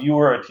 You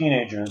were a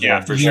teenager. Yeah,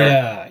 for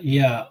sure.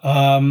 Yeah.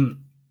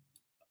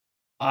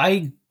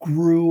 I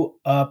grew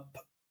up.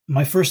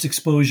 My first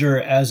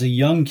exposure as a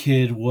young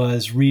kid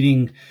was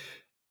reading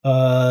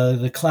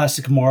the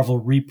classic Marvel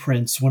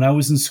reprints. When I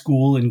was in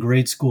school, in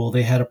grade school,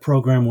 they had a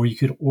program where you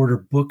could order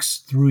books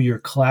through your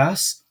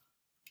class.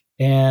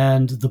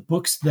 And the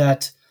books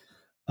that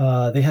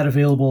they had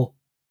available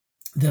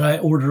that I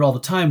ordered all the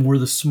time were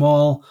the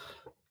small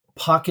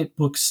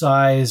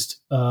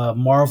pocketbook-sized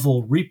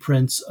Marvel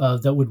reprints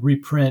that would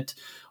reprint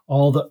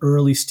all the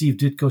early Steve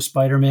Ditko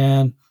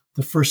Spider-Man,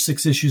 the first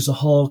 6 issues of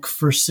Hulk,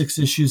 first 6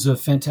 issues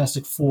of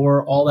Fantastic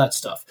Four, all that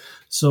stuff.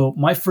 So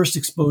my first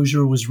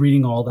exposure was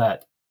reading all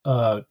that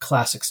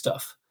classic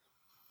stuff.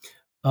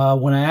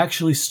 When I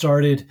actually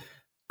started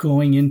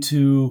going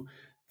into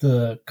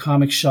the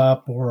comic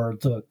shop or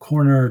the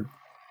corner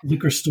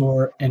liquor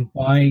store and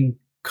buying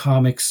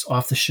comics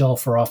off the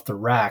shelf or off the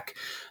rack,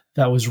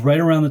 that was right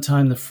around the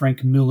time that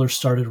Frank Miller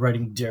started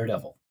writing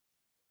Daredevil.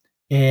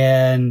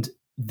 And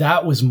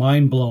that was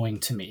mind-blowing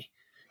to me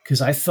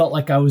because I felt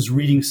like I was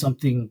reading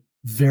something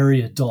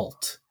very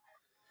adult.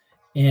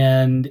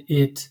 And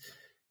it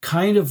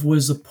kind of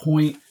was a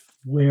point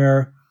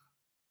where,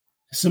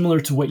 similar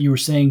to what you were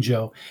saying,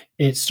 Joe,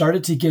 it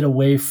started to get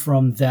away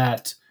from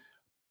that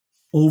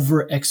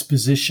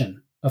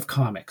over-exposition of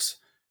comics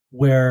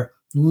where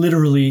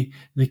literally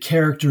the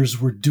characters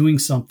were doing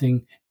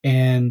something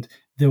and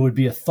there would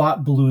be a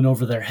thought balloon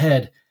over their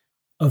head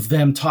of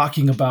them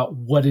talking about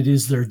what it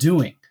is they're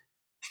doing.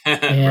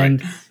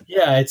 And Right.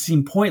 yeah, it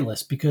seemed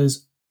pointless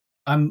because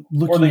I'm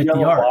looking at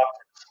the art.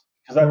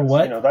 Or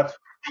what? That's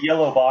the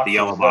yellow boxes. The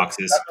yellow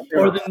boxes.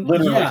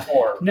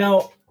 For.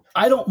 Now,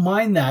 I don't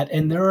mind that.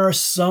 And there are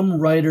some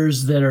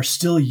writers that are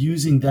still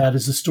using that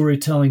as a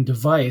storytelling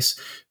device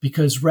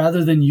because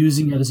rather than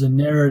using it as a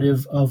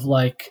narrative of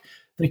like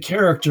the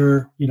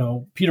character,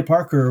 Peter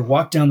Parker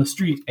walked down the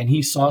street and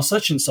he saw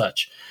such and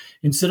such,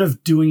 instead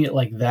of doing it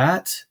like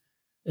that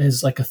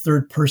as like a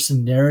third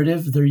person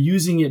narrative, they're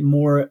using it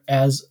more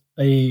as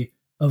a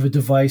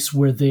device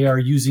where they are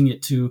using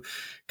it to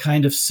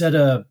kind of set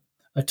a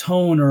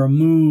tone or a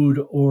mood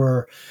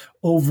or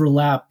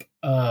overlap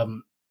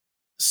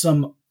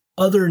some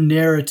other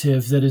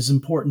narrative that is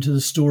important to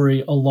the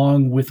story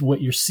along with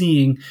what you're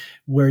seeing,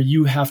 where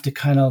you have to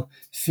kind of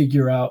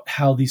figure out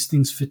how these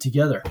things fit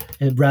together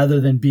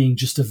rather than being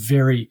just a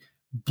very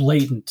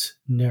blatant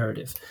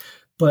narrative.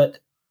 But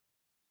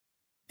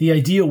the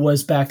idea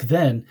was back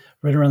then,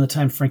 right around the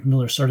time Frank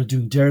Miller started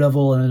doing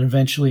Daredevil, and then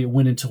eventually it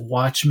went into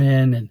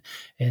Watchmen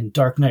and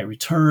Dark Knight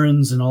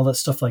Returns and all that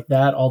stuff like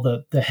that, all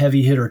the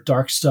heavy hitter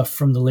dark stuff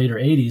from the later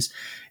 80s.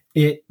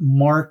 It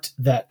marked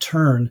that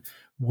turn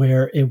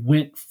where it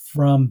went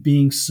from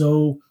being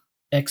so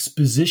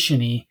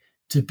exposition-y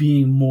to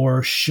being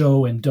more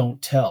show and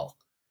don't tell.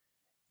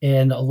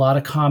 And a lot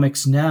of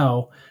comics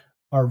now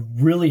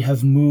really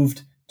have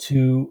moved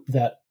to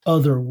that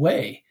other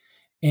way.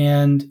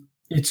 And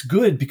it's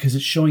good because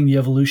it's showing the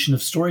evolution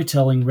of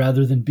storytelling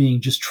rather than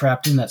being just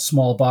trapped in that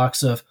small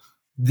box of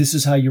this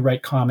is how you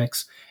write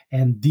comics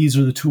and these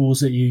are the tools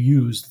that you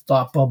use, the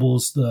thought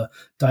bubbles, the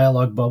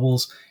dialogue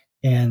bubbles,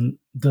 and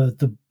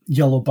the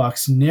yellow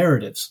box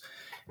narratives.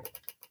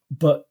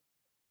 But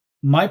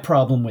my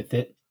problem with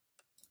it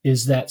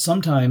is that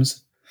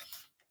sometimes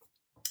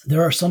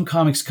there are some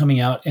comics coming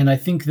out, and I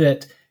think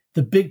that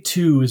the big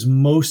two is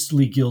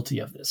mostly guilty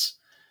of this.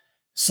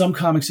 Some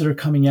comics that are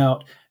coming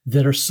out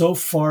that are so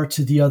far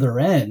to the other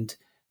end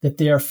that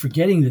they are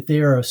forgetting that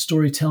they are a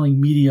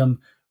storytelling medium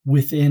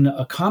within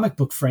a comic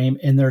book frame,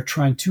 and they're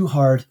trying too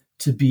hard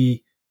to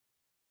be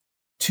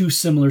too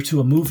similar to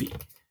a movie.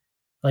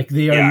 Like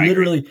they are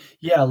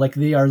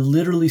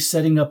literally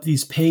setting up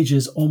these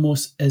pages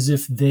almost as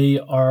if they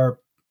are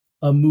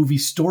a movie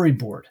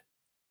storyboard.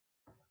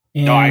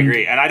 And no, I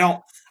agree. And I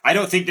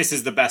don't think this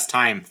is the best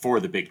time for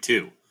the big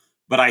two.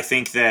 But I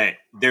think that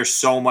there's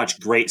so much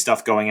great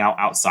stuff going out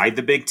outside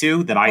the big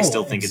two that I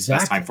still think it's the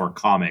best time for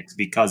comics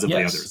because of the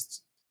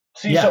others.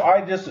 See, so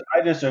I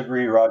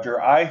disagree,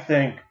 Roger. I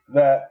think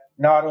that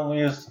not only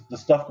is the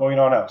stuff going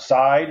on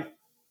outside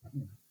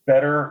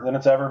better than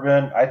it's ever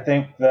been, I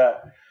think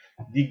that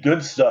the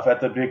good stuff at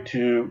the big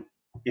two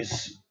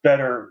is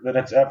better than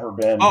it's ever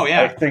been. Oh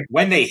yeah, I think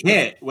when they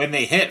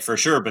hit for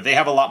sure, but they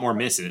have a lot more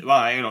misses. Well,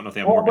 I don't know if they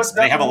have more misses.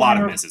 They have a lot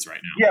of misses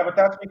right now. Yeah, but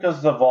that's because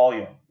of the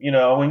volume.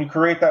 When you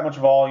create that much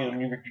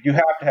volume, you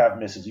have to have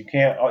misses. It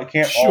can't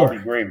all be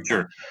gravy.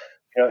 Sure.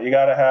 You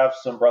got to have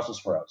some Brussels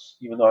sprouts,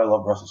 even though I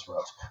love Brussels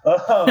sprouts.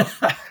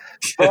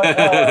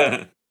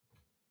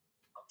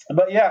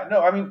 But yeah,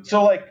 no, I mean,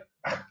 so like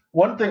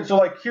one thing, so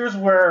like here's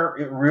where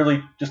it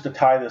really, just to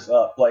tie this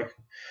up, like,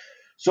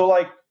 so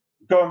like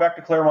going back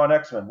to Claremont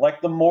X-Men,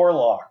 like the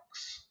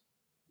Morlocks.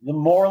 The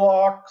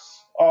Morlocks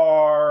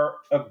are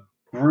a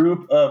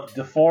group of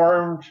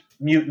deformed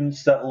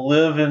mutants that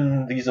live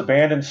in these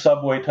abandoned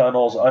subway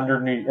tunnels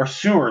or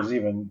sewers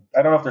even.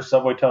 I don't know if they're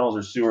subway tunnels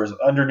or sewers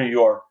under New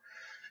York.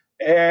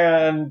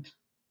 And,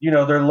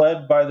 they're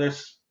led by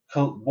this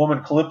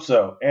woman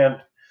Calypso. And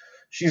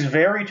she's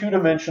very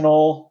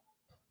two-dimensional.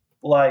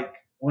 Like,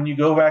 when you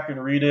go back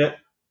and read it,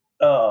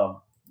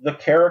 the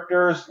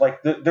characters,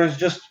 like, there's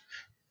just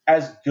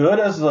as good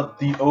as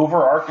the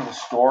overarching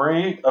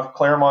story of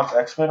Claremont's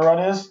X-Men run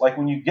is. Like,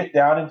 when you get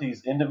down into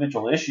these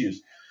individual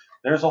issues,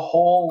 there's a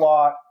whole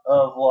lot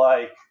of,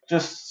 like,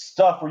 just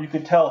stuff where you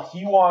could tell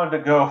he wanted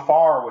to go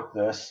far with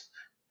this,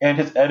 and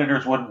his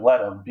editors wouldn't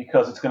let him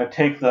because it's going to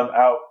take them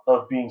out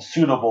of being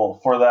suitable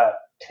for that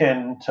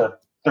 10 to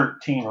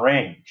 13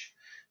 range.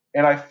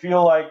 And I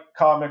feel like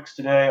comics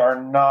today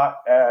are not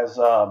as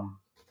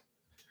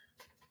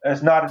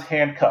is not as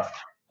handcuffed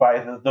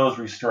by those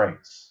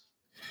restraints.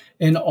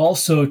 And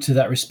also, to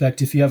that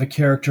respect, if you have a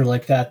character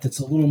like that that's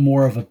a little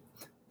more of a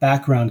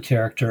background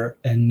character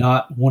and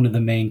not one of the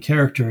main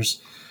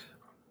characters,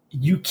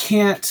 you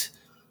can't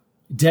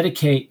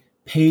dedicate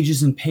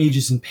pages and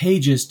pages and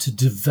pages to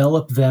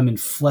develop them and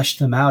flesh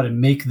them out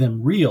and make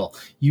them real.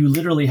 You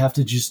literally have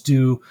to just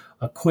do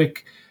a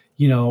quick,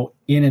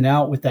 in and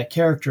out with that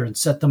character and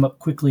set them up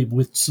quickly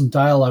with some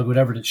dialogue,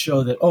 whatever, to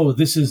show that, oh,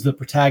 this is the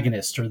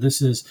protagonist, or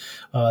this is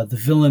the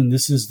villain,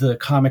 this is the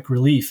comic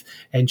relief,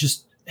 and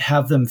just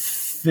have them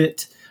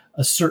fit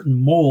a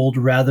certain mold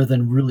rather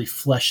than really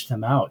flesh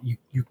them out.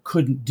 You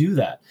couldn't do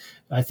that.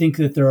 I think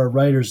that there are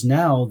writers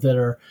now that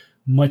are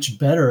much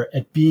better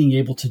at being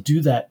able to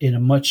do that in a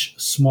much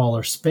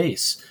smaller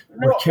space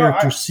where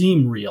characters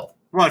seem real.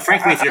 Well, and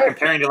frankly, if you're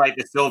comparing to like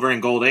the Silver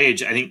and Gold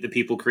Age, I think the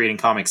people creating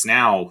comics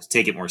now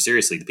take it more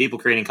seriously. The people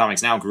creating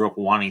comics now grew up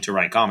wanting to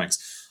write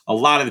comics. A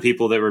lot of the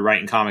people that were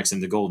writing comics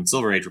in the Gold and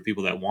Silver Age were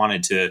people that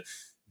wanted to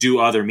do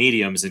other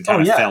mediums and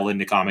kind of fell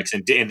into comics,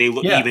 and they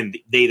look, even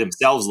they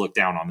themselves look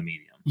down on the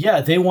medium. Yeah,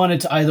 they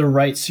wanted to either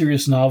write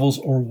serious novels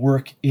or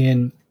work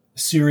in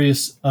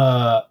serious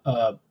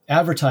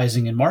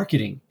advertising and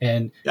marketing.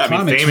 And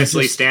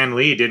famously, Stan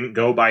Lee didn't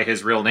go by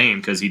his real name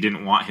because he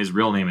didn't want his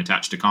real name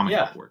attached to comic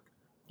book work.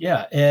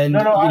 Yeah, and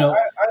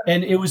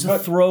and it was a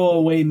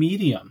throwaway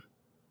medium.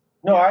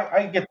 No,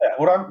 I get that.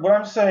 What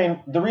I'm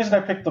saying, the reason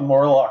I picked the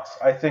Morlocks,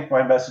 I think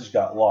my message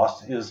got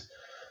lost, is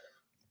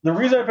the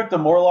reason I picked the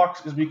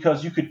Morlocks is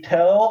because you could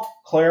tell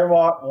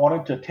Claremont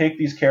wanted to take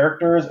these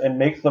characters and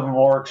make them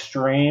more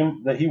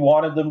extreme, that he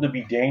wanted them to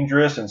be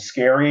dangerous and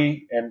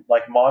scary and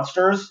like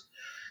monsters.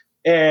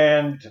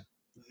 And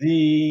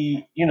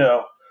whether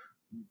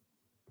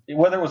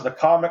it was the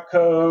comic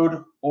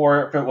code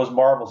or if it was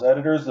Marvel's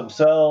editors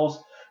themselves,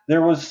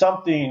 there's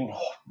something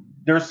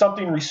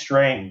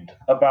restrained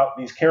about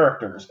these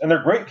characters, and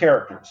they're great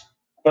characters,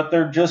 but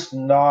they're just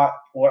not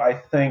what I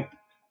think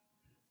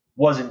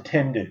was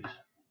intended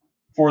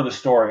for the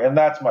story. And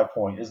that's my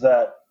point, is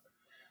that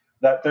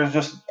there's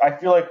just, I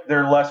feel like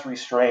they're less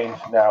restrained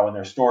now in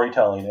their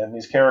storytelling, and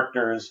these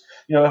characters,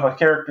 if a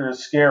character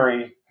is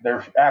scary,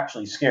 they're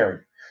actually scary.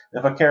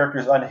 If a character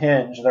is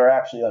unhinged, they're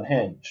actually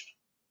unhinged,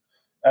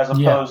 as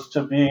opposed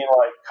to being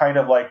like kind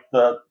of like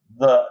the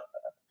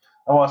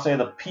I want to say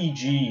the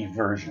PG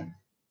version.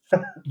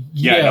 That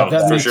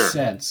makes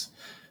sense.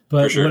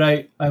 But what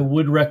I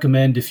would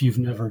recommend, if you've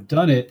never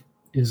done it,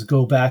 is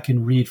go back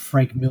and read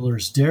Frank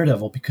Miller's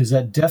Daredevil, because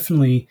that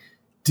definitely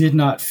did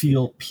not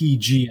feel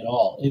PG at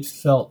all. It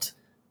felt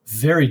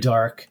very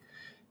dark,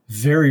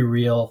 very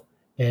real,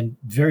 and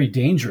very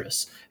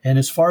dangerous. And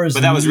as far as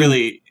that was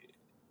really,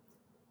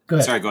 go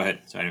ahead. Sorry, go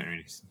ahead. Sorry, I didn't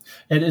really.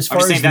 And as far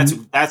as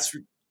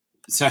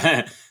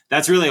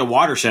that's really a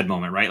watershed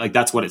moment, right? Like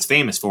that's what it's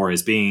famous for,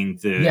 is being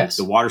the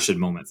watershed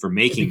moment for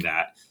making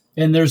that.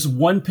 And there's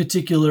one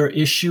particular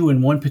issue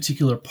and one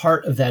particular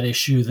part of that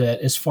issue that,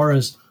 as far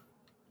as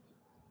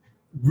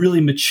really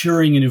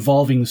maturing and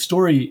evolving the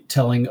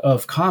storytelling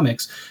of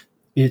comics,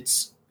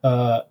 it's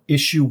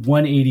issue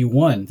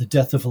 181, the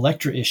Death of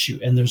Elektra issue.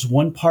 And there's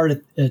one part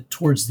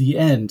towards the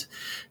end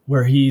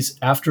where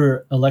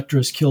after Elektra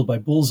is killed by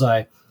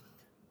Bullseye,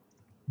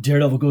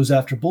 Daredevil goes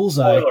after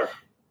Bullseye.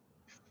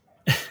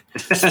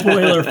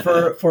 Spoiler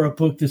for a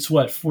book that's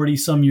 40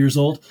 some years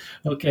old.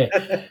 Okay.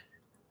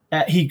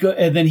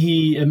 And then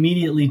he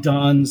immediately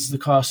dons the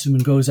costume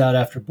and goes out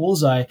after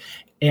Bullseye,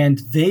 and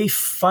they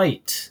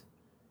fight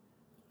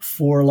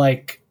for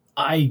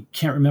I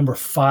can't remember,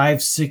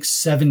 5, 6,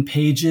 7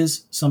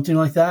 pages, something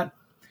like that.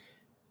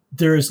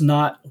 There is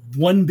not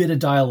one bit of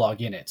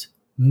dialogue in it.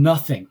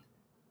 Nothing.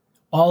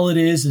 All it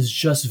is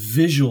just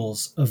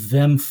visuals of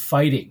them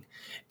fighting,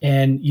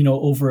 and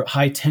over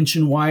high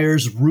tension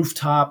wires,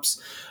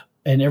 rooftops,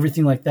 and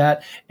everything like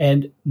that,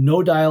 and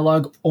no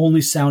dialogue,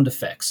 only sound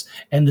effects.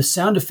 And the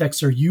sound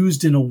effects are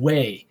used in a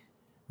way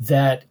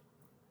that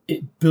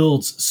it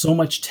builds so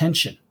much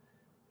tension,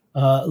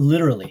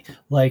 literally.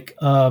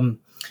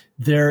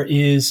 There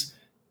is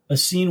a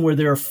scene where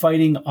they're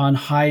fighting on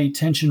high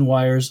tension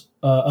wires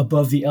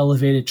above the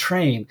elevated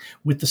train,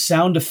 with the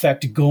sound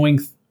effect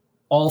going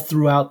all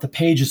throughout the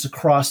pages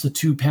across the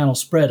 2-panel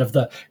spread of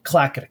the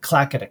clacketa,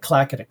 clacketa,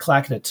 clacketa,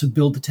 clacketa to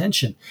build the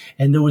tension.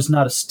 And there was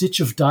not a stitch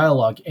of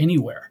dialogue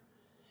anywhere.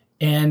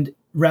 And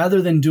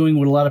rather than doing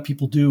what a lot of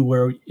people do,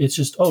 where it's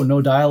just,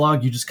 no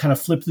dialogue, you just kind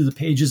of flip through the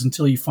pages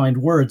until you find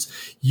words,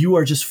 you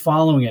are just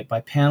following it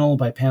by panel,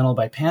 by panel,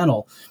 by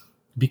panel,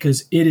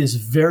 because it is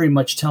very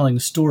much telling a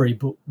story,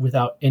 but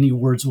without any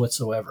words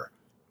whatsoever.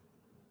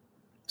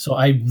 So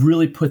I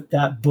really put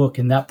that book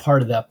and that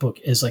part of that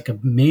book as like a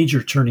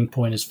major turning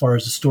point as far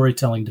as the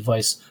storytelling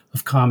device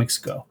of comics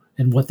go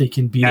and what they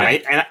can be.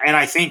 And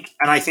I think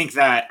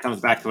that comes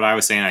back to what I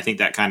was saying. I think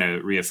that kind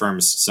of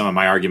reaffirms some of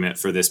my argument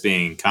for this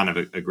being kind of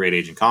a great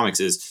age in comics,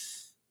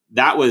 is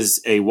that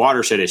was a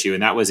watershed issue,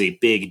 and that was a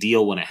big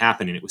deal when it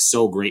happened, and it was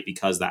so great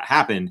because that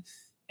happened.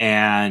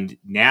 And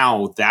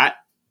now that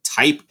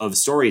type of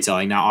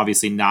storytelling, now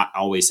obviously not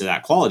always to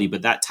that quality,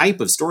 but that type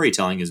of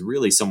storytelling is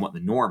really somewhat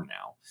the norm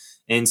now.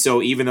 And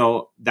so even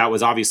though that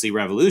was obviously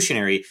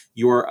revolutionary,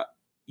 your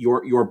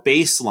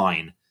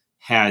baseline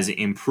has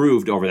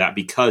improved over that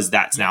because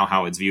that's now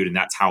how it's viewed and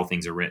that's how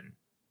things are written.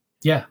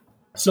 Yeah.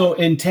 So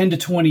in 10 to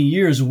 20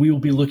 years, we will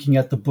be looking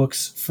at the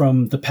books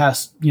from the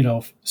past,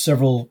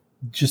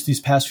 these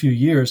past few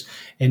years,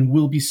 and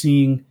we'll be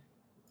seeing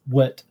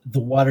what the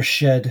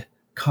watershed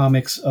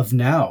comics of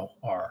now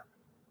are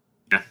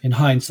in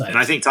hindsight. And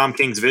I think Tom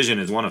King's vision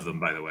is one of them,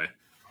 by the way.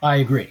 I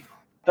agree.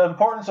 The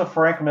importance of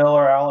Frank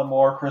Miller, Alan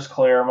Moore, Chris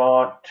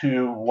Claremont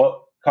to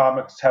what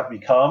comics have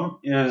become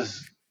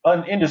is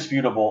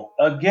indisputable.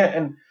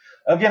 Again,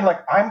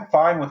 like, I'm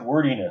fine with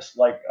wordiness.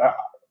 Like,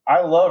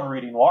 I love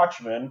reading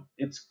Watchmen.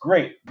 It's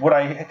great. What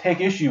I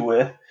take issue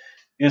with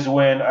is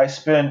when I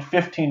spend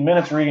 15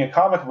 minutes reading a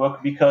comic book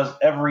because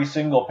every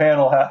single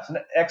panel has an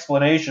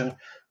explanation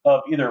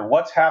of either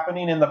what's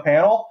happening in the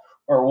panel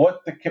or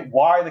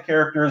why the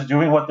character is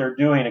doing what they're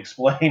doing,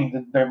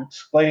 explaining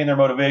their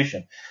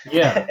motivation.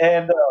 Yeah.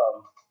 And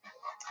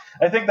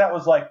I think that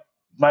was like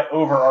my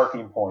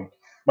overarching point,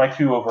 my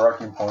two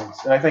overarching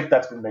points, and I think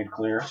that's been made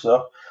clear.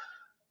 So,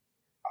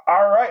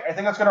 all right, I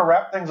think that's going to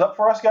wrap things up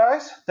for us,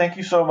 guys. Thank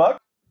you so much.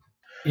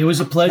 It was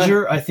a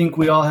pleasure. I think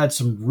we all had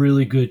some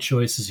really good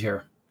choices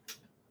here.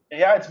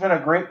 Yeah, it's been a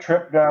great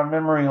trip down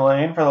memory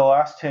lane for the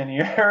last 10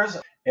 years,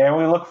 and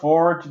we look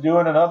forward to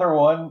doing another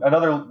one.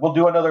 We'll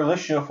do another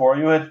list show for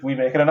you if we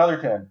make it another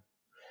 10.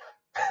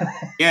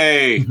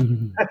 Yay!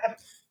 And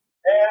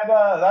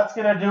that's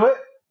going to do it.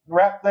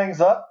 Wrap things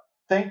up.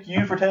 Thank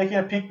you for taking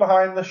a peek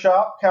behind the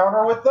shop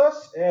counter with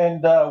us,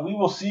 and we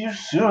will see you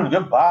soon.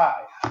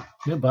 Goodbye.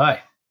 Goodbye.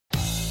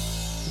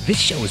 This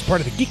show is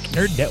part of the Geek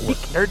Nerd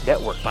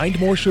Network. Find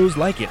more shows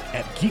like it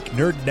at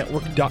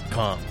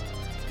geeknerdnetwork.com.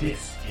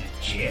 This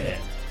is Janet.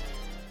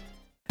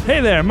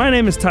 Hey there, my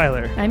name is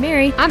Tyler. I'm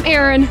Mary. I'm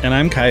Aaron. And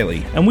I'm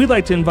Kylie. And we'd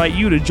like to invite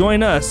you to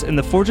join us in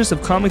the Fortress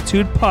of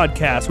Comictude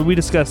podcast, where we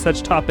discuss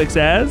such topics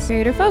as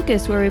Creator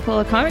Focus, where we pull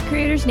a comic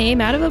creator's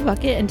name out of a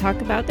bucket and talk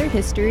about their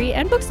history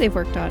and books they've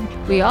worked on.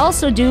 We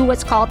also do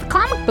what's called the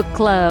Comic Book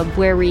Club,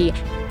 where we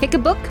pick a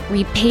book,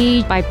 read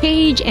page by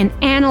page, and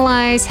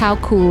analyze how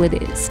cool it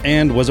is.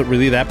 And Was It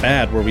Really That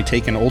Bad?, where we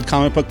take an old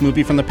comic book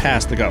movie from the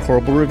past that got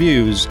horrible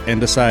reviews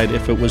and decide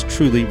if it was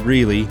truly,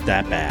 really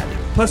that bad.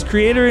 Plus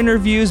creator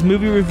interviews,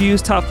 movie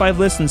reviews, top 5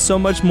 lists, and so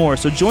much more.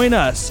 So join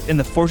us in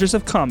the Fortress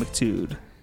of Comictude.